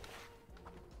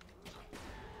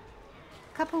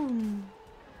 Kaboom.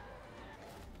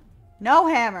 No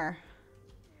hammer.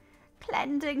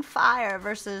 Cleansing fire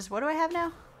versus, what do I have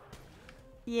now?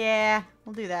 Yeah,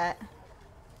 we'll do that.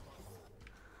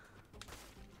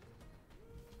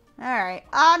 Alright,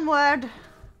 onward.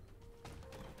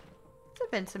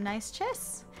 There's been some nice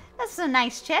chests. That's a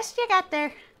nice chest you got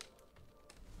there.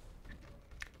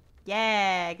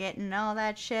 Yeah, getting all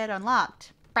that shit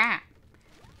unlocked. Bah.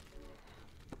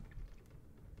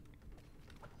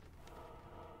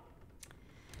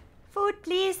 Food,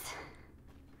 please.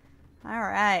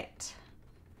 Alright.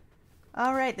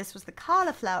 Alright, this was the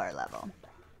cauliflower level.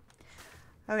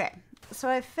 Okay, so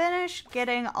I finished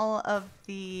getting all of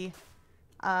the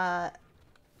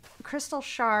crystal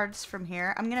shards from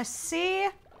here. I'm gonna see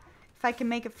if I can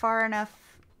make it far enough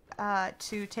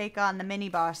to take on the mini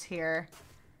boss here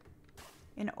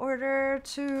in order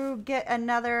to get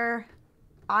another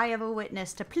Eye of a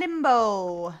Witness to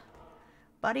Plimbo.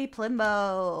 Buddy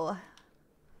Plimbo.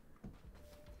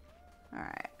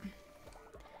 Alright.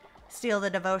 Steal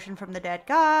the devotion from the dead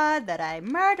god that I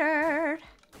murdered.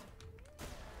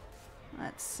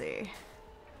 Let's see.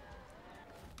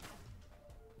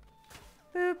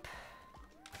 Boop.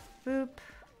 Boop.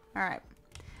 Alright.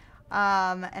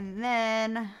 And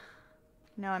then...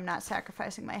 No, I'm not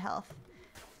sacrificing my health.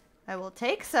 I will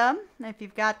take some, if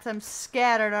you've got some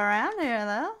scattered around here,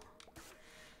 though.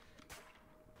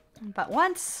 But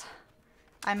once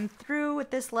I'm through with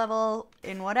this level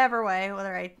in whatever way,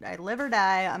 whether I live or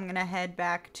die, I'm gonna head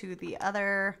back to the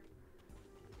other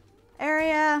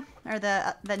area, or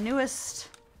the newest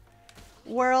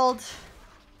world,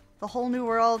 the whole new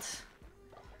world,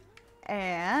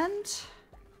 and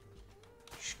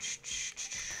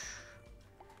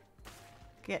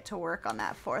get to work on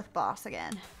that 4th boss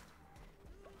again.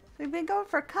 We've been going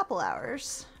for a couple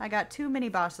hours. I got 2 mini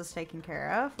bosses taken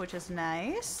care of, which is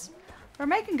nice. We're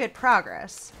making good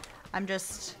progress. I'm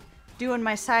just doing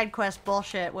my side quest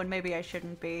bullshit when maybe I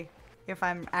shouldn't be if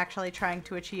I'm actually trying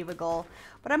to achieve a goal.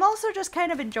 But I'm also just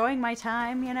kind of enjoying my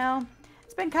time, you know?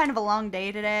 It's been kind of a long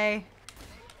day today.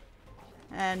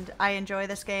 And I enjoy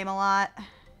this game a lot.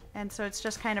 And so it's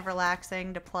just kind of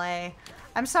relaxing to play.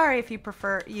 I'm sorry if you'd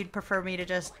prefer me to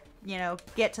just, you know,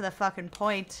 get to the fucking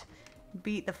point.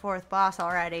 Beat the 4th boss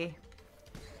already.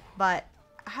 But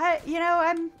you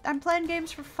know, I'm playing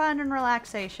games for fun and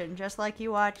relaxation, just like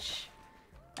you watch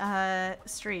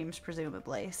streams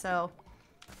presumably. So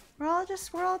we're all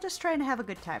just trying to have a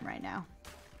good time right now.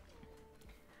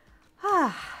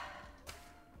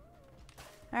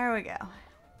 There we go.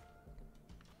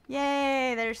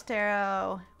 Yay, there's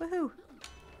Taro. Woohoo.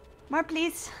 More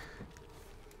please.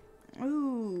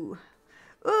 Ooh.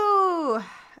 Ooh.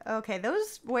 Okay,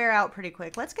 those wear out pretty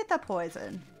quick. Let's get the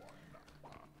poison.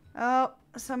 Oh,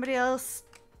 somebody else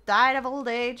died of old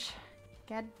age.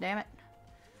 God damn it.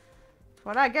 That's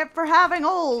what I get for having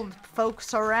old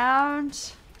folks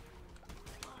around.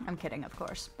 I'm kidding, of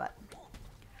course, but...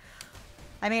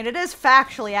 I mean, it is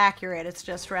factually accurate. It's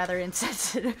just rather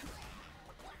insensitive.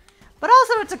 But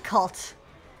also, it's a cult.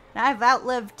 And I've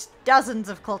outlived dozens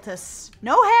of cultists.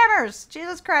 No hammers!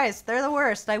 Jesus Christ, they're the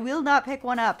worst. I will not pick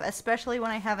one up, especially when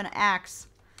I have an axe.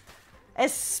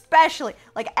 Especially,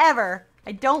 like ever.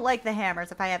 I don't like the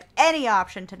hammers. If I have any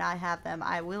option to not have them,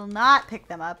 I will not pick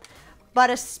them up. But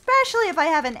especially if I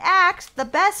have an axe, the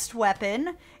best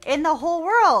weapon in the whole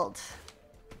world.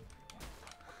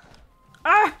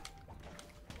 Ah!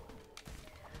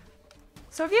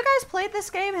 So have you guys played this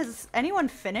game? Has anyone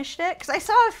finished it? Because I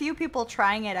saw a few people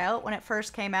trying it out when it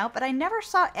first came out, but I never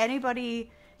saw anybody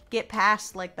get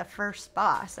past, like, the first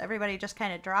boss. Everybody just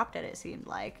kind of dropped it, it seemed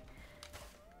like.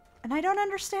 And I don't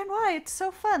understand why. It's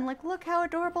so fun. Like, look how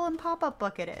adorable and pop-up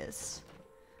book it is.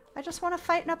 I just want to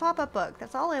fight in a pop-up book.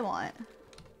 That's all I want.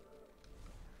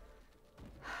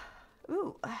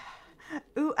 Ooh.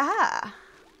 Ooh, ah.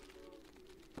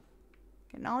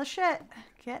 Getting all the shit.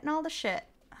 Getting all the shit.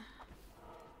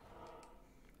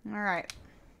 Alright.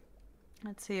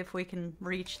 Let's see if we can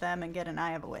reach them and get an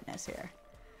Eye of a Witness here.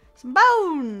 Some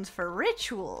bones for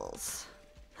rituals.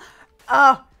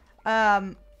 Oh,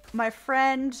 my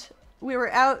friend, we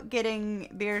were out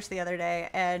getting beers the other day,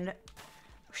 and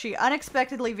she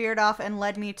unexpectedly veered off and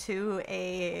led me to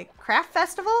a craft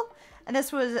festival. And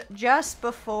this was just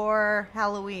before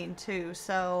Halloween, too.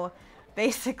 So,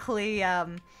 basically,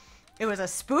 it was a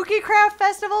spooky craft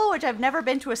festival, which I've never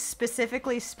been to a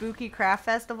specifically spooky craft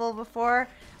festival before.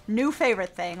 New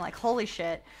favorite thing, like holy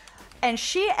shit. And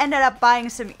she ended up buying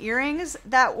some earrings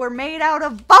that were made out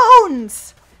of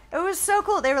bones! It was so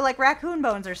cool. They were like raccoon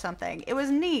bones or something. It was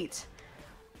neat.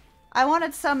 I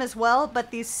wanted some as well,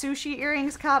 but these sushi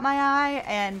earrings caught my eye,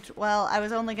 and, well, I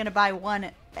was only going to buy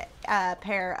one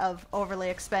pair of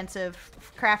overly expensive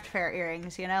craft fair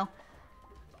earrings, you know?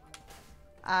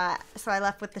 So I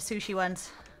left with the sushi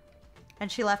ones,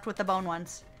 and she left with the bone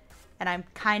ones. And I'm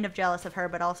kind of jealous of her,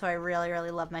 but also I really,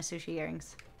 really love my sushi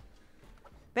earrings.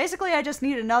 Basically, I just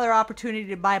need another opportunity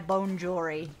to buy bone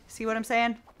jewelry. See what I'm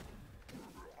saying?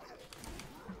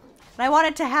 And I want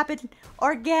it to happen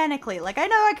organically. Like, I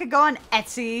know I could go on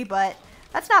Etsy, but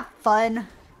that's not fun.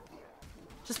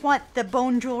 Just want the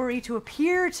bone jewelry to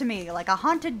appear to me like a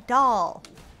haunted doll.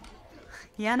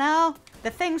 You know?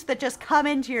 The things that just come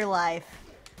into your life.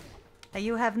 That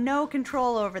you have no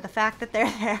control over the fact that they're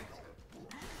there.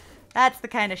 That's the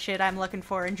kind of shit I'm looking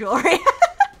for in jewelry.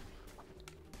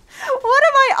 What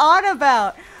am I on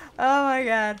about? Oh my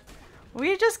god.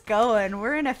 We're just going.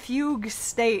 We're in a fugue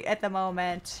state at the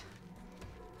moment.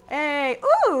 Hey,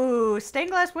 ooh, stained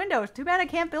glass windows. Too bad I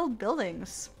can't build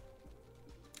buildings.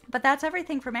 But that's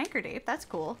everything from Anchor Deep. That's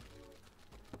cool.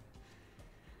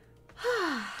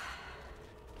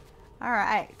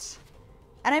 Alright.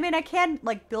 And I mean, I can,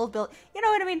 like, build, you know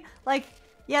what I mean? Like,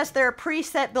 yes, there are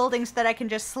preset buildings that I can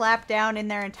just slap down in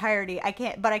their entirety.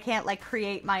 But I can't, like,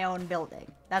 create my own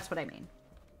building. That's what I mean.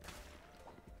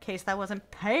 In case that wasn't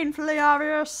painfully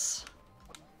obvious.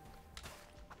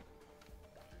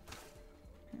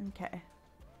 Okay.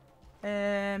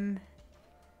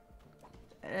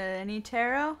 Any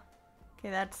tarot? Okay,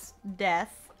 that's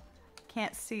death.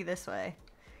 Can't see this way.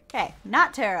 Okay,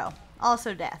 not tarot.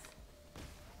 Also death.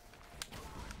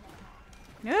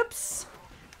 Oops.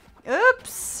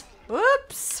 Oops.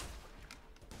 Oops.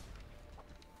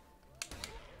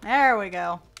 There we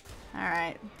go.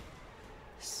 Alright.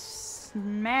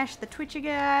 Smash the twitchy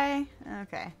guy.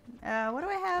 Okay. What do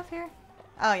I have here?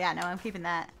 Oh yeah, no, I'm keeping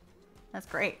that. That's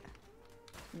great.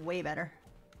 Way better.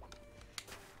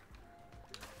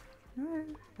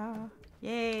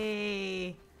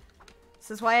 Yay!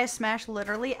 This is why I smash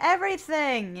literally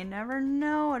everything! You never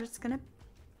know what it's gonna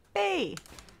be.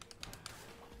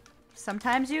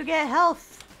 Sometimes you get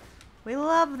health. We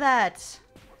love that.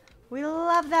 We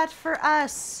love that for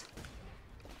us.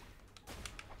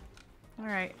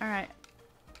 Alright, alright.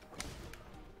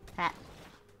 Hat.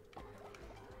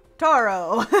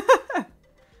 Toro!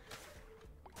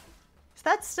 Is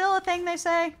that still a thing they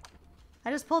say?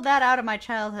 I just pulled that out of my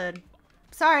childhood.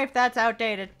 Sorry if that's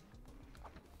outdated.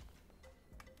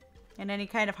 In any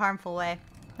kind of harmful way.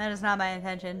 That is not my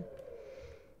intention.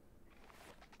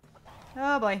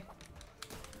 Oh boy.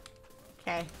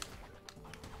 Okay.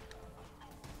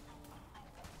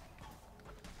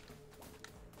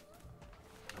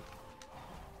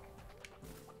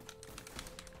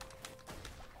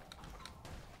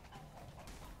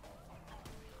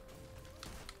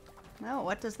 Oh,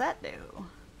 what does that do?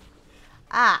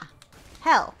 Ah,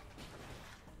 hell.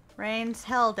 Rains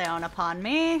hell down upon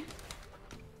me.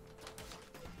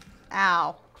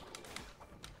 Ow.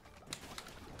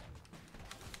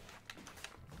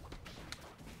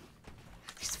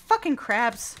 These fucking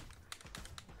crabs.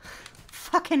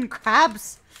 Fucking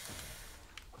crabs.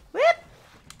 Whip.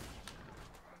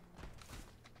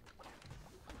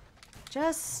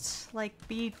 Just, like,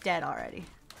 be dead already.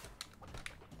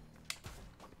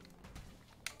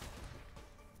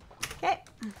 Okay.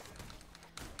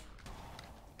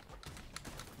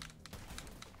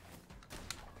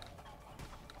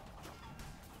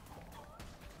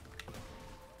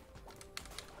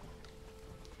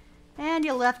 And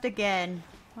you left again.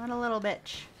 What a little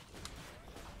bitch.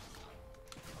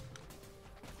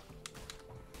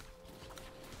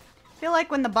 I feel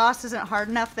like when the boss isn't hard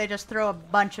enough, they just throw a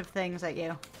bunch of things at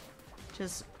you. Which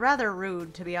is rather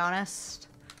rude, to be honest.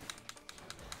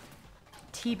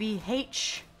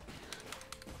 TBH.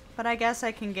 But I guess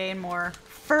I can gain more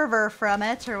fervor from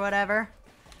it, or whatever.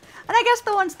 And I guess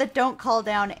the ones that don't call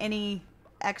down any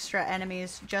extra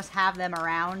enemies just have them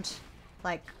around,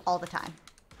 like, all the time.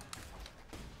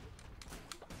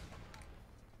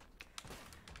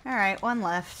 Alright, one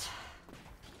left.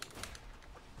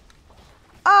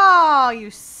 Oh,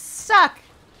 you suck!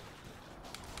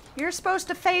 You're supposed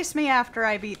to face me after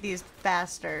I beat these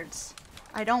bastards.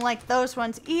 I don't like those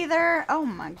ones either. Oh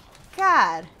my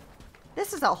god.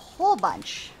 This is a whole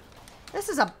bunch. This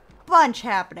is a bunch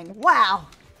happening. Wow.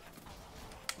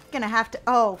 Gonna have to...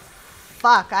 Oh,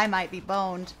 fuck. I might be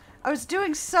boned. I was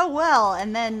doing so well,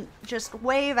 and then just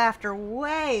wave after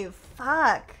wave.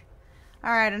 Fuck.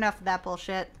 Alright, enough of that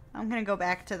bullshit. I'm gonna go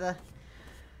back to the...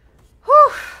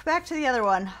 Whew! Back to the other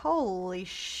one. Holy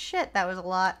shit, that was a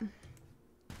lot.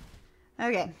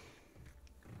 Okay.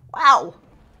 Wow!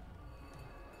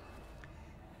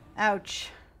 Ouch.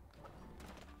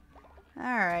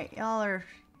 Alright, y'all are...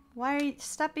 Why are you...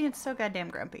 Stop being so goddamn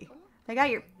grumpy. I got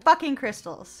your fucking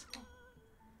crystals.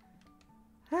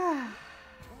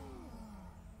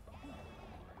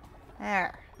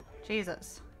 There.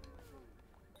 Jesus.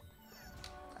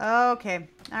 Okay.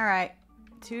 Alright.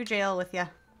 To jail with ya.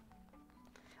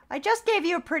 I just gave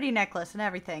you a pretty necklace and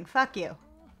everything. Fuck you.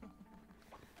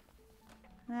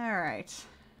 Alright.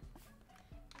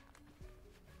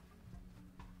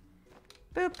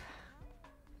 Boop.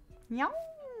 Meow.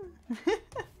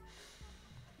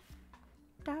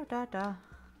 Da da da.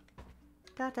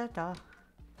 Da da da.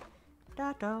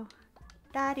 Da da.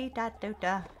 Da dee da do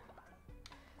da.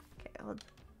 Okay, we'll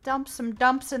dump some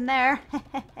dumps in there.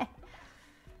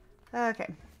 Okay.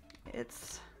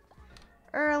 It's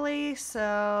early,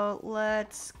 so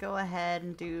let's go ahead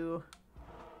and do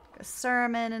a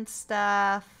sermon and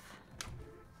stuff.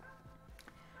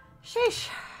 Sheesh.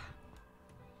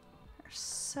 They're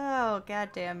so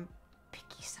goddamn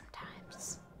picky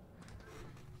sometimes.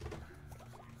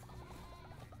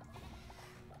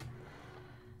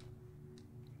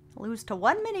 Lose to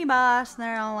one mini boss, and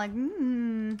they're all like,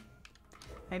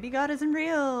 maybe God isn't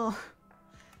real.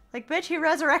 Like, bitch, he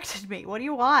resurrected me. What do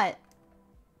you want?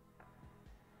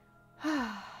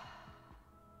 I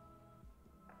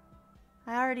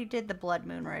already did the blood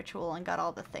moon ritual and got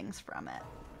all the things from it.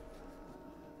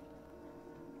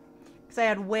 Because I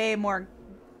had way more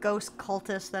ghost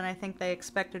cultists than I think they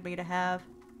expected me to have.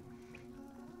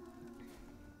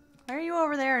 Why are you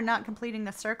over there and not completing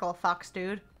the circle, fox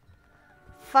dude?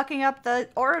 Fucking up the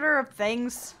order of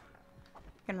things.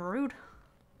 Fucking rude.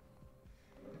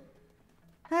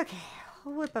 Okay,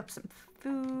 we'll whip up some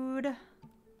food.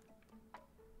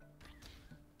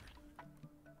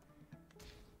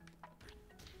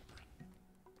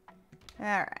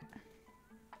 Alright.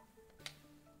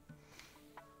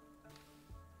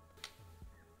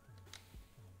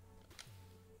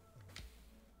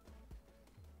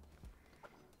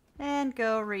 And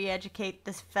go re-educate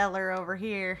this feller over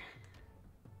here.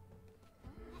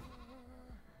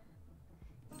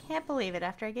 Can't believe it,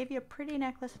 after I gave you a pretty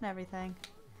necklace and everything.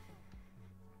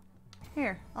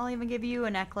 Here, I'll even give you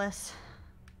a necklace.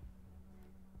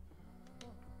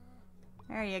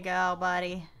 There you go,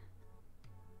 buddy.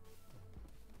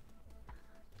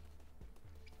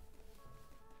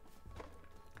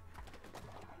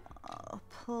 I'll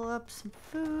pull up some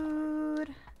food.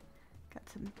 Got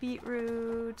some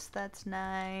beetroots, that's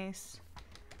nice.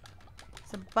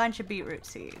 It's a bunch of beetroot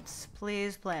seeds.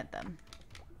 Please plant them.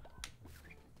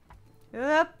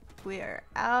 Oop, we are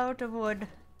out of wood.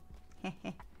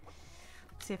 Let's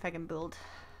see if I can build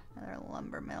another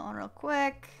lumber mill real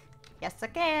quick. Yes, I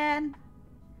can.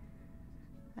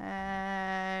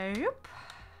 Yep.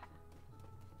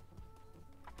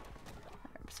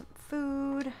 Some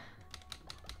food.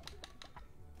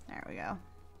 There we go.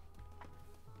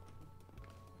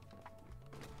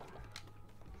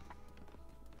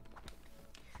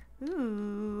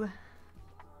 Ooh.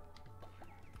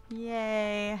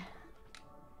 Yay.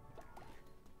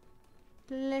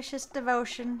 Delicious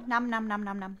devotion. Nom nom nom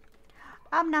nom nom.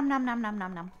 Nom nom nom nom nom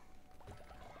nom nom.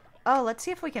 Oh, let's see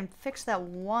if we can fix that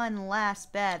one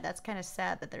last bed. That's kind of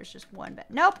sad that there's just one bed.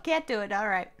 Nope, can't do it. All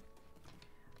right.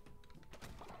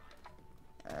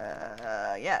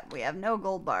 Yeah, we have no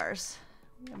gold bars.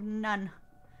 We have none.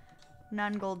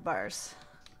 None gold bars.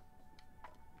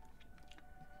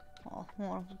 Well,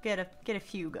 we'll get a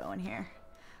few going here.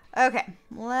 Okay,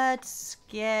 let's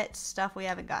get stuff we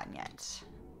haven't gotten yet.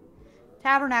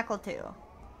 Tabernacle 2.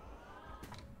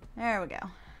 There we go.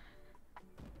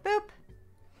 Boop.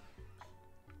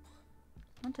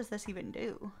 What does this even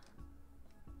do?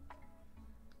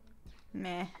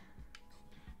 Meh.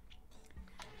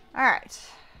 Alright.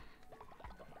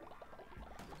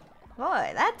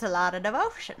 Boy, that's a lot of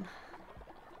devotion.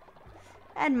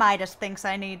 And Midas thinks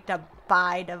I need to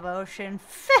buy devotion.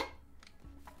 Feh!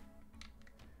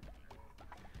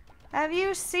 Have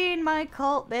you seen my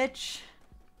cult, bitch?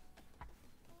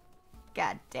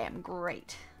 Goddamn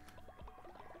great.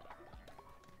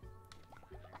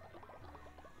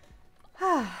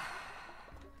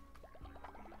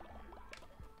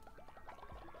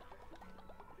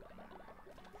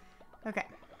 Okay.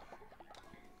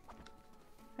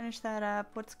 Finish that up.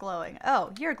 What's glowing?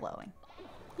 Oh, you're glowing.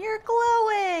 You're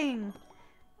glowing!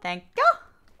 Thank you!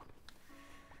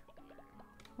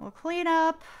 We'll clean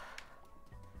up.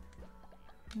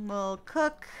 We'll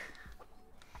cook.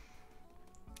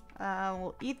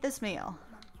 We'll eat this meal.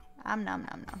 Nom nom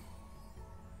nom nom.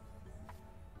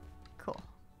 Cool.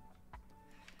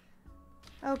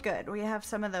 Oh good, we have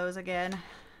some of those again.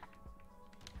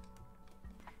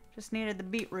 Just needed the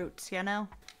beetroots, you know?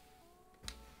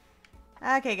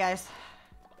 Okay, guys.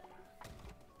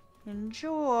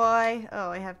 Enjoy.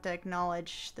 Oh, I have to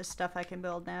acknowledge the stuff I can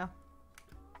build now.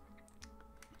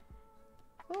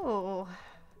 Oh.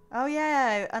 Oh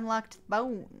yeah, I unlocked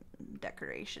bone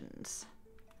decorations.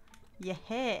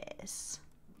 Yes.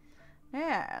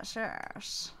 Yes,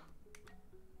 yes.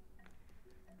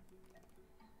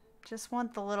 Just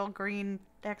want the little green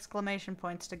exclamation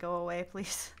points to go away,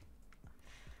 please.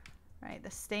 Right,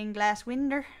 the stained glass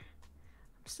window.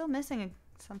 I'm still missing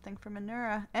something from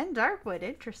Anura. And Darkwood,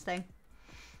 interesting.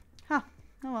 Huh,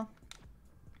 oh well.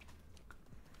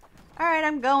 Alright,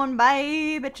 I'm going.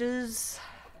 Bye, bitches.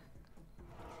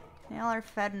 Y'all are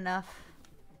fed enough.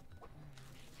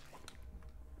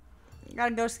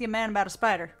 Gotta go see a man about a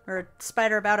spider. Or a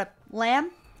spider about a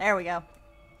lamb? There we go.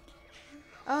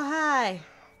 Oh, hi.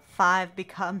 5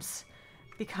 becomes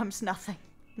nothing.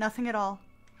 Nothing at all.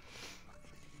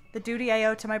 The duty I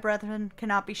owe to my brethren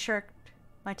cannot be shirked.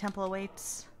 My temple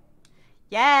awaits.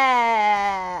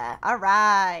 Yeah!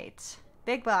 Alright.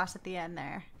 Big boss at the end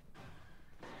there.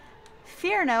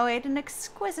 Fierno ate an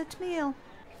exquisite meal.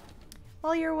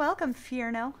 Well, you're welcome,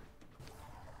 Fierno.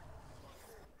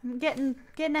 I'm getting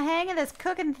a hang of this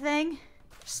cooking thing.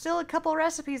 Still a couple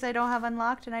recipes I don't have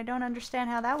unlocked, and I don't understand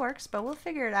how that works, but we'll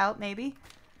figure it out, maybe.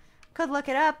 Could look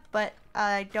it up, but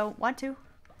I don't want to.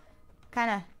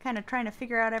 Kinda trying to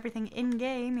figure out everything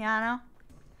in-game, you know?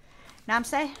 Know I'm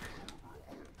saying?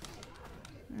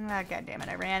 Ah, God damn it,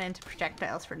 I ran into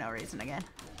projectiles for no reason again.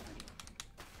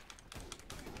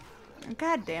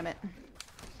 God damn it.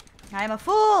 I'm a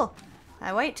fool!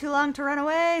 I wait too long to run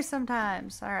away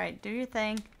sometimes. Alright, do your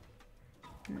thing.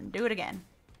 And then do it again.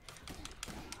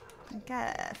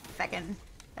 God, feckin'.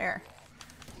 There.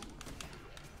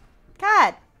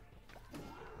 God!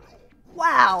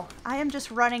 Wow! I am just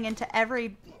running into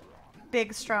every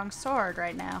big, strong sword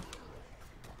right now.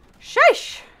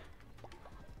 Sheesh!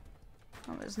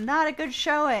 That was not a good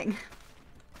showing.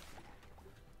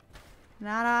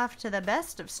 Not off to the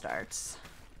best of starts.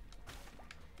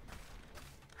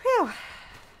 Whew.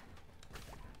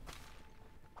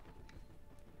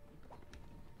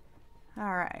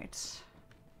 All right.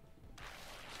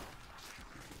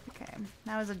 Okay,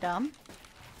 that was a dumb.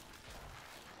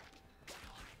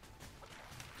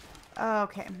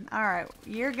 Okay, all right.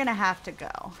 You're gonna have to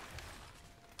go.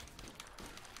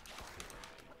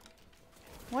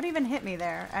 What even hit me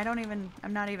there?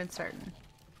 I'm not even certain.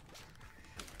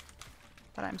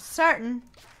 But I'm certain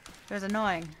it was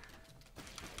annoying.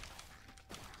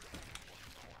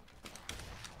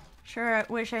 Sure, I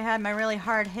wish I had my really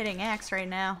hard hitting axe right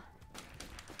now.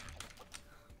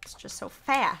 It's just so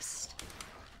fast.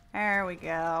 There we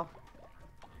go.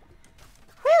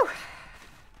 Whew!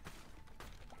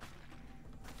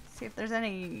 See if there's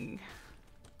anything.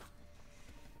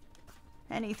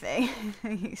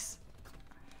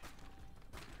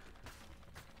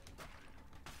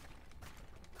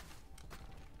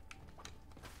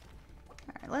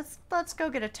 Alright, let's go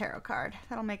get a tarot card.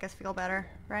 That'll make us feel better,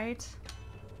 right?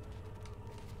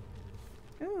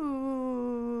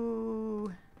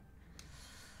 Ooh.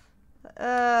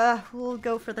 We'll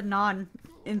go for the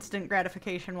non-instant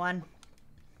gratification one.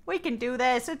 We can do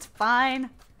this, it's fine.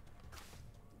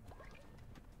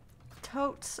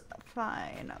 Totes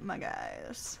fine, my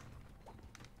guys.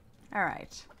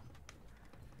 Alright.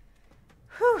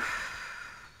 Whew.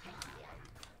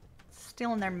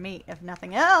 Stealing their meat, if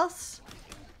nothing else.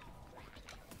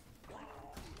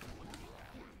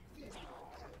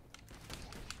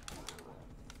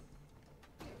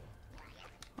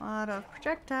 A lot of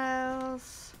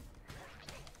projectiles.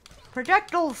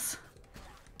 Projectiles!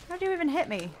 How'd you even hit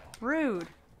me? Rude.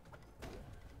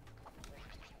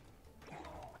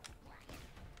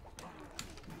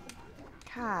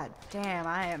 God damn,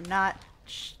 I am not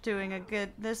doing a good...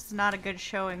 This is not a good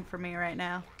showing for me right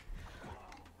now.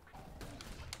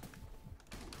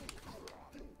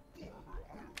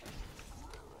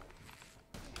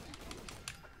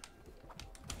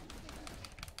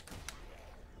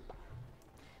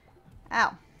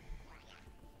 Ow.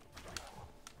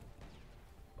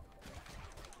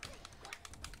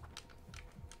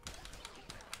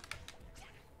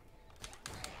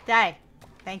 Die.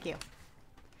 Thank you.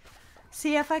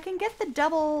 See, if I can get the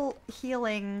double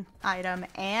healing item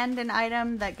and an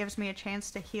item that gives me a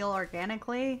chance to heal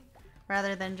organically,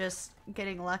 rather than just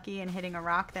getting lucky and hitting a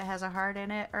rock that has a heart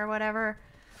in it or whatever,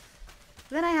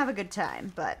 then I have a good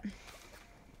time, but...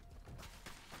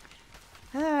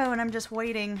 Oh, and I'm just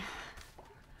waiting.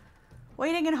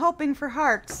 Waiting and hoping for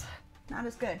hearts. Not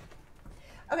as good.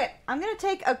 Okay, I'm going to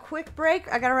take a quick break.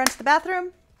 I got to run to the bathroom.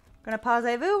 I'm going to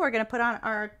pause-a-vu. We're going to put on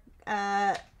our...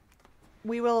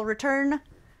 we will return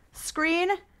screen,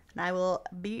 and I will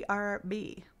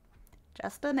BRB.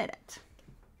 Just a minute.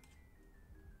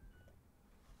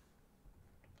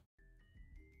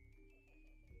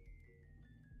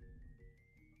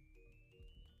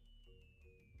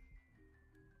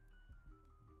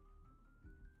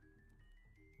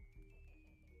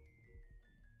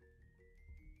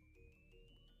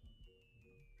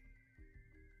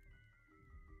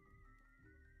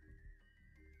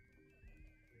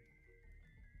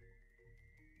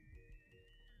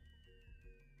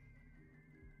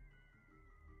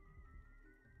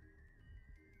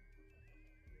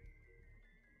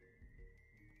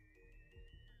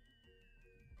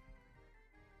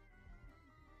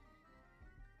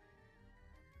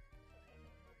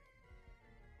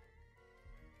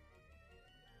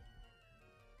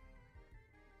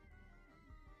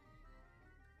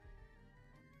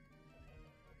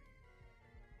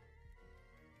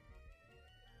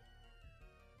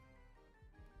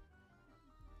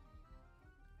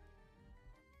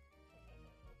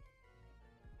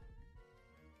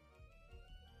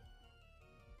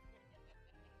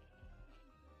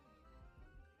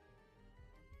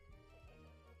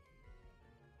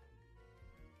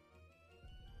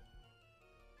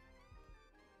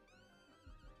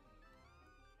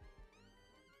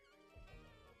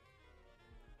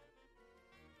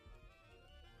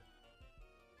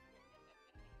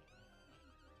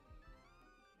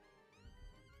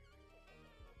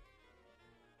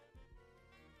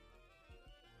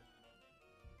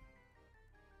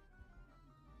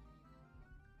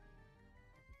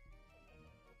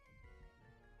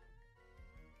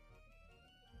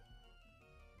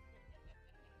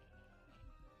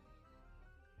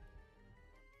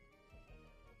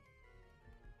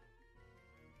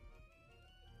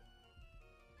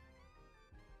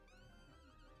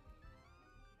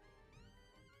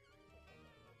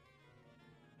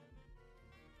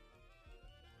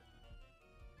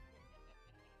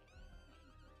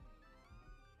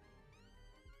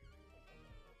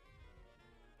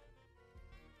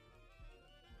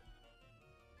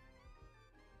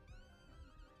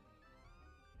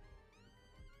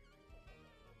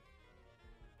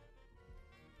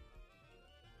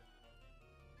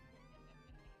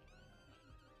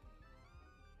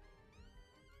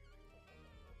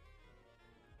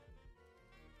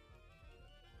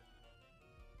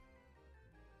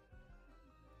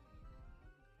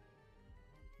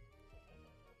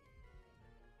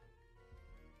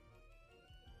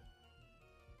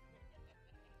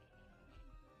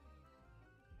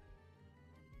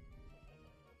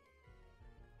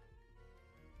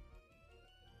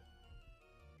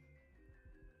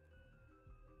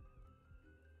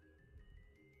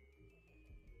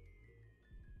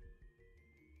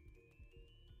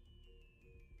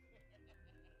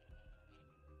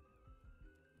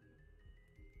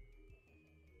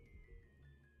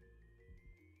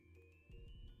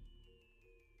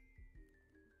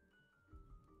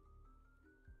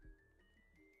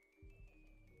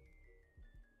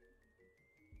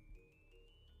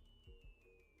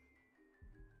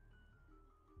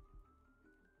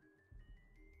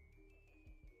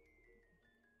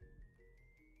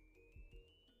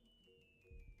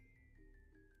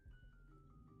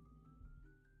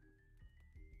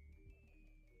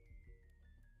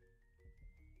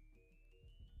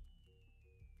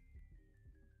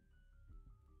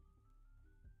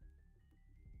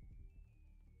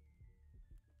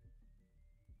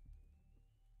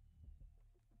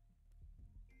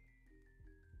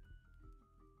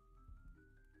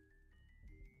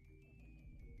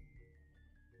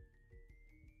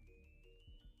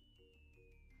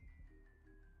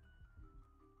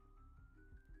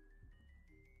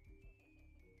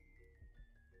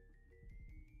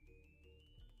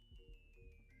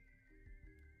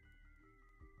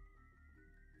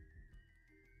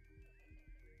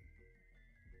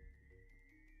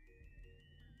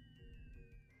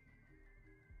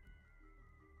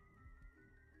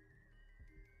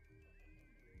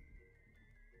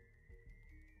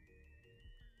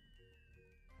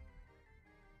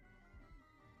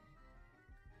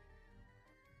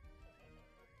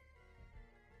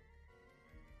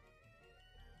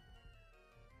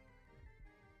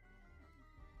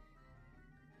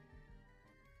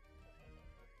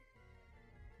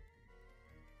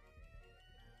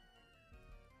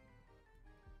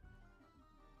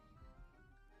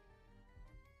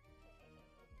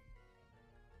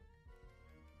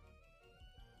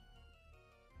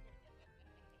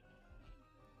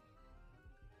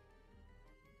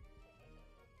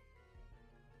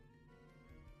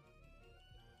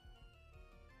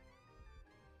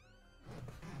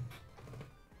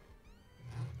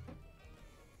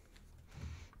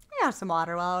 have some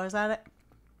water while I was at it.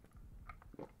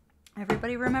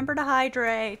 Everybody remember to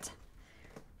hydrate.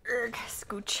 Urgh,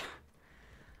 scooch.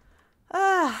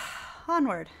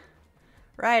 Onward.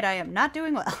 Right, I am not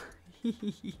doing well.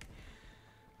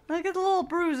 Look at the little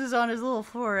bruises on his little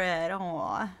forehead.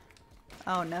 Aww.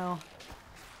 Oh no.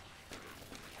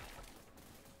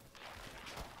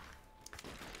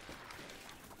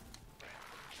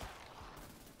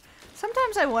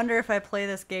 Sometimes I wonder if I play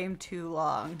this game too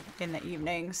long in the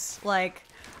evenings. Like,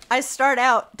 I start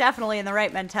out definitely in the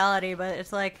right mentality, but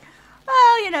it's like,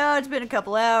 well, you know, it's been a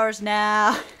couple hours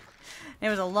now. It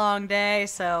was a long day,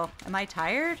 so am I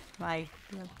tired?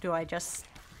 Do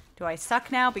I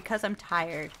suck now because I'm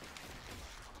tired?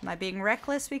 Am I being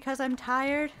reckless because I'm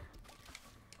tired?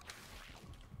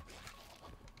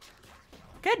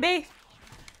 Could be.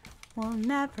 We'll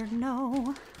never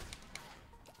know.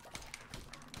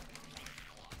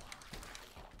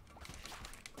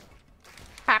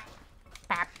 Pop,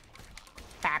 pop,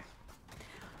 pop.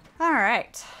 All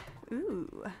right.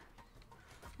 Ooh. A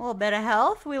little bit of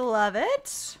health. We love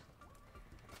it.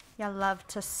 You love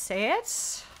to see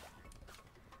it.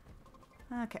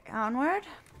 Okay, onward.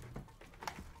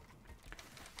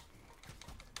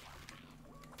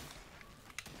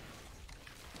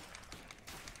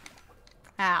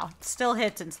 Ow. Still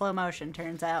hits in slow motion,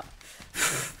 turns out.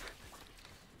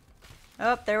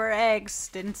 Oh, there were eggs.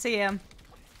 Didn't see them.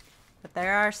 But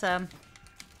there are some.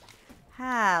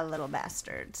 Ah, little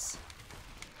bastards.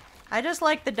 I just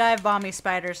like the dive bomby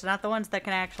spiders, not the ones that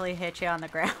can actually hit you on the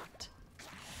ground.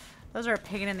 Those are a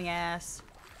pain in the ass.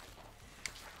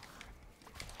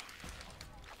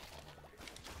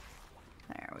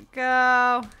 There we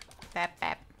go. Bap,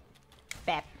 bap,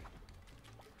 bap.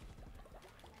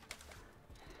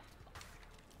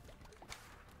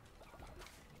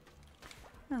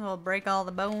 I'll break all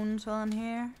the bones while I'm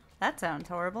here. That sounds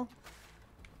horrible.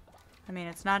 I mean,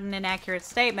 it's not an inaccurate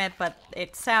statement, but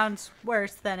it sounds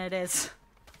worse than it is.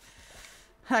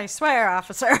 I swear,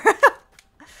 officer.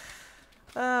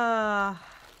 I'm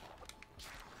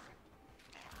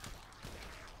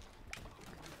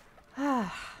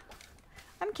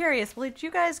curious, would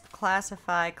you guys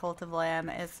classify Cult of Lamb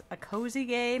as a cozy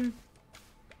game?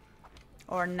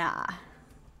 Or nah?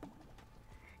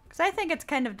 Because I think it's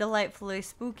kind of delightfully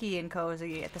spooky and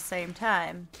cozy at the same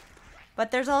time. But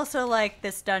there's also, like,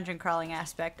 this dungeon crawling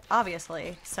aspect,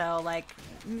 obviously. So, like,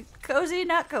 cozy,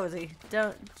 not cozy.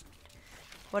 Don't...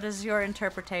 What is your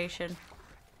interpretation?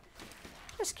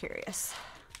 Just curious.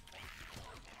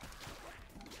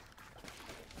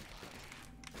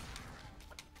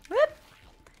 Whoop!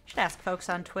 Should ask folks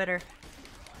on Twitter.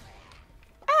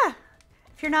 Ah!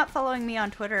 If you're not following me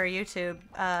on Twitter or YouTube,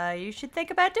 you should think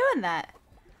about doing that.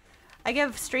 I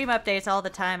give stream updates all the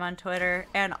time on Twitter,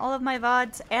 and all of my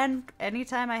VODs, and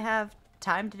anytime I have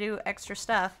time to do extra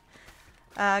stuff,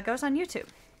 goes on YouTube.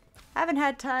 I haven't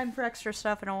had time for extra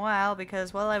stuff in a while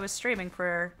because, well, I was streaming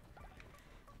for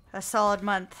a solid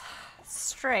month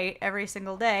straight every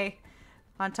single day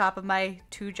on top of my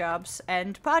 2 jobs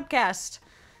and podcast.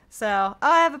 So,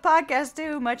 I have a podcast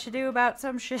too, much ado about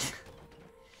some shit.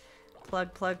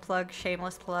 Plug, plug, plug,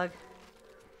 shameless plug.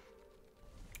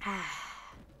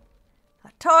 A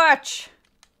torch!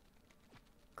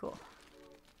 Cool.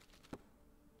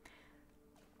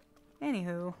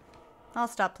 Anywho, I'll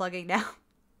stop plugging now.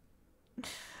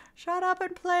 Shut up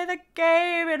and play the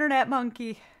game, Internet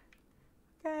Monkey.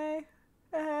 Okay.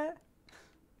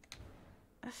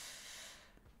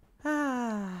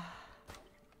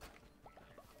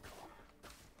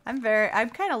 I'm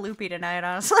kind of loopy tonight,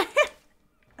 honestly.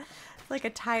 It's like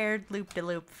a tired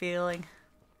loop-de-loop feeling.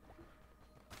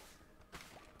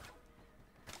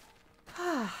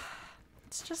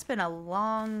 It's just been a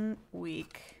long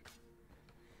week.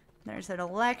 There's an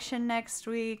election next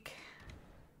week.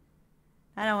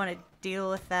 I don't want to deal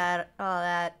with that, all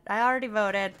that. I already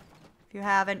voted. If you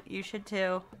haven't, you should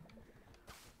too.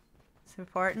 It's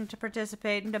important to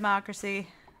participate in democracy.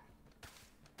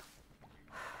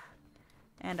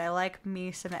 And I like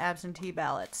me some absentee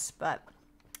ballots, but...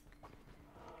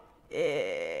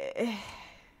 It's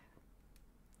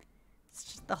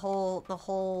just all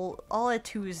of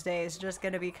Tuesday is just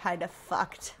gonna be kind of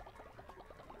fucked.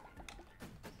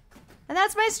 And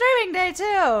that's my streaming day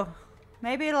too!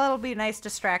 Maybe it'll be a nice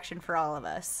distraction for all of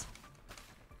us.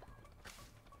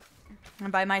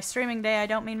 And by my streaming day, I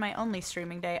don't mean my only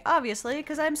streaming day, obviously,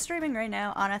 because I'm streaming right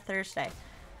now on a Thursday.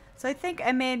 So I think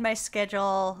I made my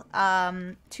schedule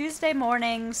Tuesday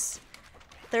mornings,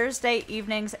 Thursday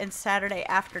evenings, and Saturday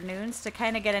afternoons to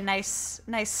kind of get a nice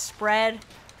spread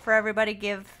for everybody,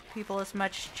 give people as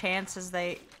much chance as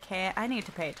they can. I need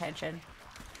to pay attention.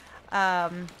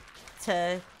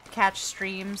 To catch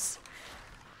streams.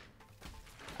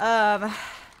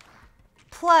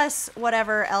 Plus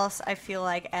whatever else I feel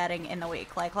like adding in the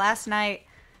week. Like last night,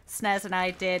 Snez and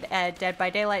I did a Dead by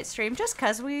Daylight stream just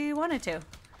because we wanted to.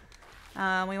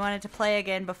 We wanted to play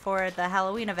again before the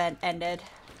Halloween event ended.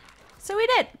 So we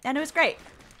did, and it was great.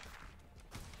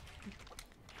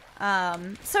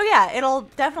 So yeah, it'll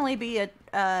definitely be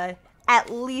a at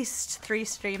least 3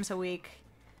 streams a week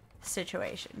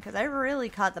situation, because I really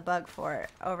caught the bug for it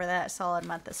over that solid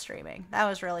month of streaming. That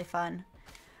was really fun.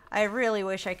 I really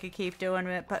wish I could keep doing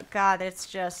it, but God, it's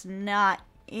just not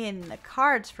in the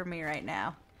cards for me right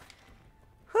now.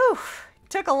 Whew.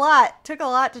 Took a lot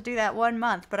to do that 1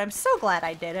 month, but I'm so glad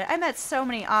I did it. I met so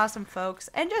many awesome folks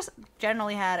and just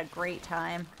generally had a great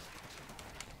time.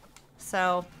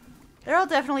 So there'll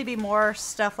definitely be more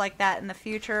stuff like that in the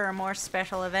future, or more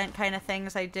special event kind of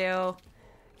things I do.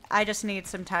 I just need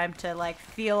some time to like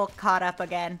feel caught up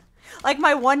again. Like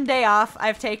my 1 day off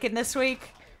I've taken this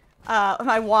week,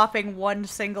 my whopping 1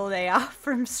 single day off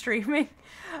from streaming.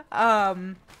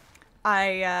 I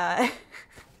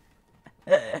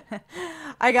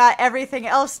got everything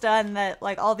else done, that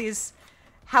like all these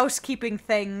housekeeping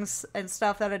things and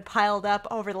stuff that had piled up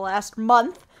over the last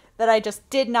month that I just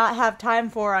did not have time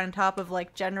for, on top of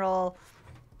like general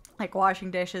like washing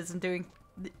dishes and doing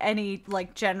any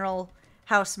like general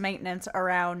house maintenance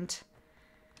around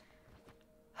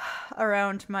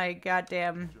my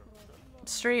goddamn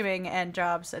streaming and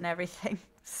jobs and everything.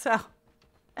 So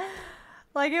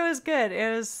like it was good.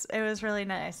 It was really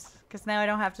nice, because now I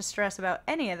don't have to stress about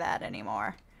any of that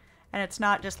anymore. And it's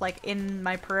not just like in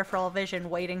my peripheral vision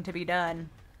waiting to be done.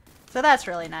 So that's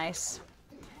really nice.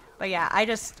 But yeah, I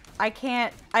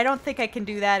don't think I can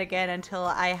do that again until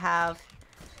I have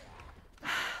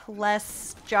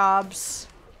less jobs.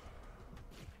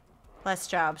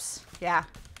 Yeah.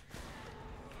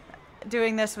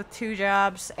 Doing this with 2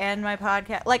 jobs and my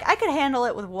podcast. Like, I could handle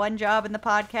it with 1 job in the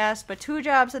podcast, but 2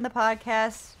 jobs in the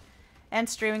podcast and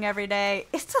streaming every day,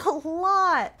 it's a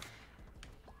lot.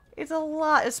 It's a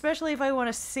lot, especially if I want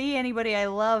to see anybody I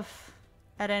love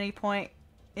at any point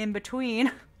in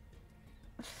between.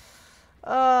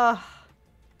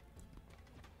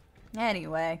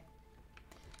 Anyway.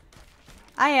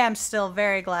 I am still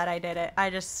very glad I did it. I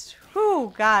just,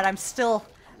 whew, God, I'm still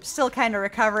kind of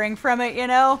recovering from it, you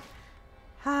know?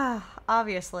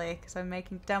 Obviously, because I'm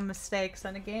making dumb mistakes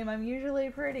on a game I'm usually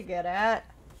pretty good at.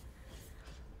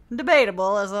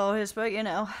 Debatable, as always, but you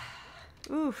know.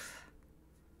 Oof.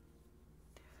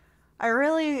 I'd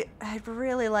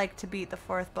really like to beat the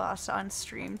 4th boss on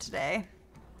stream today.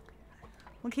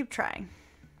 We'll keep trying.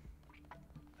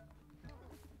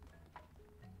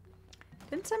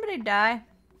 Didn't somebody die?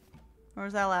 Or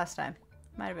was that last time?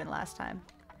 Might have been last time.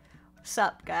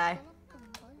 Sup, guy?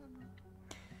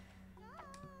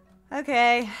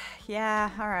 Okay. Yeah,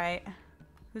 alright.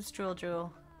 Who's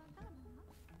Jewel?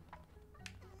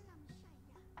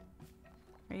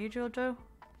 Are you Jewel?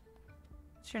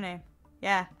 What's your name?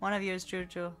 Yeah, one of you is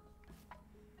Jewel.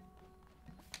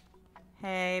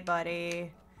 Hey,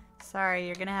 buddy. Sorry,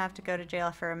 you're gonna have to go to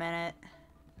jail for a minute.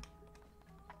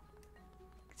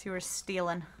 'Cause you were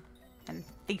stealing and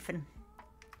thieving.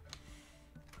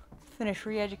 Finish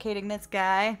re-educating this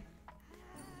guy.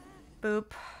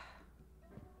 Boop.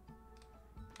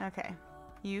 Okay.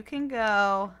 You can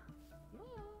go.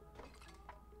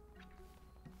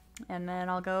 And then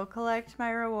I'll go collect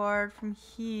my reward from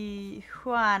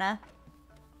Juana.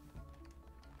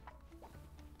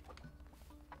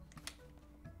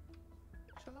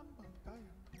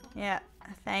 Yeah,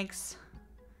 thanks.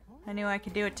 I knew I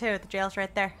could do it too. The jail's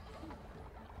right there.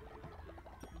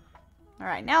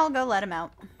 Alright, now I'll go let him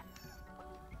out.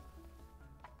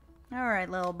 Alright,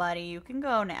 little buddy, you can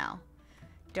go now.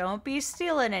 Don't be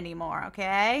stealing anymore,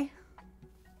 okay?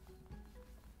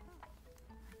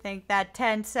 I think that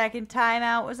 10-second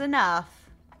timeout was enough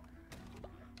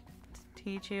to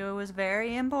teach you it was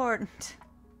very important.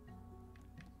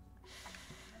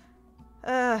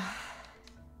 Ugh.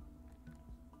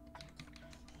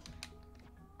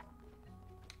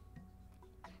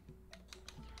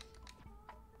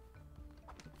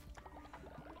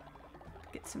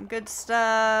 Get some good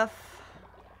stuff.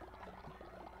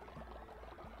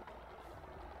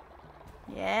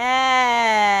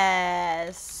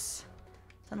 Yes.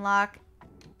 Let's unlock.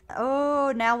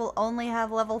 Oh, now we'll only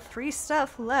have level 3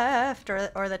 stuff left,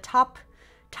 or the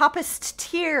toppest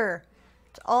tier.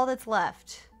 It's all that's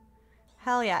left.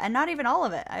 Hell yeah, and not even all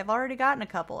of it. I've already gotten a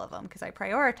couple of them because I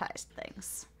prioritized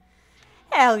things.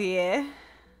 Hell yeah.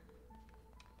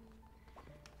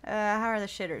 How are the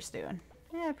shitters doing?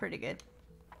 Yeah, pretty good.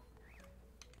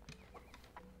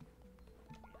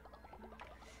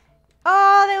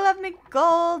 Oh, they love me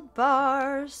gold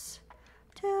bars.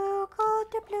 2 gold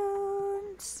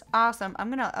doubloons. Awesome. I'm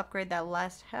gonna upgrade that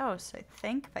last house, I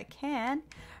think, if I can.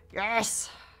 Yes!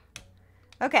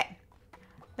 Okay.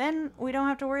 Then we don't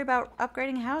have to worry about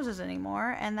upgrading houses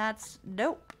anymore, and that's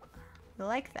dope. I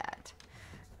like that.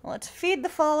 Let's feed the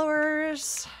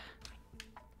followers.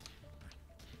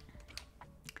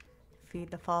 Feed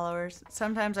the followers.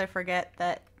 Sometimes I forget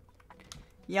that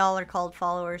y'all are called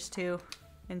followers too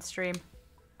in stream.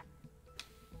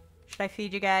 Should I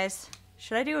feed you guys?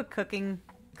 Should I do a cooking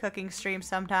stream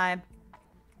sometime?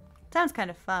 Sounds kind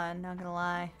of fun, not gonna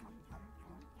lie.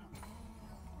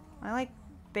 I like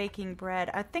baking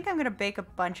bread. I think I'm gonna bake a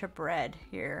bunch of bread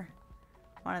here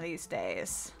one of these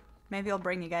days. Maybe I'll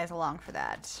bring you guys along for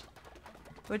that.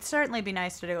 It would certainly be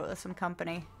nice to do it with some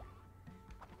company.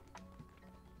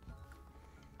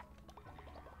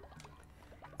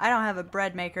 I don't have a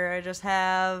bread maker, I just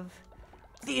have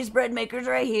these bread makers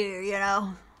right here, you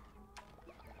know.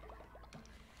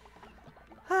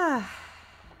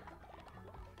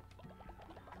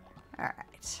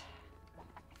 Alright.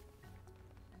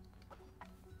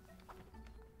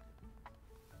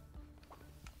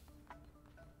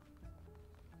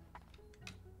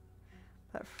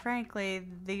 But frankly,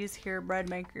 these here bread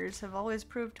makers have always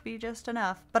proved to be just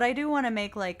enough. But I do want to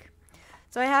make like...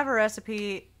 So I have a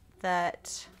recipe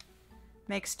that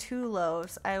makes 2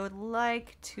 loaves. I would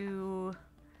like to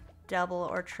double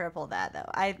or triple that though.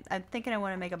 I'm thinking I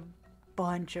want to make a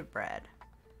bunch of bread.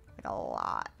 Like a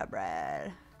lot of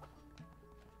bread.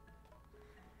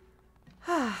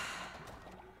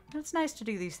 It's nice to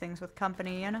do these things with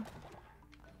company, you know?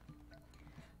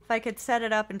 If I could set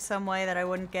it up in some way that I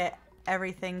wouldn't get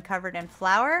everything covered in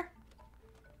flour,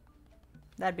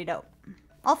 that'd be dope.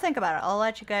 I'll think about it. I'll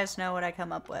let you guys know what I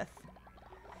come up with.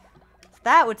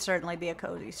 That would certainly be a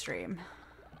cozy stream.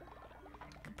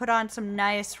 Could put on some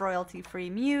nice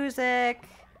royalty-free music,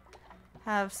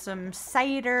 have some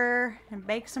cider, and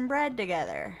bake some bread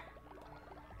together.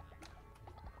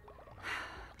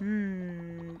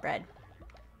 Bread.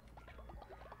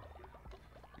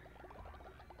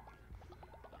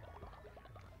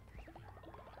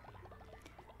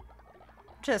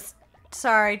 Just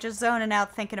zoning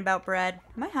out thinking about bread.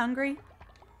 Am I hungry?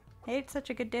 I ate such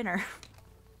a good dinner.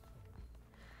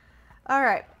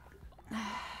 Alright.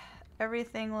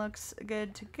 Everything looks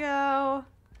good to go.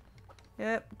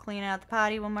 Yep, clean out the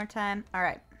potty one more time.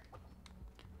 Alright.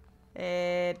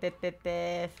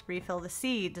 Refill the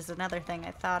seeds is another thing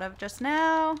I thought of just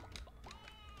now.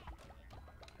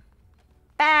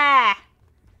 Bah!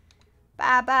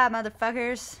 Bye-bye,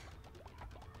 motherfuckers.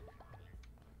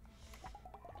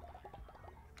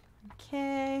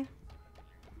 Okay.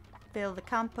 Build the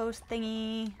compost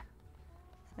thingy.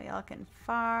 So y'all can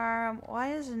farm.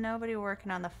 Why is nobody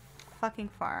working on the fucking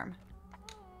farm?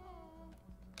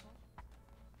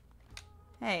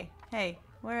 Hey,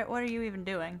 what are you even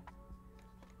doing?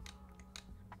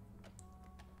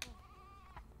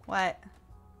 What?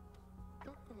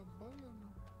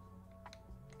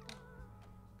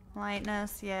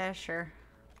 Lightness? Yeah, sure.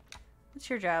 What's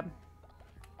your job?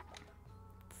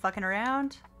 Fucking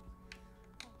around?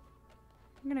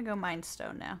 I'm gonna go mine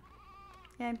stone now.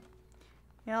 Okay.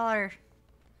 Y'all are...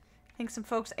 I think some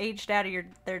folks aged out of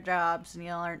their jobs and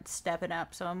y'all aren't stepping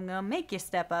up, so I'm gonna make you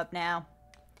step up now.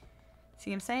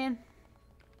 See what I'm saying?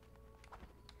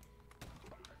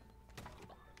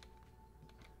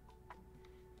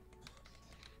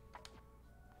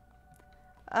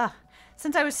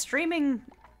 Since I was streaming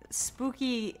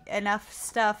spooky enough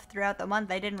stuff throughout the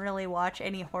month, I didn't really watch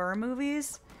any horror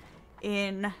movies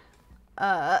in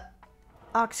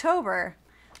October.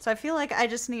 So I feel like I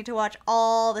just need to watch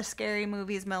all the scary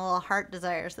movies my little heart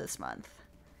desires this month.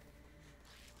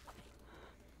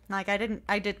 Like I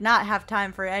did not have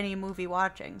time for any movie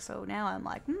watching, so now I'm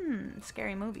like,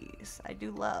 scary movies. I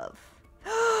do love.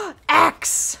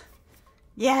 Axe!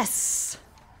 Yes!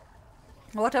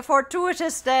 What a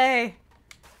fortuitous day!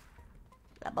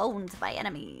 The bones of my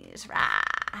enemies.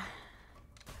 Rah!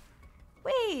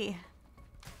 Whee!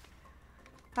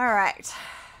 Alright.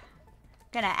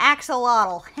 Gonna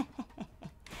axolotl.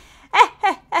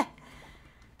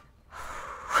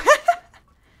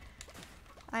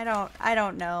 I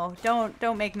don't know.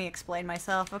 Don't make me explain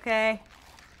myself, okay?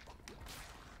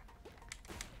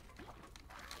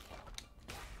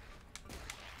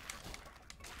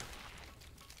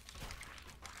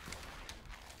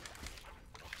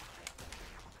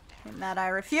 In that I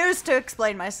refuse to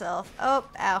explain myself. Oh,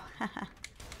 ow.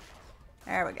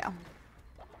 There we go.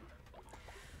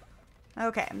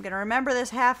 Okay, I'm gonna remember this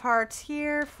half hearts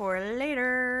here for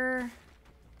later.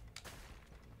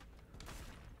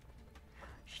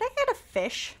 Should I get a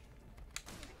fish?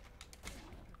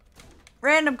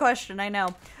 Random question, I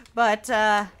know. But,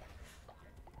 I've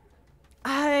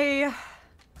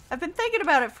been thinking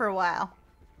about it for a while.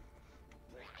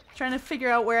 Trying to figure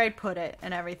out where I'd put it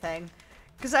and everything.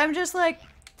 Because I'm just like,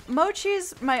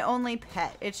 Mochi's my only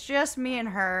pet. It's just me and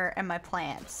her and my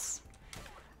plants.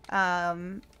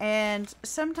 And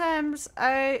sometimes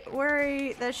I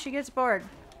worry that she gets bored.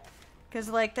 Because,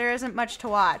 like, there isn't much to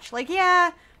watch. Like,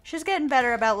 yeah, she's getting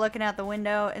better about looking out the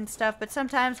window and stuff. But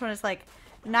sometimes when it's, like,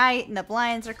 night and the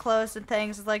blinds are closed and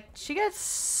things, it's like, she gets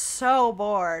so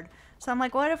bored. So I'm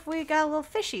like, what if we got a little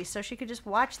fishy so she could just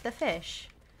watch the fish?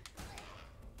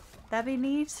 That'd be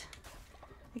neat.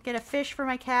 I get a fish for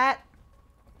my cat.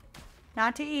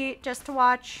 Not to eat, just to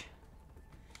watch.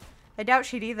 I doubt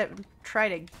she'd even try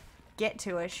to get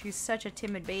to it. She's such a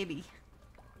timid baby.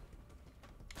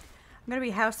 I'm gonna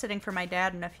be house sitting for my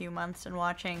dad in a few months and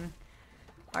watching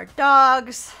our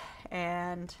dogs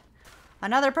and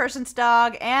another person's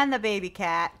dog and the baby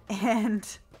cat. And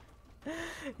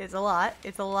it's a lot.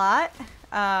 It's a lot.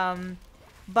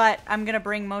 But I'm gonna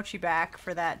bring Mochi back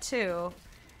for that too.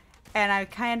 And I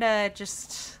kind of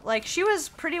just, like, she was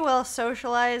pretty well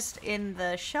socialized in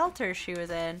the shelter she was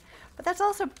in, but that's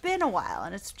also been a while,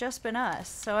 and it's just been us.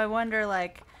 So I wonder,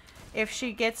 like, if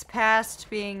she gets past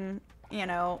being, you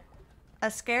know, a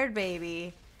scared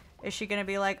baby, is she gonna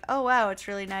be like, oh wow, it's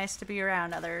really nice to be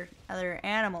around other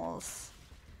animals?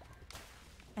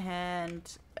 And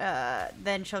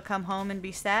then she'll come home and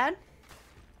be sad?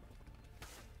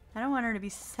 I don't want her to be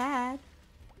sad.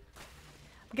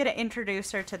 I'm gonna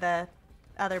introduce her to the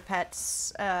other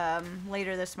pets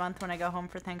later this month when I go home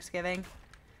for Thanksgiving.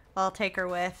 I'll take her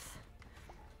with.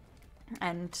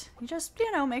 And just, you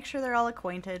know, make sure they're all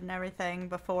acquainted and everything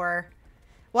before...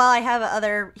 While I have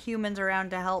other humans around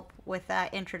to help with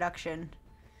that introduction.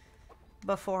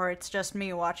 Before it's just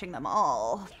me watching them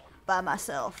all by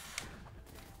myself.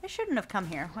 I shouldn't have come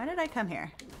here. Why did I come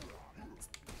here?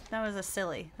 That was a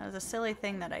silly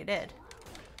thing that I did.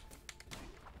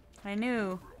 I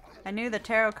knew the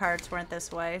tarot cards weren't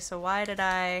this way, so why did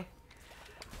I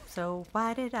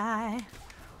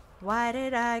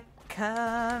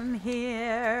come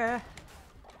here?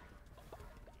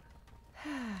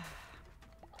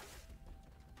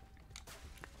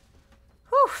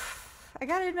 Whew. I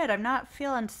gotta admit, I'm not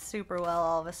feeling super well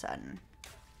all of a sudden.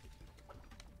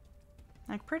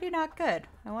 Like, pretty not good.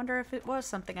 I wonder if it was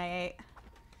something I ate.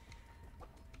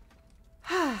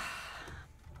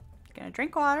 Gonna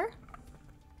drink water.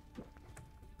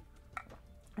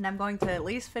 And I'm going to at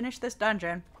least finish this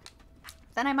dungeon.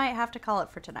 Then I might have to call it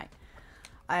for tonight.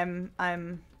 I'm,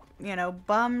 you know,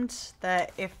 bummed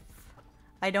that if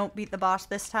I don't beat the boss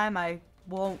this time, I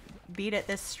won't beat it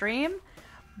this stream.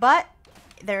 But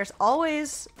there's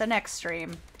always the next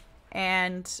stream.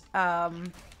 And,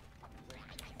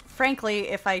 frankly,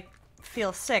 if I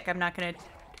feel sick, I'm not going to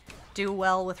do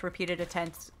well with repeated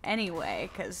attempts anyway,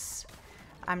 because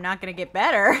I'm not going to get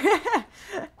better.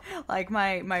 Like,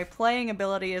 my playing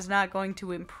ability is not going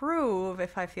to improve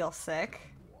if I feel sick.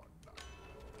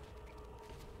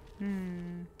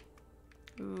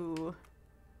 Ooh.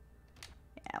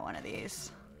 Yeah, one of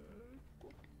these.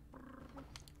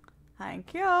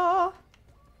 Thank you.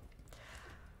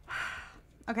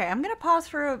 Okay, I'm going to pause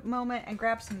for a moment and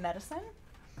grab some medicine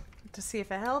to see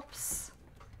if it helps.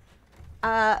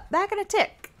 Back in a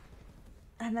tick.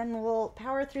 And then we'll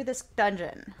power through this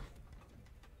dungeon.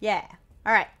 Yeah.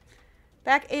 Alright.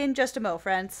 Back in just a mo,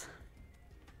 friends.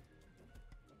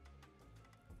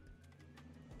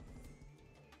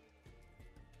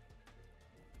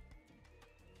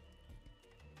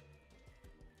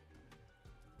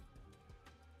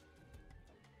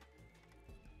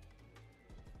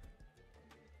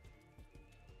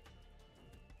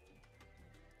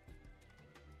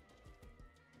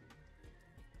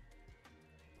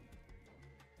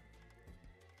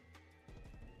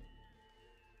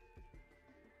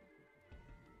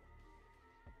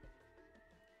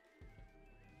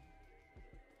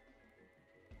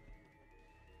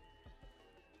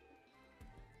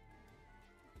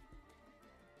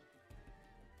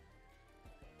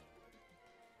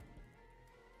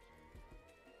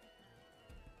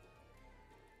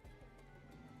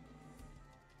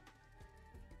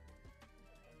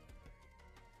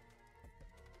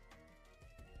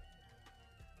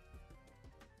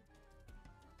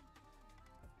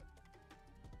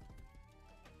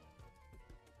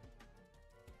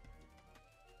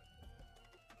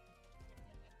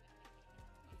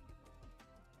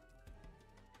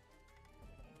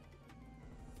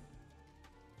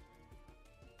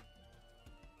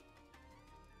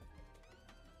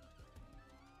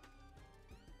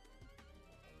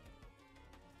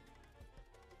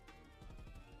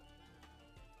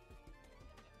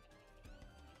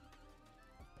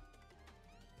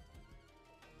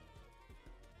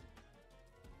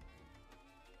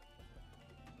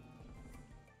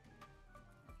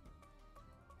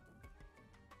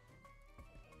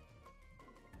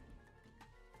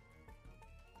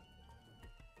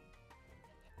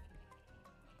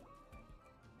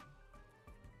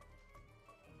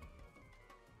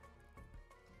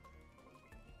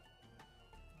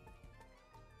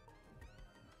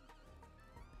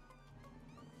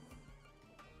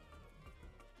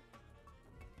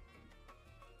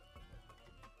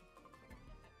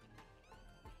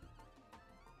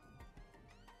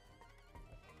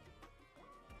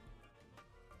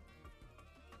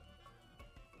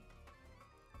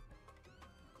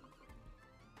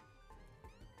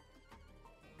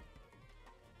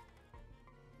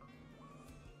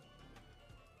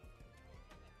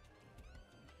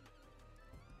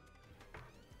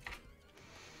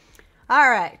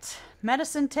 Alright.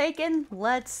 Medicine taken.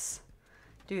 Let's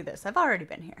do this. I've already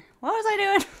been here. What was I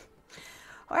doing?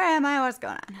 Where am I? What's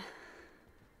going on?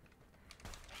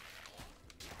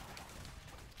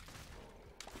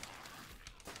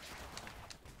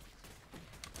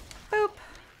 Boop.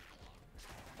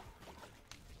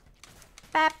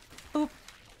 Bap. Boop.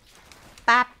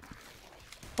 Bap.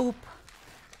 Boop.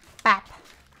 Bap.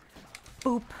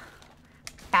 Boop.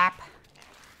 Bap.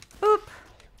 Boop.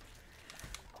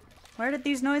 Where did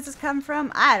these noises come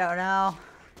from? I don't know.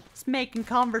 Just making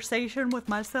conversation with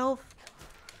myself.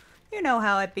 You know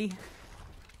how it be.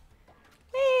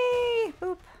 Whee!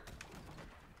 Boop.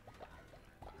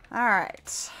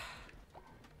 Alright.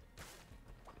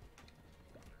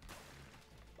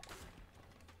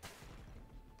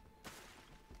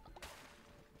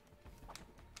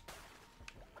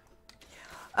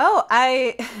 Oh,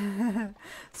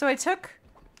 so I took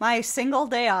my single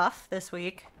day off this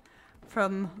week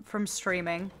from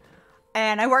streaming,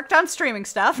 and I worked on streaming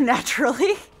stuff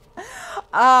naturally.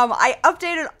 I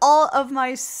updated all of my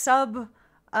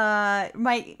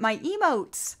my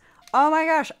emotes. Oh my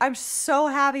gosh, I'm so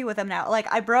happy with them now.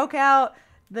 Like, I broke out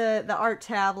the art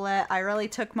tablet. I really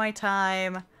took my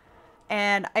time.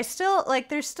 And I still, like,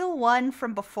 there's still one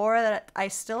from before that I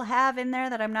still have in there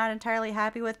that I'm not entirely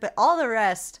happy with, but all the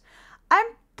rest, I'm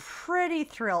pretty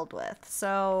thrilled with.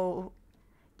 So,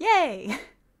 yay!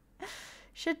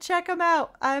 Should check them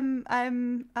out. I'm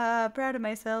proud of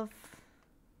myself.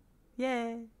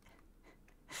 Yay!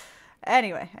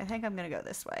 Anyway, I think I'm gonna go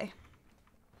this way.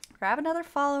 Grab another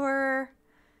follower.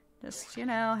 Just, you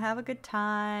know, have a good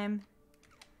time.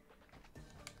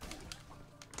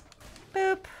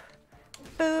 Boop.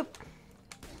 Boop,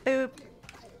 boop,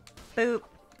 boop,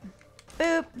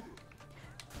 boop,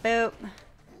 boop,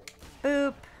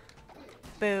 boop,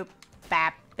 boop,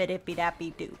 bap, bidippy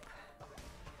dappy doop.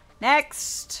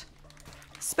 Next,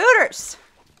 spooters.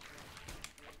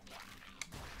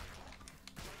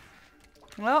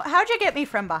 Well, how'd you get me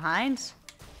from behind?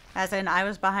 As in, I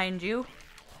was behind you?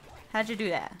 How'd you do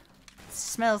that? It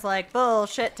smells like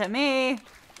bullshit to me.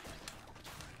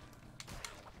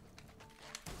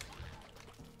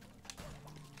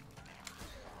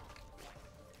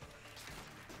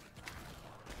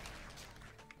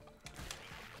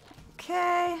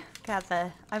 Okay, got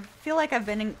I feel like I've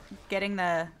been getting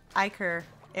the Iker,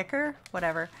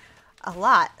 whatever, a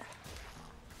lot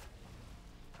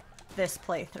this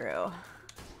playthrough.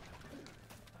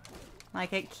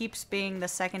 Like, it keeps being the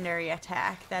secondary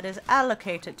attack that is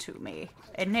allocated to me.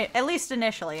 At least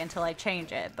initially, until I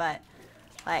change it, but,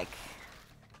 like,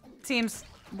 it seems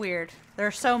weird. There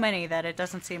are so many that it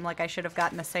doesn't seem like I should have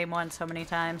gotten the same one so many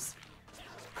times.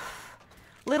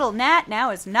 Little Nat, now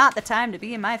is not the time to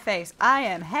be in my face. I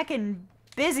am heckin'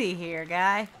 busy here,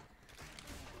 guy.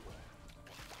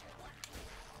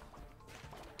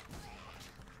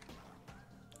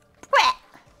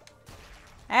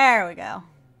 There we go.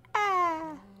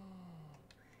 Ah.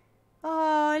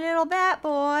 Oh, little bat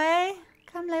boy.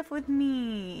 Come live with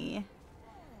me.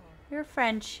 You're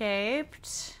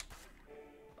friend-shaped.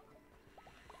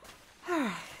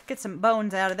 Get some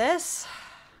bones out of this.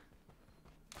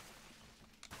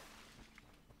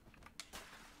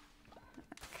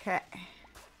 Okay.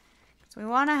 So we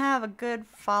want to have a good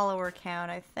follower count,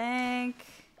 I think.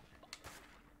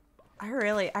 I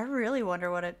really wonder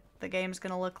what the game's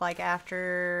going to look like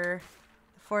after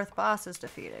the fourth boss is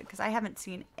defeated, because I haven't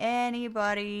seen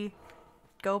anybody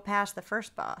go past the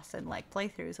first boss in, like,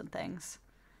 playthroughs and things.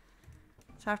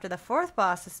 So after the fourth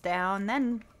boss is down,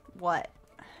 then what?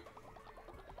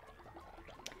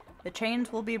 The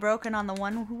chains will be broken on the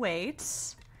one who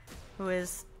waits, who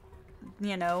is,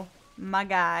 you know, my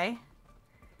guy.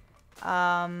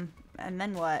 And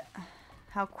then what?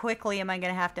 How quickly am I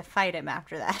gonna have to fight him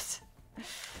after that?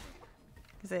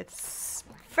 Because it's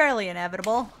fairly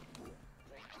inevitable.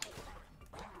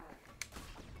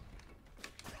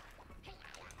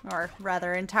 Or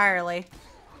rather, entirely.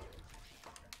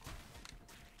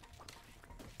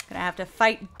 Gonna have to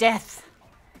fight death.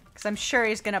 Because I'm sure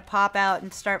he's gonna pop out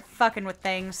and start fucking with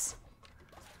things.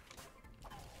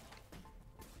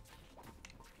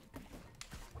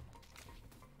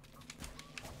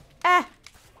 Ah!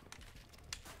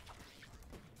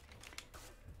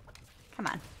 Come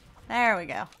on. There we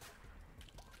go.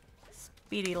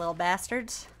 Speedy little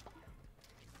bastards.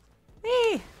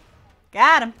 Whee!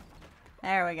 Got him.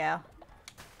 There we go.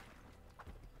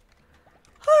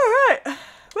 Alright.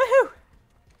 Woohoo!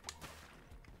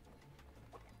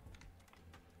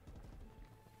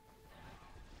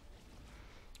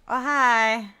 Oh,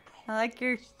 hi. I like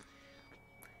your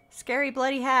scary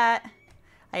bloody hat.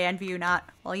 I envy you not.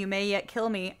 While you may yet kill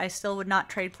me, I still would not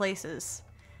trade places.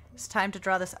 It's time to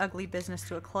draw this ugly business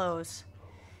to a close.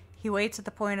 He waits at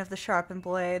the point of the sharpened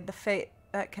blade, the fate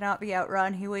that cannot be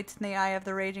outrun. He waits in the eye of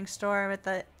the raging storm at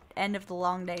the end of the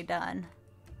long day done.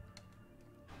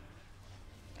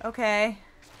 Okay.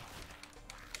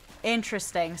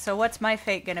 Interesting. So what's my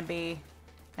fate gonna be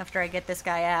after I get this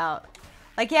guy out?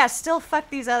 Like, yeah, still fuck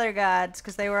these other gods,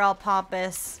 because they were all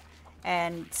pompous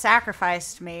and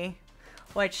sacrificed me,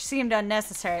 which seemed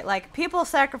unnecessary. Like, people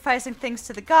sacrificing things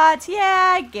to the gods,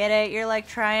 yeah, I get it. You're, like,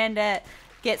 trying to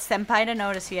get Senpai to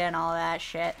notice you and all that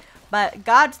shit. But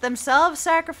gods themselves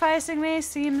sacrificing me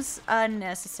seems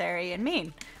unnecessary and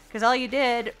mean. Because all you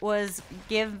did was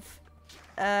give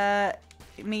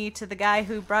me to the guy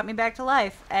who brought me back to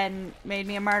life and made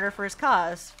me a martyr for his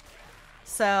cause.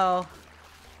 So,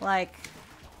 like,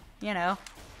 you know,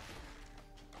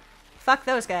 fuck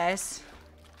those guys.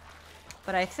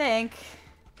 But I think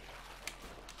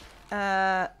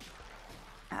I'm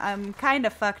kind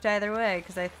of fucked either way,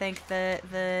 because I think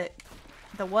the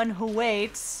one who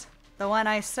waits, the one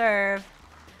I serve,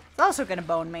 is also gonna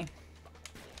bone me.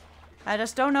 I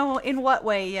just don't know in what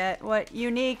way yet, what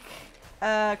unique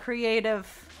creative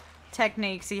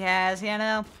techniques he has, you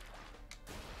know?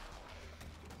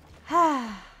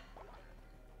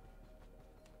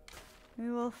 We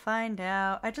will find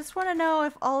out. I just want to know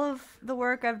if all of the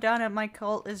work I've done at my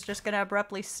cult is just going to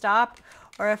abruptly stop,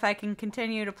 or if I can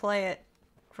continue to play it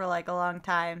for like a long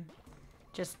time.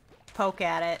 Just poke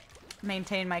at it,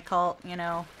 maintain my cult, you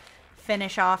know,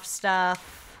 finish off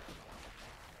stuff.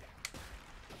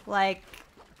 Like,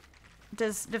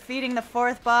 does defeating the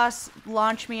 4th boss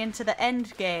launch me into the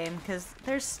end game? Because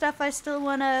there's stuff I still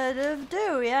want to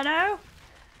do, you know?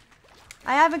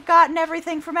 I haven't gotten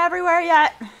everything from everywhere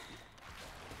yet.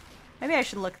 Maybe I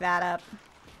should look that up.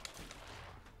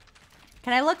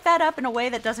 Can I look that up in a way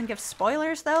that doesn't give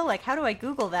spoilers, though? Like, how do I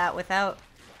Google that without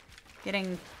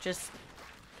getting just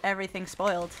everything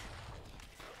spoiled?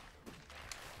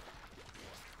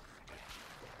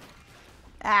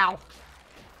 Ow.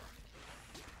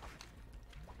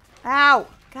 Ow!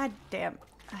 God damn.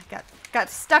 I got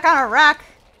stuck on a rock.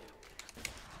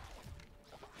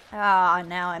 Ah,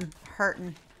 now I'm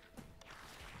hurting.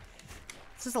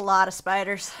 This is a lot of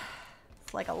spiders.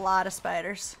 It's like a lot of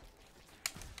spiders.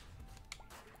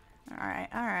 Alright,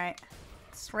 alright.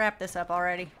 Let's wrap this up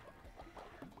already.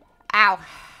 Ow.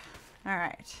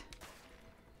 Alright.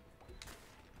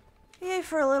 Yay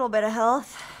for a little bit of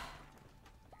health.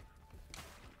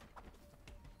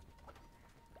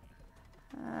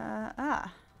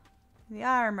 The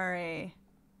armory.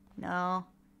 No.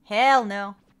 Hell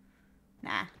no.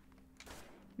 Nah.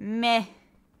 Meh.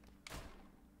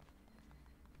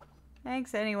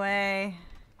 Thanks anyway.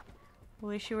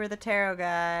 Wish you were the tarot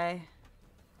guy.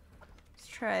 Let's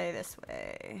try this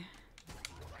way.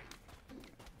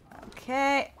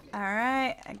 Okay.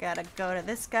 Alright. I gotta go to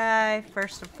this guy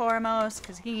first and foremost,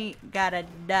 because he gotta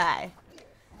die.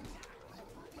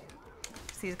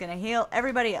 So he's gonna heal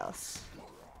everybody else.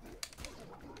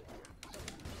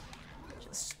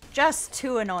 Just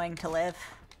too annoying to live.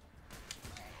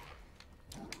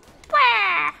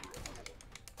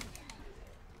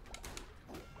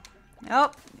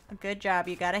 Nope. Good job.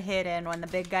 You got a hit in when the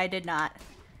big guy did not.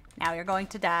 Now you're going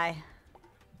to die.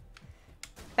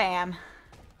 Bam.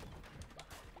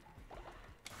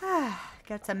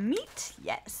 Got some meat?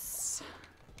 Yes.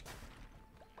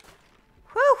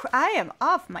 Whew. I am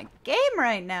off my game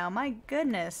right now. My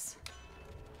goodness.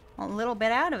 A little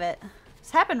bit out of it.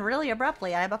 This happened really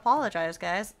abruptly. I apologize,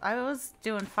 guys. I was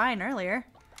doing fine earlier.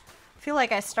 I feel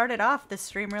like I started off this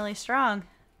stream really strong.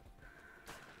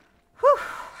 Whew.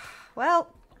 Well,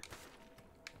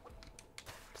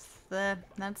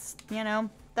 that's, you know,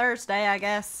 Thursday, I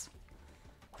guess.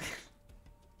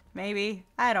 Maybe.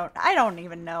 I don't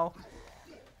even know.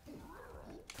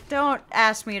 Don't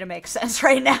ask me to make sense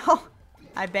right now.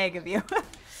 I beg of you.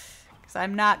 Because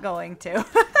I'm not going to.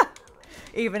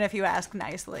 Even if you ask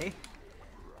nicely.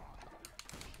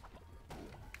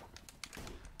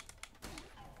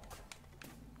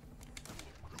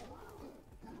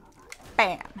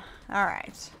 Bam.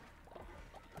 Alright.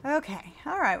 Okay.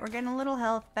 Alright, we're getting a little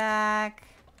health back.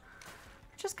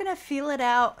 Just gonna feel it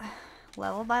out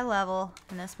level by level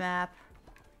in this map.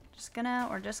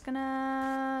 We're just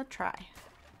gonna try.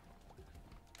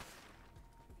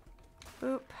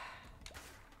 Boop.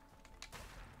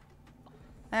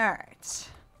 Alright.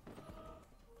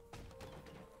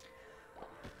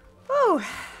 Ooh.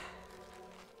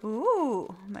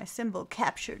 Ooh, my symbol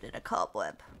captured in a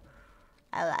cobweb.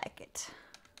 I like it.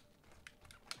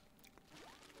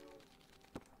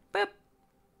 Boop.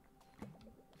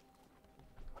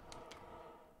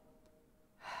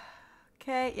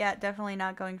 Okay, yeah, definitely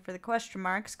not going for the question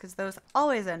marks, because those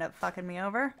always end up fucking me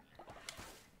over.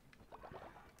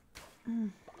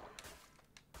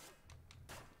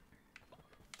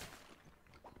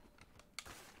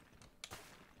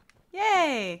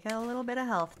 Yay! Got a little bit of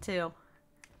health, too.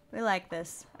 We like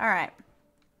this. Alright.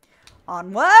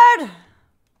 Onward!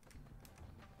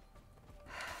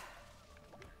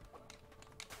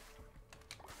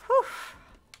 Whew.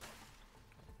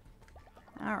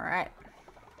 Alright.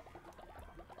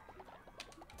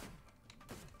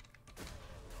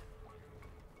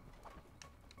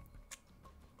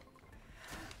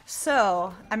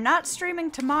 So, I'm not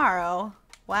streaming tomorrow.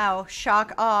 Wow,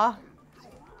 shock awe.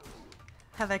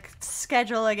 Have a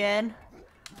schedule again.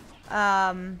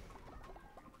 I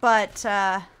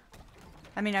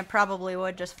mean, I probably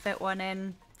would just fit one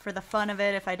in for the fun of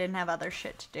it if I didn't have other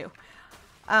shit to do.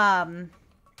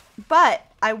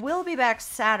 But I will be back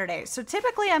Saturday. So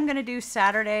typically I'm going to do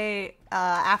Saturday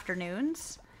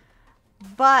afternoons.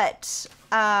 But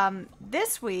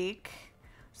this week,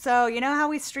 so you know how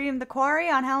we streamed The Quarry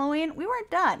on Halloween? We weren't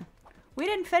done. We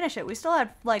didn't finish it. We still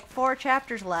had like 4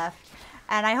 chapters left.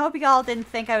 And I hope you all didn't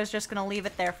think I was just going to leave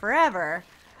it there forever.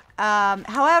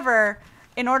 However,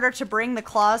 in order to bring the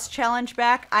Claws challenge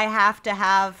back, I have to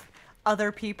have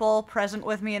other people present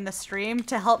with me in the stream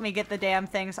to help me get the damn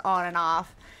things on and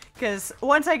off. Because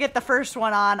once I get the first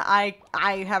one on, I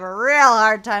have a real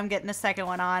hard time getting the second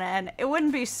one on. And it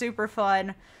wouldn't be super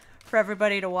fun for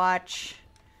everybody to watch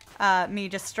me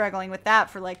just struggling with that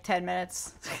for like 10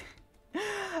 minutes.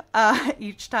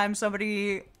 Each time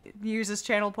somebody uses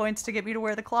channel points to get me to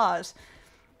wear the claws.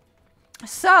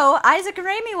 So, Isaac and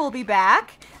Raimi will be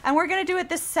back, and we're going to do it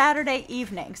this Saturday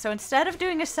evening. So instead of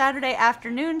doing a Saturday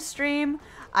afternoon stream,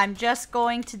 I'm just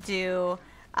going to do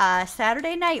a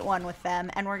Saturday night one with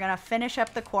them, and we're going to finish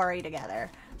up The Quarry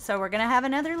together. So we're going to have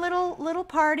another little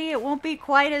party. It won't be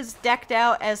quite as decked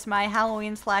out as my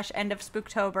Halloween / end of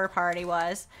Spooktober party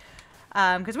was.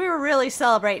 Because we were really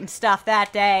celebrating stuff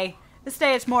that day. This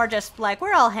day it's more just like,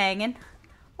 we're all hanging.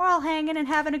 We're all hanging and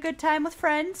having a good time with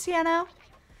friends, you know?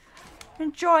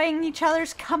 Enjoying each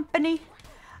other's company.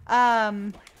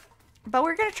 But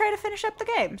we're going to try to finish up the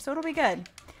game, so it'll be good.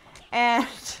 And,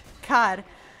 God,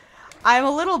 I'm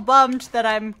a little bummed that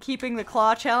I'm keeping the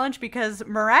Claw challenge because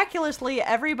miraculously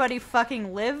everybody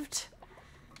fucking lived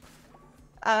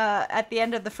at the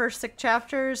end of the first 6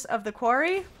 chapters of The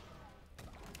Quarry.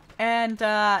 And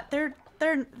they're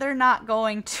not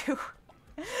going to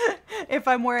if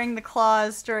I'm wearing the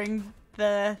claws during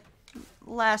the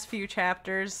last few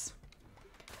chapters.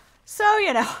 So,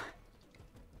 you know.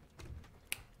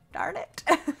 Darn it.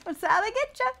 That's how they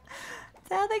get you.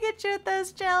 That's how they get you at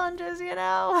those challenges, you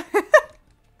know.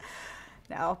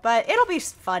 No, but it'll be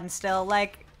fun still.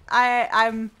 Like,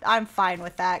 I'm fine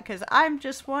with that because I'm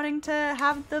just wanting to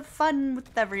have the fun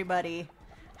with everybody.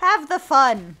 Have the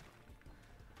fun.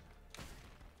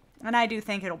 And I do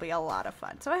think it'll be a lot of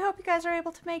fun. So I hope you guys are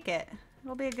able to make it.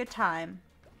 It'll be a good time.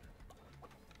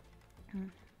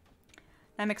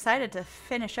 I'm excited to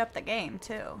finish up the game,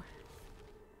 too.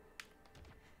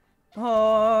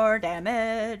 More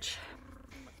damage.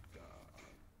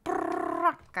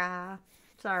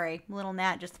 Sorry, little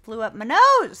gnat just flew up my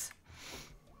nose.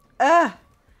 Ugh.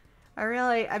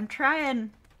 I'm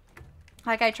trying.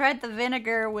 Like, I tried the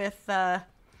vinegar with, the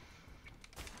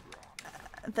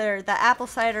apple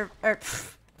cider, or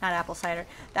not apple cider,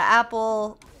 the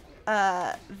apple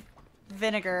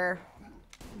vinegar,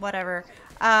 whatever.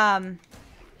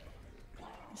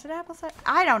 Is it apple cider?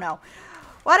 I don't know.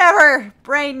 Whatever.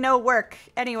 Brain no work.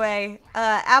 Anyway,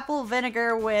 apple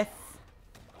vinegar with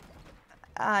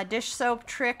dish soap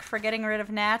trick for getting rid of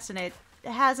gnats, and it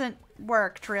hasn't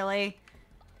worked really.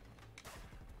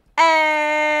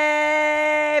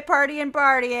 Hey,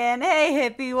 partying. Hey,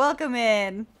 hippie, welcome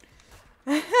in.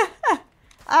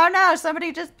 Oh no,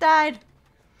 somebody just died.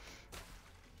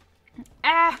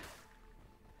 Ah.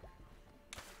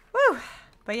 Woo.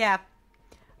 But yeah.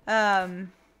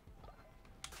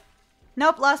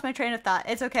 Nope, lost my train of thought.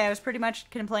 It's okay, I was pretty much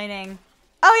complaining.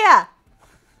 Oh yeah!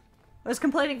 I was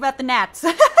complaining about the gnats.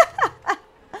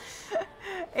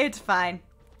 It's fine.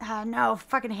 Oh no,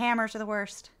 fucking hammers are the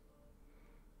worst.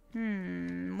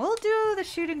 We'll do the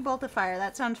shooting bolt of fire.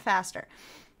 That sounds faster.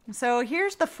 So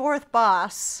here's the 4th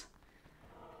boss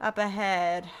up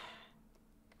ahead.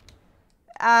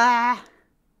 Well,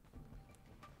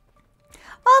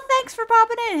 thanks for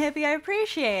popping in, hippie. I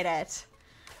appreciate it.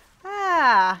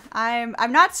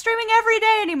 I'm not streaming every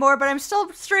day anymore, but I'm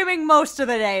still streaming most of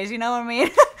the days, you know what I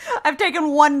mean? I've taken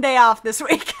 1 day off this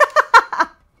week.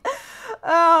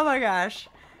 Oh my gosh.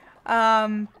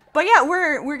 But yeah,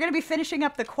 we're gonna be finishing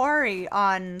up the quarry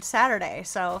on Saturday,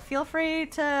 so feel free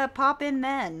to pop in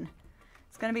then.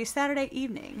 It's gonna be Saturday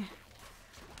evening.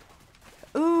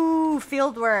 Ooh,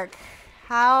 field work.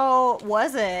 How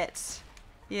was it?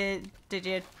 Did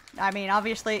you? I mean,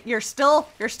 obviously you're still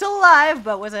alive,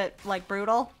 but was it like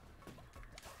brutal?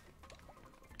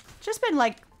 Just been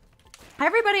like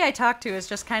everybody I talked to has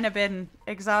just kind of been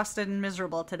exhausted and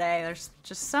miserable today. There's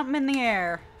just something in the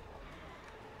air.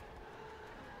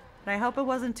 But I hope it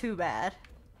wasn't too bad.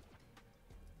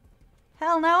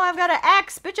 Hell no, I've got an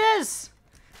axe, bitches!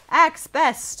 Axe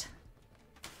best.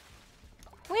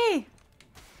 Whee!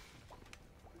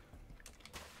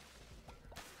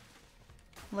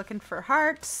 Looking for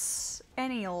hearts.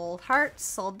 Any old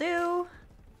hearts will do.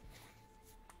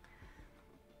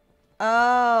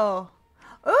 Oh.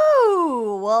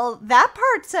 Ooh, well, that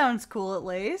part sounds cool at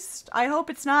least. I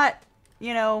hope it's not,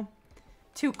 you know,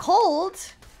 too cold.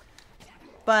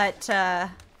 But,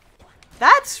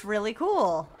 that's really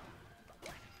cool.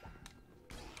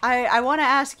 I want to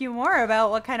ask you more about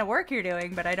what kind of work you're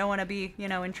doing, but I don't want to be, you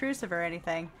know, intrusive or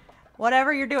anything.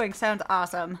 Whatever you're doing sounds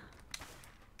awesome.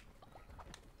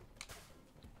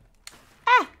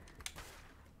 Ah!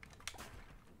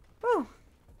 Woo!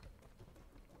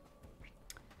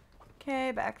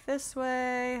 Okay, back this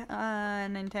way.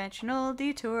 Unintentional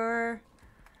detour.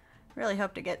 Really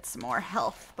hope to get some more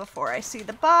health before I see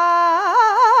the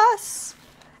boss.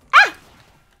 Ah!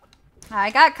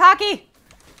 I got cocky.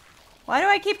 Why do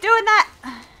I keep doing that?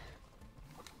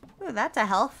 Ooh, that's a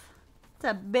health.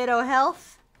 That's a bit of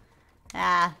health.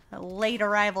 Ah, late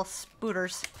arrival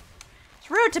spooters. It's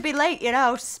rude to be late, you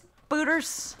know,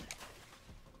 spooters.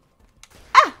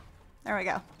 Ah! There we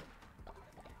go.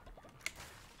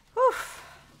 Whew.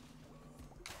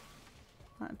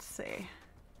 Let's see.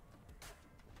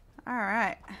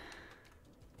 Alright.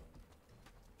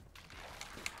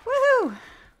 Woohoo!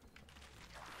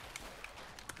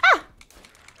 Ah!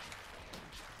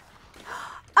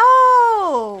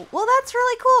 Oh! Well, that's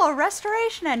really cool. A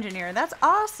restoration engineer. That's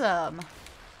awesome.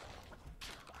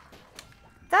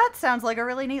 That sounds like a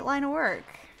really neat line of work.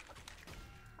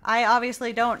 I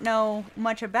obviously don't know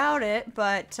much about it,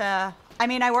 but, I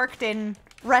mean, I worked in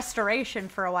restoration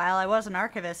for a while. I was an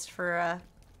archivist for,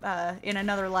 in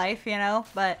another life, you know,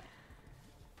 but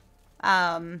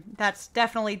that's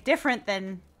definitely different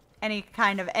than any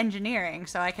kind of engineering,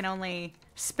 so I can only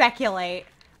speculate.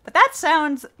 But that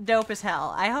sounds dope as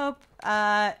hell. I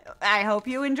hope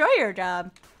you enjoy your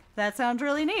job. That sounds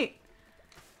really neat.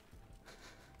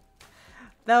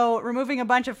 Though removing a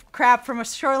bunch of crap from a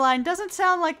shoreline doesn't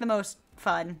sound like the most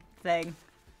fun thing.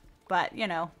 But, you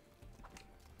know.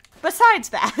 Besides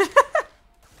that.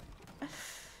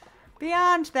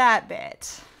 Beyond that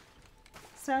bit.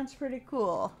 Sounds pretty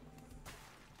cool.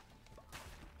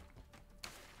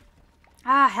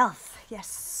 Ah, health.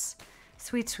 Yes.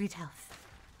 Sweet, sweet health.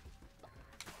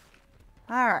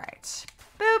 Alright.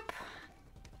 Boop.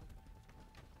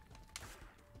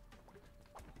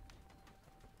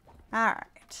 Alright.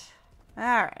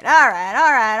 Alright.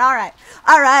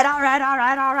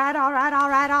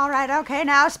 Okay,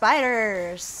 now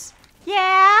spiders.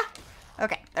 Yeah.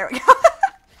 Okay, there we go.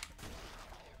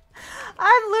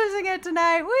 I'm losing it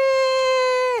tonight.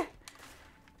 Whee!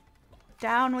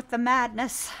 Down with the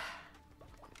madness.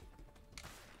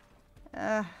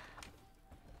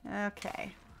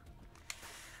 Okay.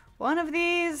 One of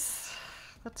these.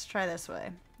 Let's try this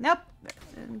way. Nope.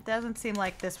 It doesn't seem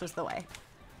like this was the way.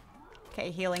 Okay,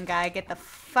 healing guy, get the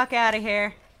fuck out of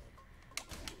here.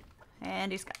 And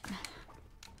he's gone.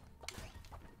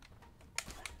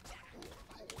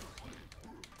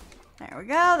 There we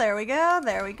go, there we go,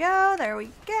 there we go, there we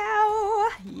go.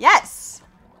 Yes!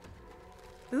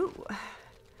 Ooh.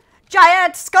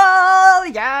 Giant skull!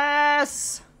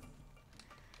 Yes!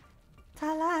 That's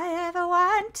all I ever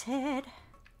wanted.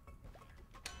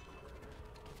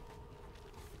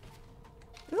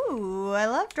 Ooh, I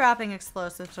love dropping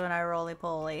explosives when I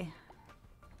roly-poly.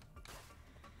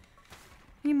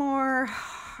 Any more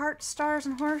heart stars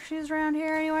and horseshoes around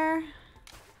here anywhere?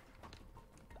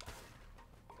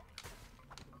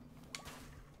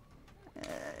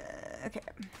 Okay.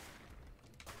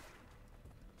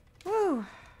 Woo!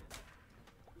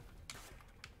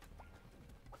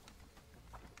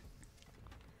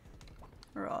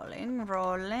 Rolling,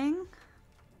 rolling.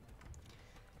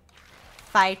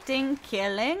 Fighting,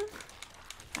 killing.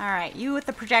 Alright, you with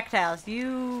the projectiles.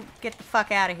 You get the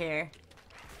fuck out of here.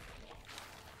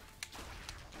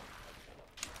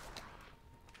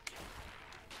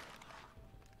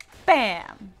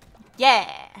 Bam!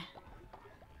 Yeah!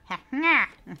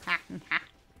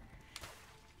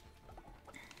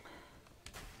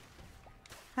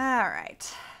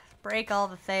 Alright. Break all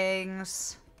the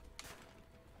things.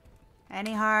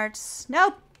 Any hearts?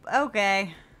 Nope.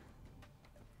 Okay.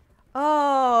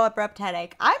 Oh, abrupt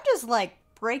headache. I'm just like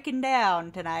breaking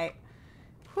down tonight.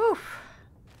 Whew.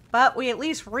 But we at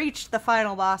least reached the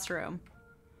final boss room.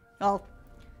 Well,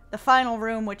 the final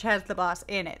room which has the boss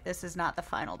in it. This is not the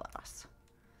final boss.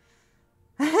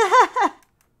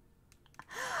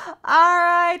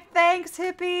 Alright, thanks,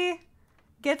 hippie.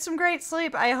 Get some great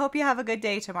sleep. I hope you have a good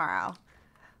day tomorrow.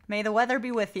 May the weather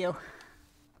be with you.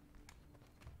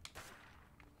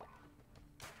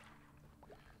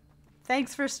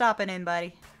 Thanks for stopping in,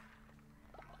 buddy.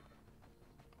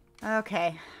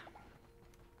 Okay.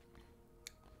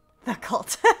 The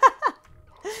cult.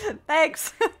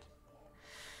 Thanks.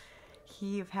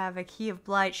 He of havoc, he of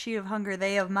blight, she of hunger,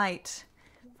 they of might.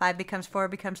 5 becomes 4,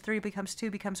 becomes 3, becomes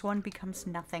 2, becomes 1, becomes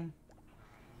nothing.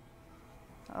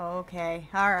 Okay.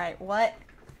 Alright,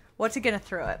 what's he gonna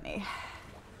throw at me?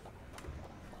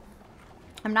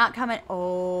 I'm not coming.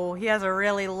 Oh, he has a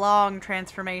really long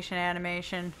transformation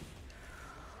animation.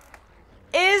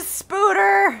 Is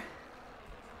Spooter?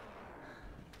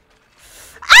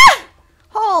 Ah!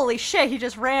 Holy shit, he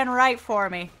just ran right for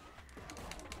me.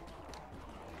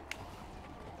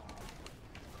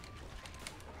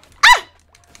 Ah!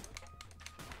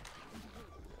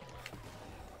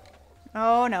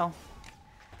 Oh no.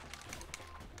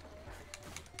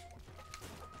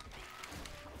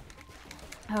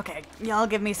 Okay, y'all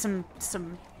give me some,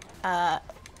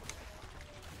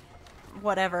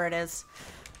 whatever it is.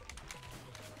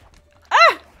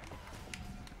 Ah!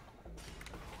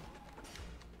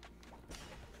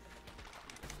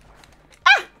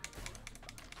 Ah!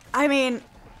 I mean...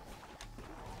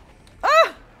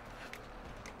 Ah!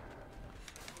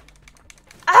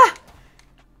 Ah!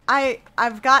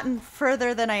 I've gotten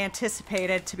further than I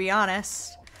anticipated, to be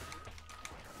honest.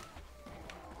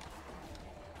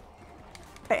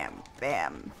 Bam,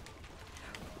 bam.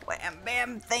 Wham,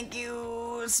 bam, thank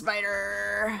you,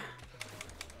 spider.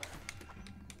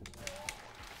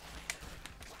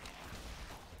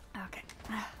 Okay.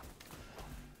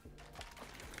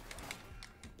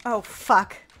 Oh,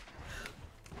 fuck.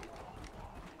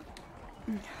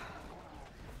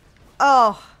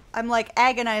 Oh, I'm like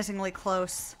agonizingly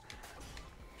close.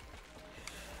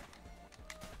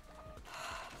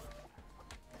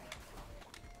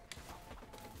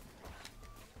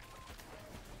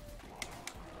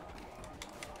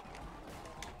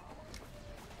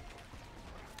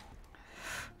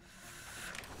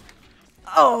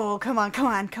 Oh, come on, come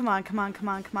on, come on, come on, come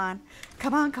on, come on.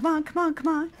 Come on, come on, come on, come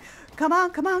on. Come on,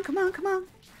 come on, come on, come on.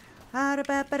 More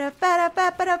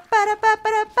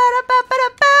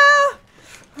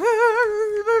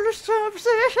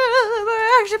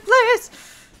action, please.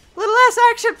 A little less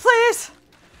action, please.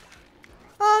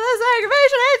 Oh, this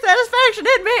aggravation ain't satisfaction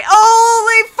in me.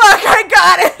 Holy fuck, I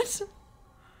got it.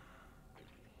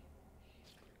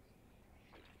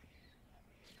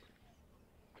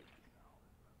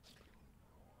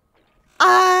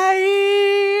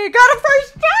 I got a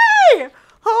first day!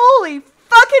 Holy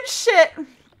fucking shit!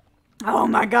 Oh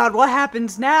my god, what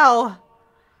happens now?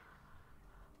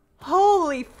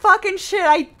 Holy fucking shit,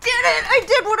 I did it! I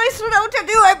did what I set out to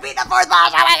do! I beat the fourth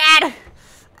boss! Oh my god!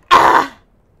 Ah!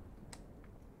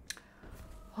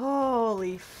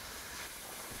 Holy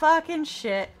fucking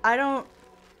shit. I don't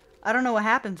know what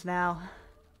happens now.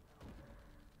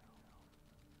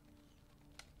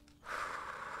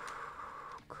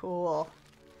 Cool.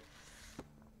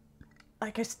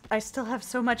 Like, I still have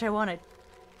so much I want to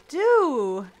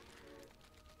do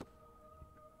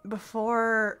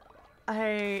before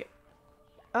I...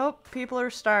 Oh, people are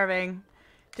starving.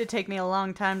 Did take me a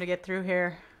long time to get through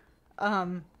here.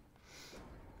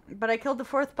 But I killed the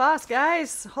fourth boss,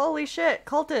 guys. Holy shit.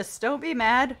 Cultists, don't be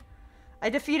mad. I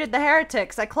defeated the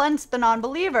heretics. I cleansed the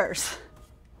non-believers.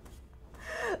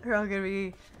 They're all gonna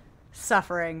be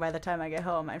suffering by the time I get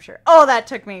home, I'm sure. Oh, that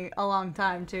took me a long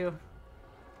time, too.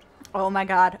 Oh my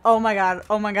god. Oh my god.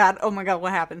 Oh my god. Oh my god.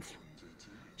 What happens?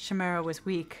 Chimera was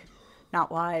weak,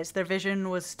 not wise. Their vision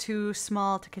was too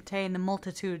small to contain the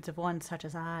multitudes of one such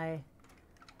as I.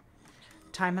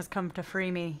 Time has come to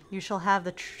free me. You shall have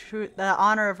the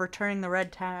honor of returning the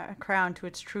red crown to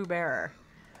its true bearer.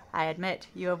 I admit,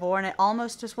 you have worn it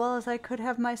almost as well as I could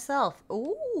have myself.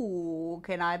 Ooh,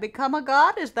 can I become a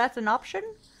god? Is that an option?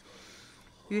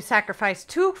 You sacrificed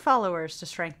 2 followers to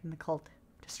strengthen the cult.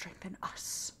 To strengthen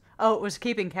us. Oh, it was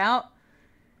keeping count?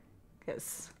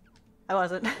 Because I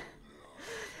wasn't.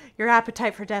 Your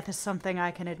appetite for death is something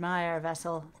I can admire,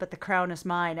 Vessel, but the crown is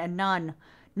mine, and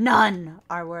none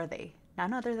are worthy.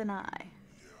 None other than I.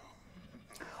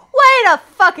 Wait a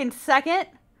fucking second!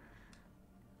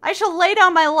 I shall lay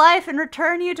down my life and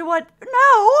return you to what...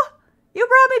 No! You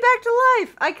brought me back to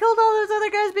life! I killed all those other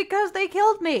guys because they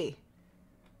killed me.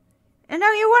 And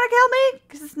now you want to kill me?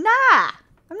 Because, nah!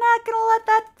 I'm not gonna let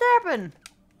that happen.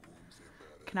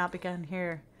 Cannot begin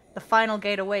here. The final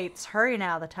gate awaits. Hurry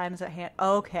now, the time is at hand.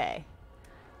 Okay.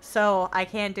 So, I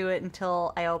can't do it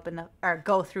until I open the... or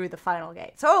go through the final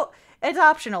gate. So, it's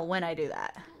optional when I do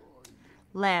that.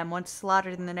 Lamb, once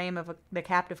slaughtered in the name of the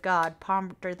captive god,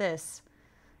 ponder this.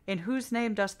 In whose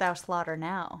name dost thou slaughter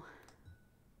now?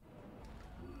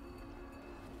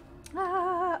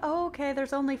 Ah, okay,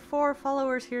 there's only 4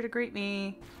 followers here to greet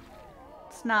me.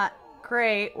 It's not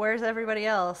great. Where's everybody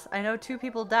else? I know 2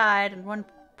 people died and 1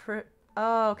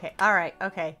 oh, okay. Alright,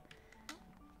 okay.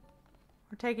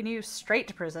 We're taking you straight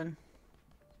to prison.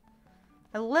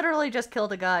 I literally just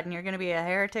killed a god and you're gonna be a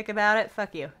heretic about it?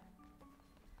 Fuck you.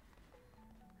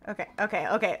 Okay, okay,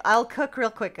 okay. I'll cook real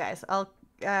quick, guys.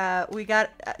 We got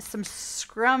some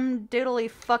scrum-diddly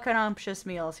fucking umptious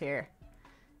meals here.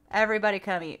 Everybody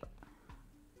come eat.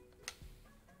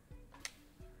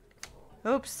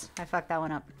 Oops, I fucked that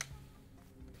one up.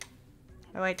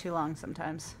 I wait too long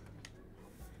sometimes.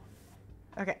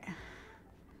 Okay.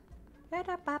 That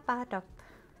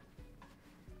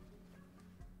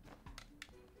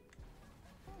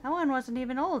one wasn't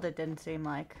even old, it didn't seem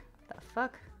like. The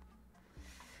fuck?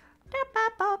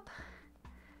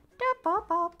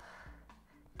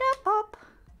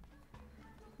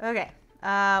 Okay.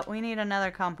 We need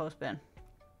another compost bin.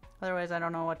 Otherwise, I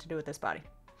don't know what to do with this body.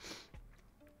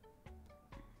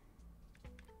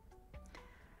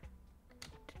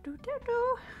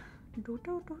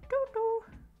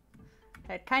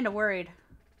 I kind of worried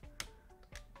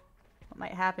what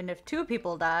might happen if 2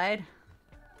 people died.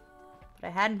 But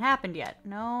it hadn't happened yet.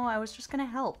 No, I was just gonna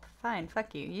help. Fine,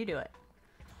 fuck you. You do it.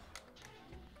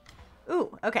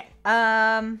 Ooh, okay.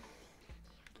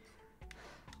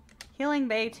 Healing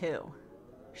Bay 2.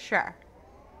 Sure.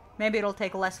 Maybe it'll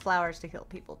take less flowers to heal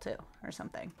people too, or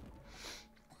something.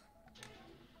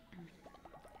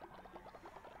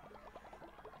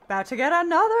 About to get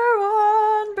another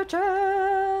one,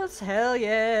 bitches! Hell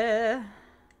yeah!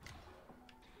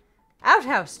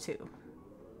 Outhouse 2.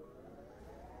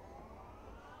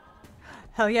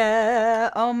 Hell yeah!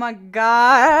 Oh my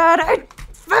god! I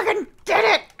fucking did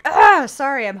it! Ugh,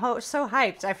 sorry, I'm so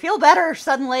hyped. I feel better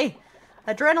suddenly.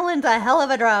 Adrenaline's a hell of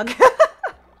a drug.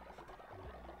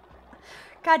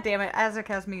 God damn it, Azek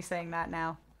has me saying that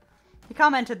now. He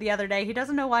commented the other day, he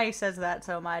doesn't know why he says that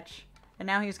so much. And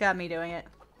now he's got me doing it.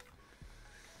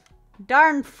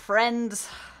 Darn friends.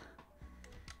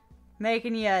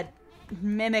 Making you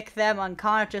mimic them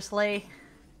unconsciously.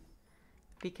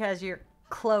 Because you're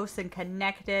close and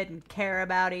connected and care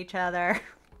about each other.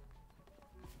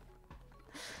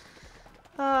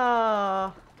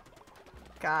 Oh.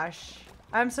 Gosh.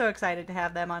 I'm so excited to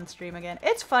have them on stream again.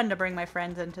 It's fun to bring my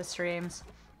friends into streams.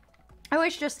 I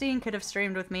wish Justine could have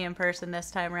streamed with me in person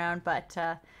this time around, but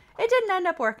it didn't end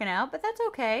up working out, but that's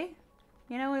okay.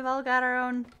 You know, we've all got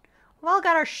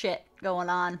our shit going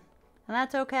on, and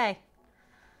that's okay.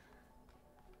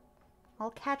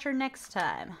 I'll catch her next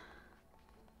time.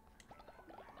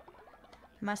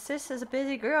 My sis is a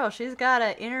busy girl. She's got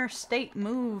an interstate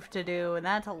move to do, and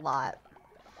that's a lot.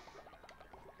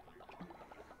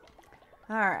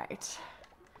 Alright.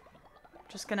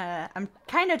 Just gonna... I'm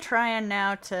kind of trying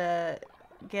now to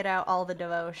get out all the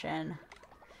devotion.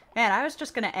 Man, I was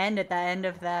just gonna end at the end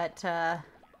of that, at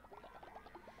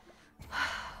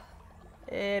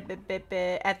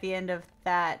the end of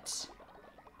that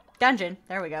dungeon.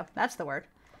 There we go. That's the word.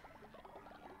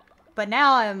 But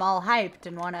now I'm all hyped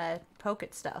and want to poke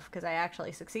at stuff because I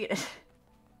actually succeeded.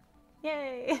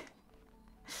 Yay!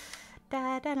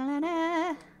 Da, da, da,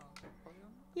 da.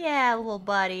 Yeah, little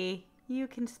buddy. You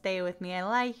can stay with me. I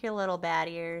like your little bat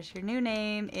ears. Your new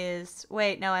name is...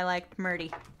 Wait, no, I liked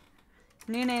Murdy.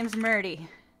 Your new name's Murdy.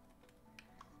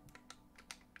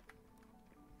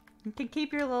 You can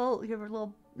keep your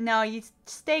little... No, you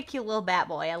stay cute little bat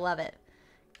boy. I love it.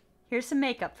 Here's some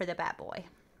makeup for the bat boy.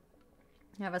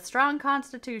 You have a strong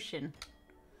constitution.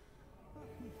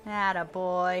 Atta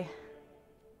boy.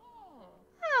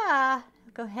 Ah,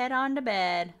 go head on to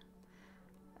bed.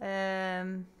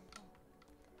 There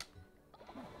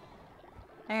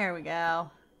we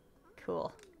go.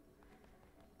 Cool.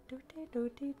 Do do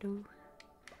do do.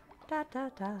 Da da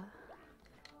da.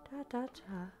 Da da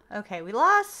da. Okay, we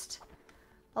lost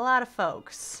a lot of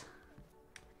folks.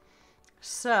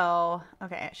 So,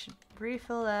 okay, I should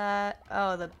refill that.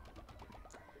 Oh, the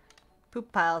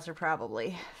poop piles are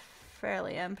probably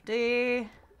fairly empty.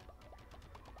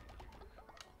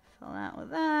 Fill that with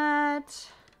that.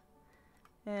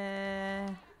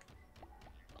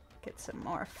 Get some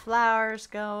more flowers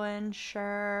going.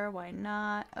 Sure, why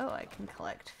not? Oh, I can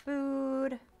collect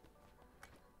food.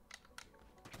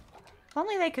 If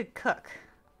only they could cook,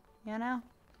 you know?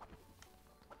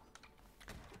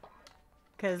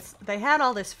 Because they had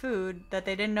all this food that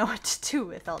they didn't know what to do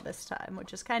with all this time,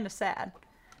 which is kind of sad.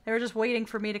 They were just waiting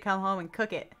for me to come home and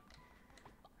cook it.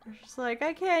 They're just like,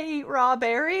 I can't eat raw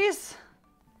berries.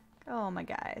 Oh, my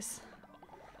guys.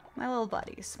 My little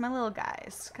buddies. My little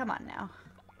guys. Come on now.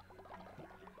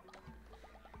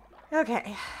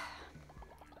 Okay.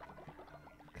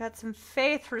 Got some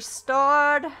faith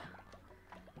restored.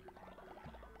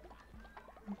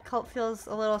 Cult feels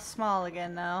a little small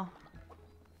again, though.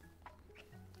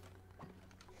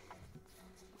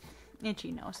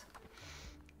 Itchy nose.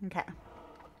 Okay.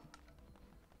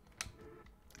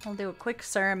 I'll do a quick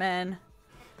sermon.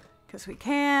 Because we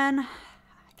can. I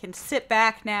can sit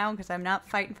back now because I'm not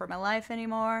fighting for my life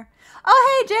anymore.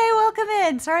 Oh, hey, Jay, welcome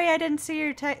in. Sorry I didn't see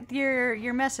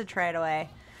your message right away.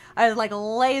 I was like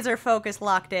laser focused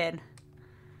locked in.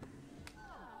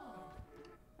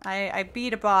 I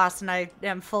beat a boss and I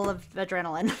am full of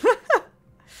adrenaline.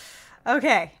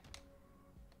 Okay.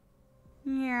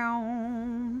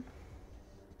 Meow.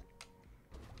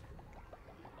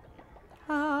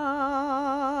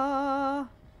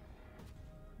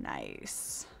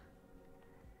 Nice.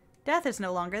 Death is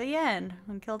no longer the end.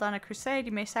 When killed on a crusade,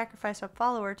 you may sacrifice a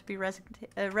follower to be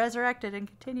resurrected and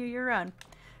continue your run.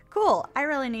 Cool. I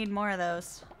really need more of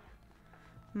those.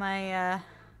 My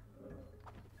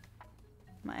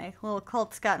little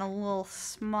cult's gotten a little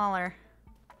smaller.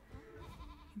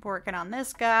 I'm working on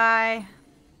this guy.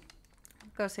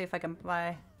 Go see if I can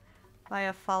buy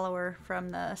a follower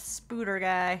from the Spooter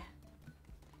guy.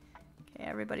 Okay,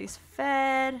 everybody's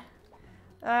fed.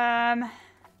 How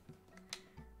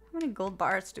many gold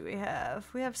bars do we have?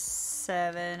 We have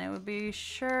 7. It would be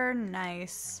sure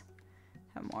nice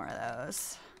to have more of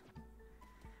those.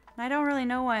 And I don't really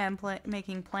know why I'm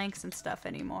making planks and stuff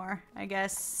anymore. I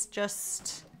guess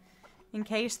just in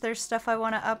case there's stuff I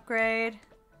want to upgrade.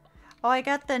 Oh, I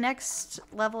got the next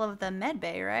level of the med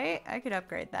bay, right? I could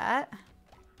upgrade that.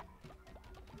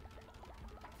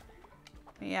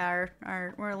 Yeah,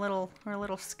 we're a little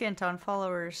skint on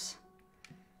followers.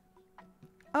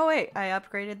 Oh wait, I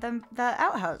upgraded the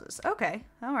outhouses. Okay,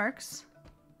 that works.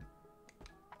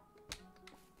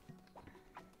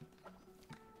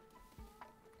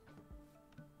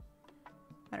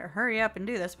 Better hurry up and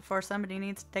do this before somebody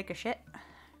needs to take a shit.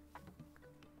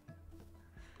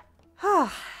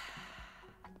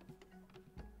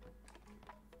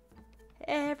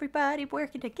 Everybody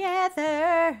working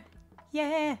together.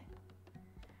 Yeah.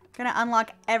 Gonna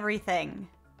unlock everything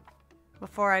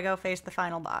before I go face the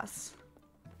final boss.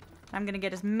 I'm gonna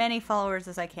get as many followers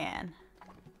as I can.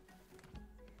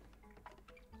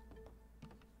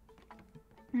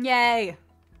 Yay!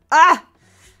 Ah!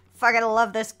 Fucking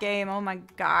love this game. Oh my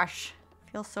gosh.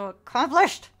 I feel so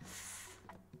accomplished.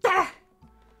 Ah!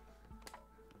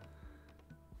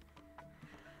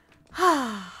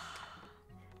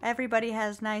 Everybody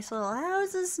has nice little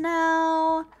houses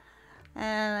now.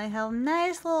 And I have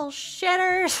nice little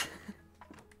shitters.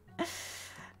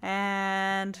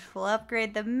 And we'll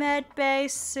upgrade the med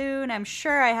base soon. I'm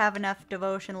sure I have enough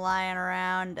devotion lying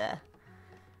around to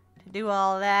do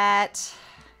all that.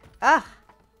 Ah!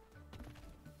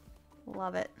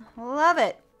 Love it. Love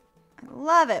it.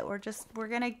 Love it. We're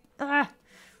gonna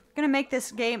make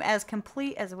this game as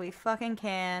complete as we fucking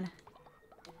can.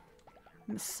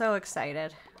 I'm so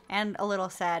excited. And a little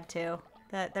sad too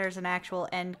that there's an actual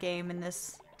end game in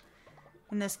this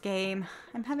game.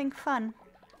 I'm having fun.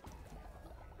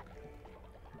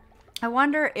 I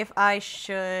wonder if I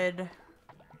should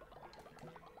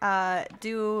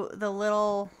do the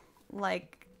little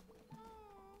like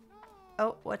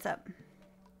oh, what's up?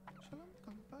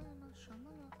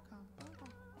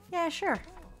 Yeah, sure.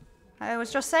 I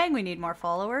was just saying we need more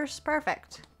followers.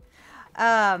 Perfect.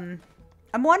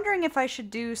 I'm wondering if I should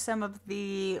do some of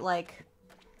the like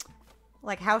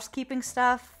housekeeping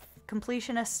stuff,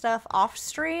 completionist stuff off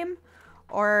stream,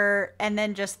 and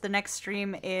then just the next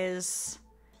stream is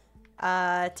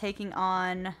taking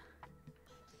on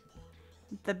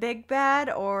the big bad,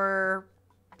 or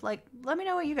like let me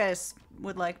know what you guys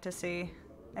would like to see.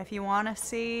 If you want to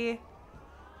see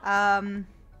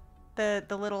the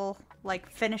little like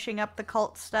finishing up the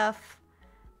cult stuff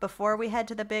before we head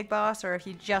to the big boss, or if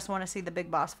you just want to see the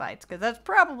big boss fights, because that's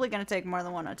probably going to take more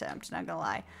than one attempt, not gonna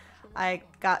lie. I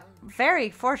got very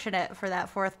fortunate for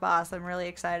that 4th boss. I'm really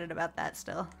excited about that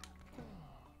still.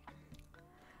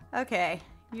 Okay,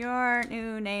 your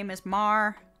new name is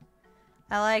Mar.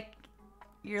 I like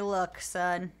your look,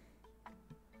 son.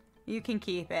 You can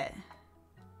keep it.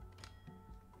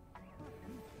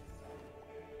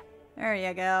 There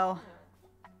you go.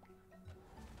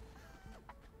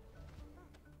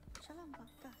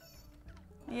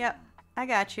 Yep, I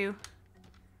got you.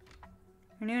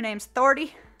 Your new name's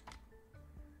Thordy.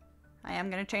 I am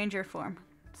gonna change your form.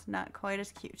 It's not quite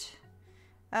as cute.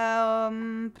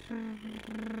 Oh,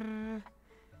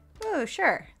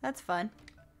 sure. That's fun.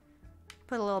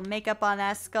 Put a little makeup on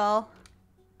that skull.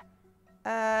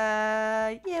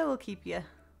 Yeah, we'll keep you.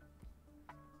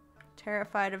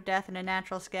 Terrified of death and a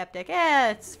natural skeptic. Yeah,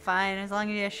 it's fine as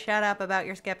long as you shut up about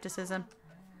your skepticism.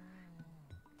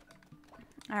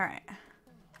 Alright.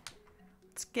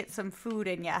 Let's get some food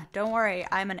in ya. Don't worry,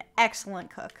 I'm an excellent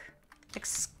cook.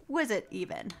 Exquisite,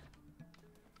 even.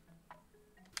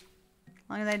 As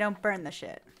long as I don't burn the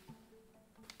shit.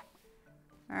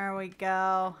 There we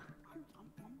go.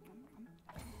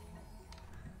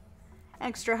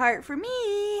 Extra heart for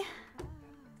me.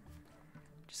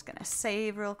 Just gonna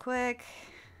save real quick.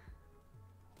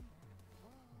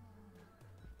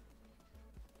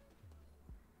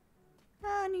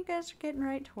 Oh, and you guys are getting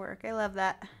right to work. I love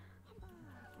that.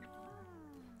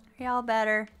 Are y'all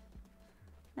better?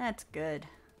 That's good.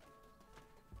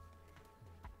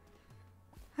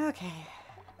 Okay.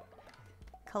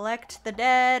 Collect the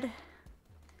dead.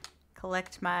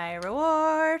 Collect my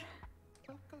reward.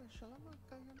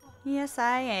 Yes,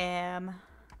 I am.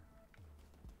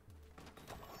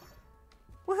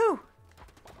 Woohoo!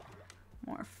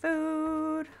 More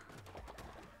food.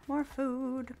 More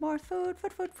food. More food.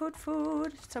 Food, food, food,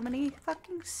 food. So many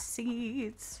fucking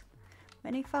seeds.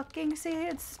 Many fucking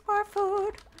seeds. More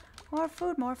food. More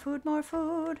food, more food, more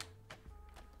food.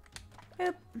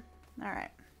 Oop.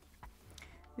 Alright.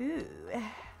 Ooh.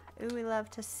 Ooh, we love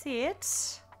to see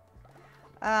it.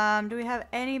 Do we have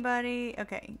anybody?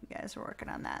 Okay, you guys are working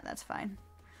on that. That's fine.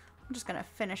 I'm just gonna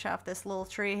finish off this little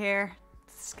tree here.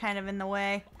 It's kind of in the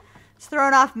way. It's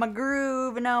throwing off my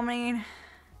groove, you know what I mean?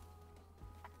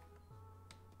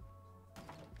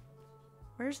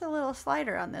 Where's the little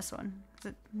slider on this one? Has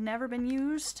it never been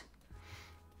used?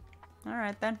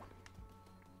 Alright then.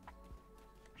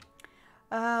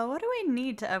 What do we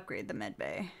need to upgrade the med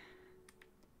bay?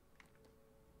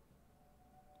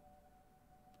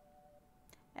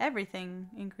 Everything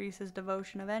increases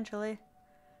devotion eventually.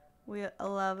 We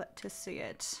love to see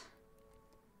it.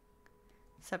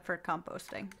 Except for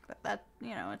composting. But that,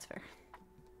 you know, it's fair.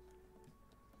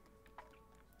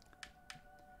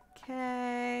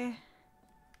 Okay.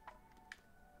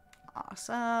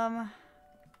 Awesome.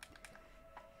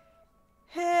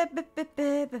 It's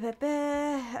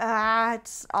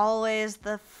always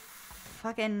the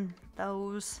fucking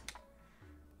those.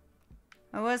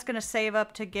 I was gonna save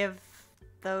up to give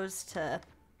those to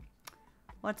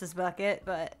what's his bucket,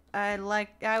 but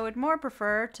I would more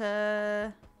prefer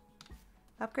to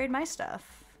upgrade my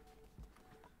stuff.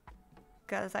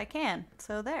 'Cause I can,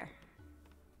 so there.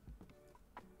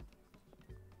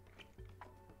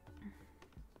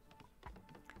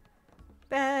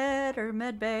 Better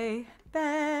medbay.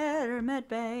 Better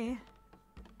medbay.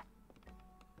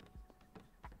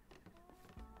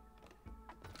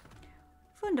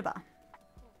 Wunderbar.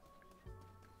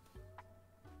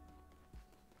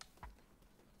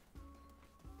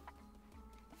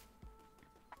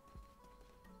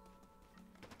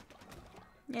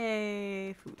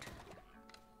 Yay, food.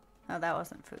 Oh, that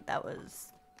wasn't food. That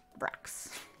was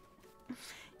rocks.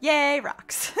 Yay,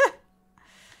 rocks.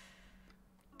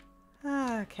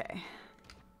 Okay.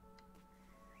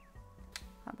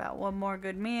 How about one more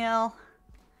good meal?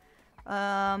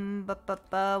 What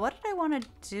did I want to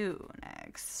do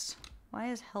next?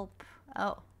 Why is help?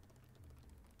 Oh.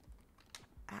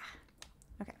 Ah.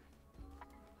 Okay.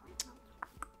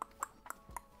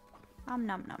 Nom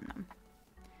nom nom nom.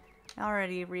 I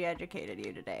already re-educated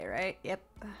you today, right? Yep.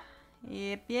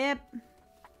 Yep, yep.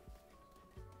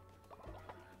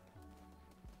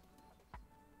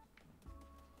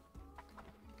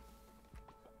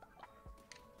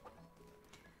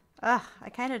 Ugh, I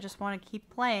kind of just want to keep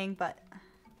playing, but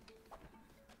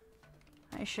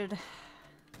I should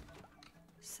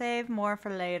save more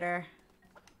for later.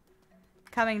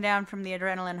 Coming down from the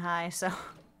adrenaline high, so,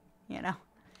 you know.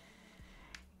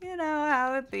 You know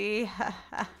how it be.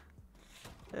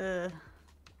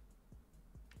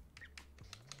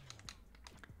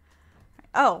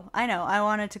 Oh, I know. I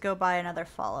wanted to go buy another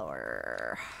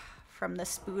follower from the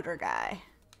Spooter guy.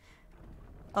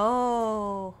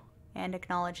 Oh, and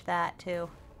acknowledge that too.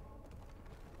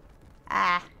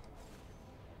 Ah.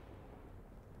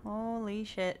 Holy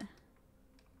shit.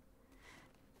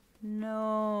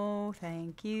 No,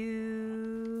 thank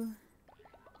you.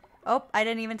 Oh, I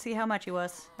didn't even see how much he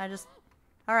was. I just...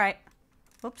 Alright.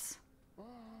 Whoops.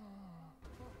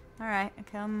 Alright,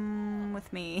 come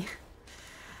with me.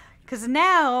 Because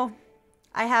now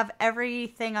I have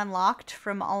everything unlocked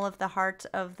from all of the hearts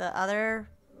of the other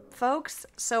folks,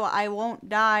 so I won't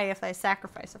die if I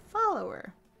sacrifice a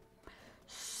follower.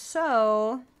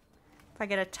 So, if I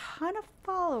get a ton of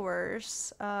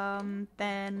followers,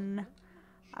 then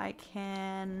I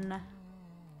can...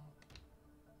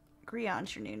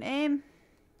 Grion's your new name.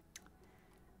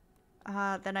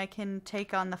 Then I can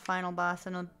take on the final boss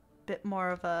in a bit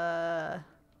more of a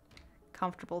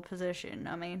comfortable position.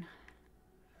 I mean,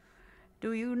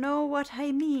 do you know what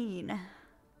I mean?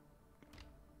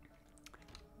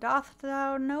 Doth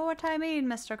thou know what I mean,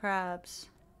 Mr. Krabs?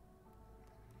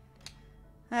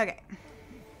 Okay.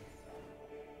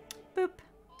 Boop.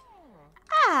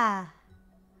 Ah!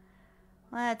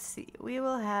 Let's see. We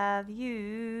will have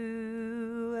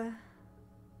you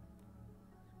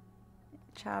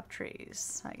chop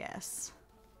trees, I guess.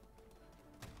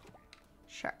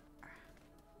 Sure.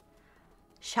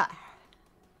 Sure.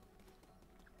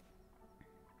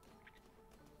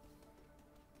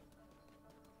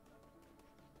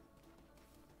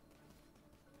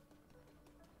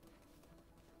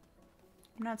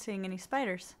 I'm not seeing any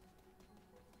spiders.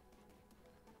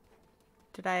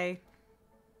 Did I...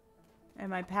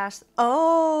 Am I past...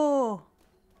 Oh!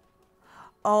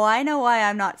 Oh, I know why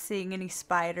I'm not seeing any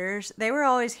spiders. They were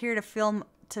always here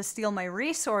to steal my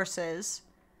resources.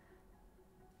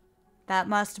 That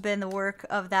must have been the work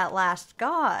of that last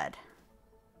god.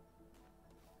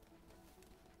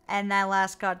 And that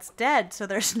last god's dead, so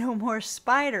there's no more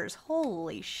spiders.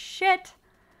 Holy shit!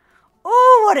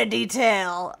 Oh, what a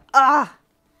detail! Ah!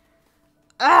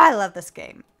 Ah, I love this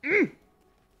game. Mm.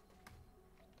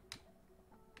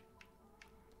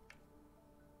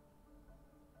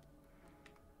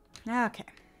 Okay.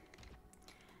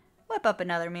 Whip up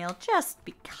another meal just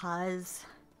because.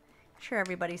 I'm sure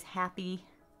everybody's happy.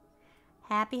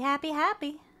 Happy, happy,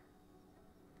 happy.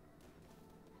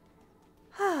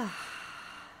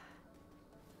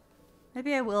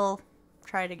 Maybe I will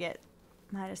try to get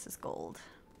Midas's gold.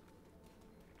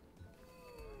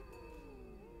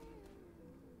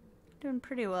 Doing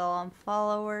pretty well on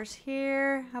followers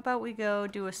here. How about we go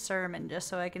do a sermon just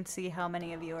so I can see how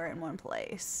many of you are in one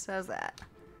place. How's that?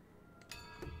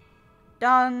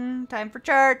 Done. Time for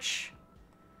church.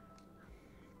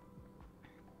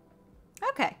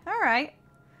 Okay, alright.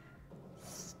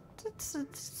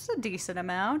 It's a decent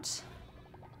amount.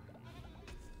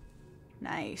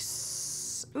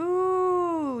 Nice.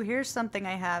 Ooh, here's something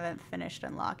I haven't finished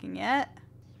unlocking yet.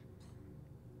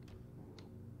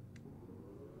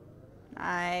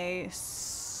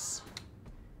 Nice.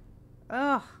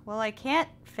 Oh, well, I can't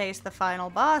face the final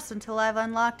boss until I've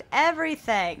unlocked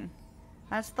everything.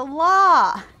 That's the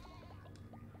law.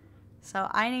 So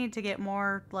I need to get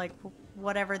more, like,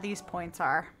 whatever these points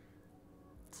are.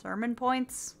 Sermon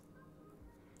points?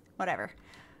 Whatever.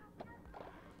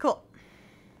 Cool.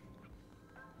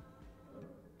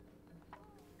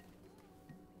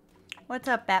 What's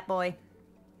up, Bat Boy?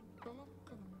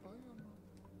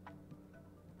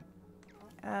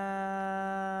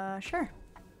 Sure.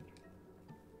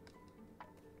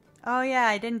 Oh yeah,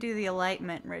 I didn't do the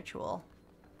enlightenment ritual.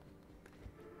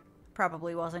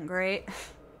 Probably wasn't great.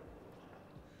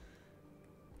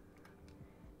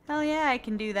 Hell yeah, I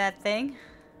can do that thing.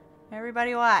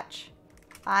 Everybody watch.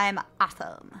 I'm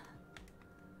awesome.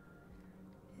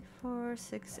 4,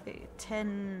 6, 8,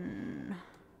 10.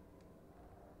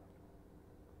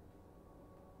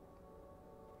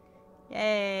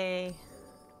 Yay.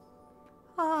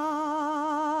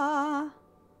 Ah.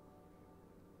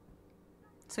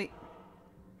 Sweet.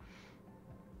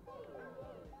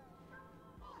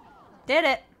 Did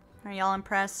it. Are y'all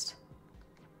impressed?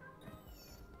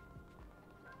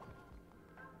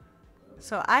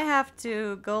 So I have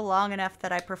to go long enough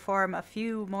that I perform a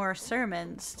few more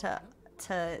sermons to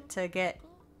get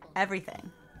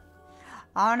everything.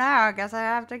 Oh no, I guess I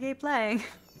have to keep playing.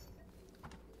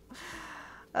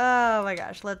 Oh my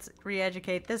gosh, let's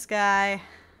re-educate this guy.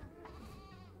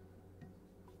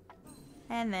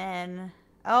 And then...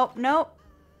 Oh, nope.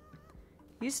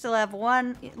 You still have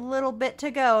one little bit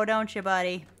to go, don't you,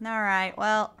 buddy? Alright,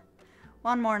 well,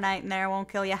 one more night in there won't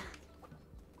kill ya.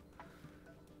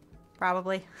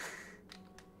 Probably.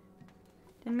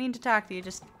 Didn't mean to talk to you,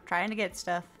 just trying to get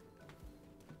stuff.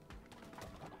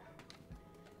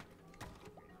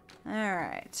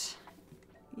 Alright.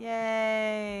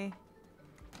 Yay.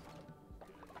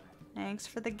 Thanks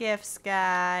for the gifts,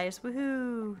 guys.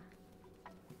 Woohoo.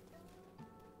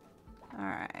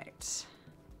 Alright.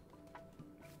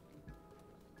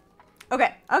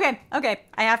 Okay.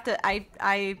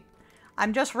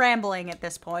 I'm just rambling at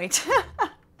this point.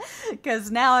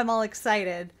 Because now I'm all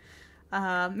excited.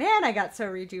 Man, I got so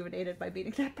rejuvenated by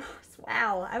beating that boss.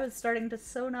 Wow, I was starting to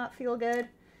so not feel good.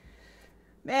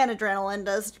 Man, adrenaline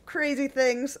does crazy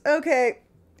things. Okay.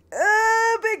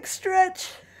 Big stretch.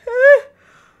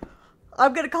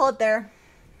 I'm gonna call it there.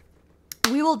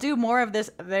 We will do more of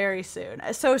this very soon.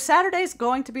 So Saturday's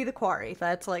going to be the quarry.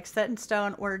 That's like set in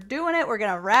stone. We're doing it. We're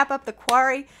gonna wrap up the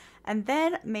quarry. And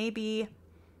then maybe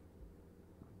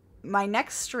my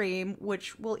next stream,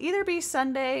 which will either be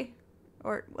Sunday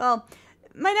or, well,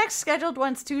 my next scheduled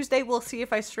one's Tuesday. We'll see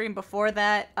if I stream before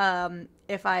that.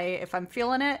 If I'm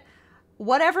feeling it.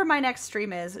 Whatever my next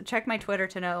stream is, check my Twitter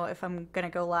to know if I'm going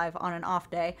to go live on an off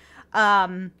day.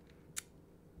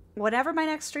 Whatever my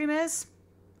next stream is,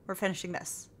 we're finishing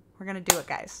this. We're going to do it,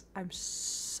 guys. I'm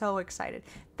so excited.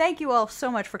 Thank you all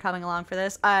so much for coming along for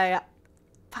this. I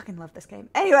fucking love this game.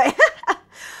 Anyway.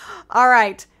 All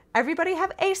right. Everybody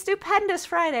have a stupendous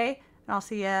Friday, and I'll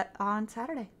see you on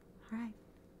Saturday. All right.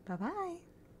 Bye-bye.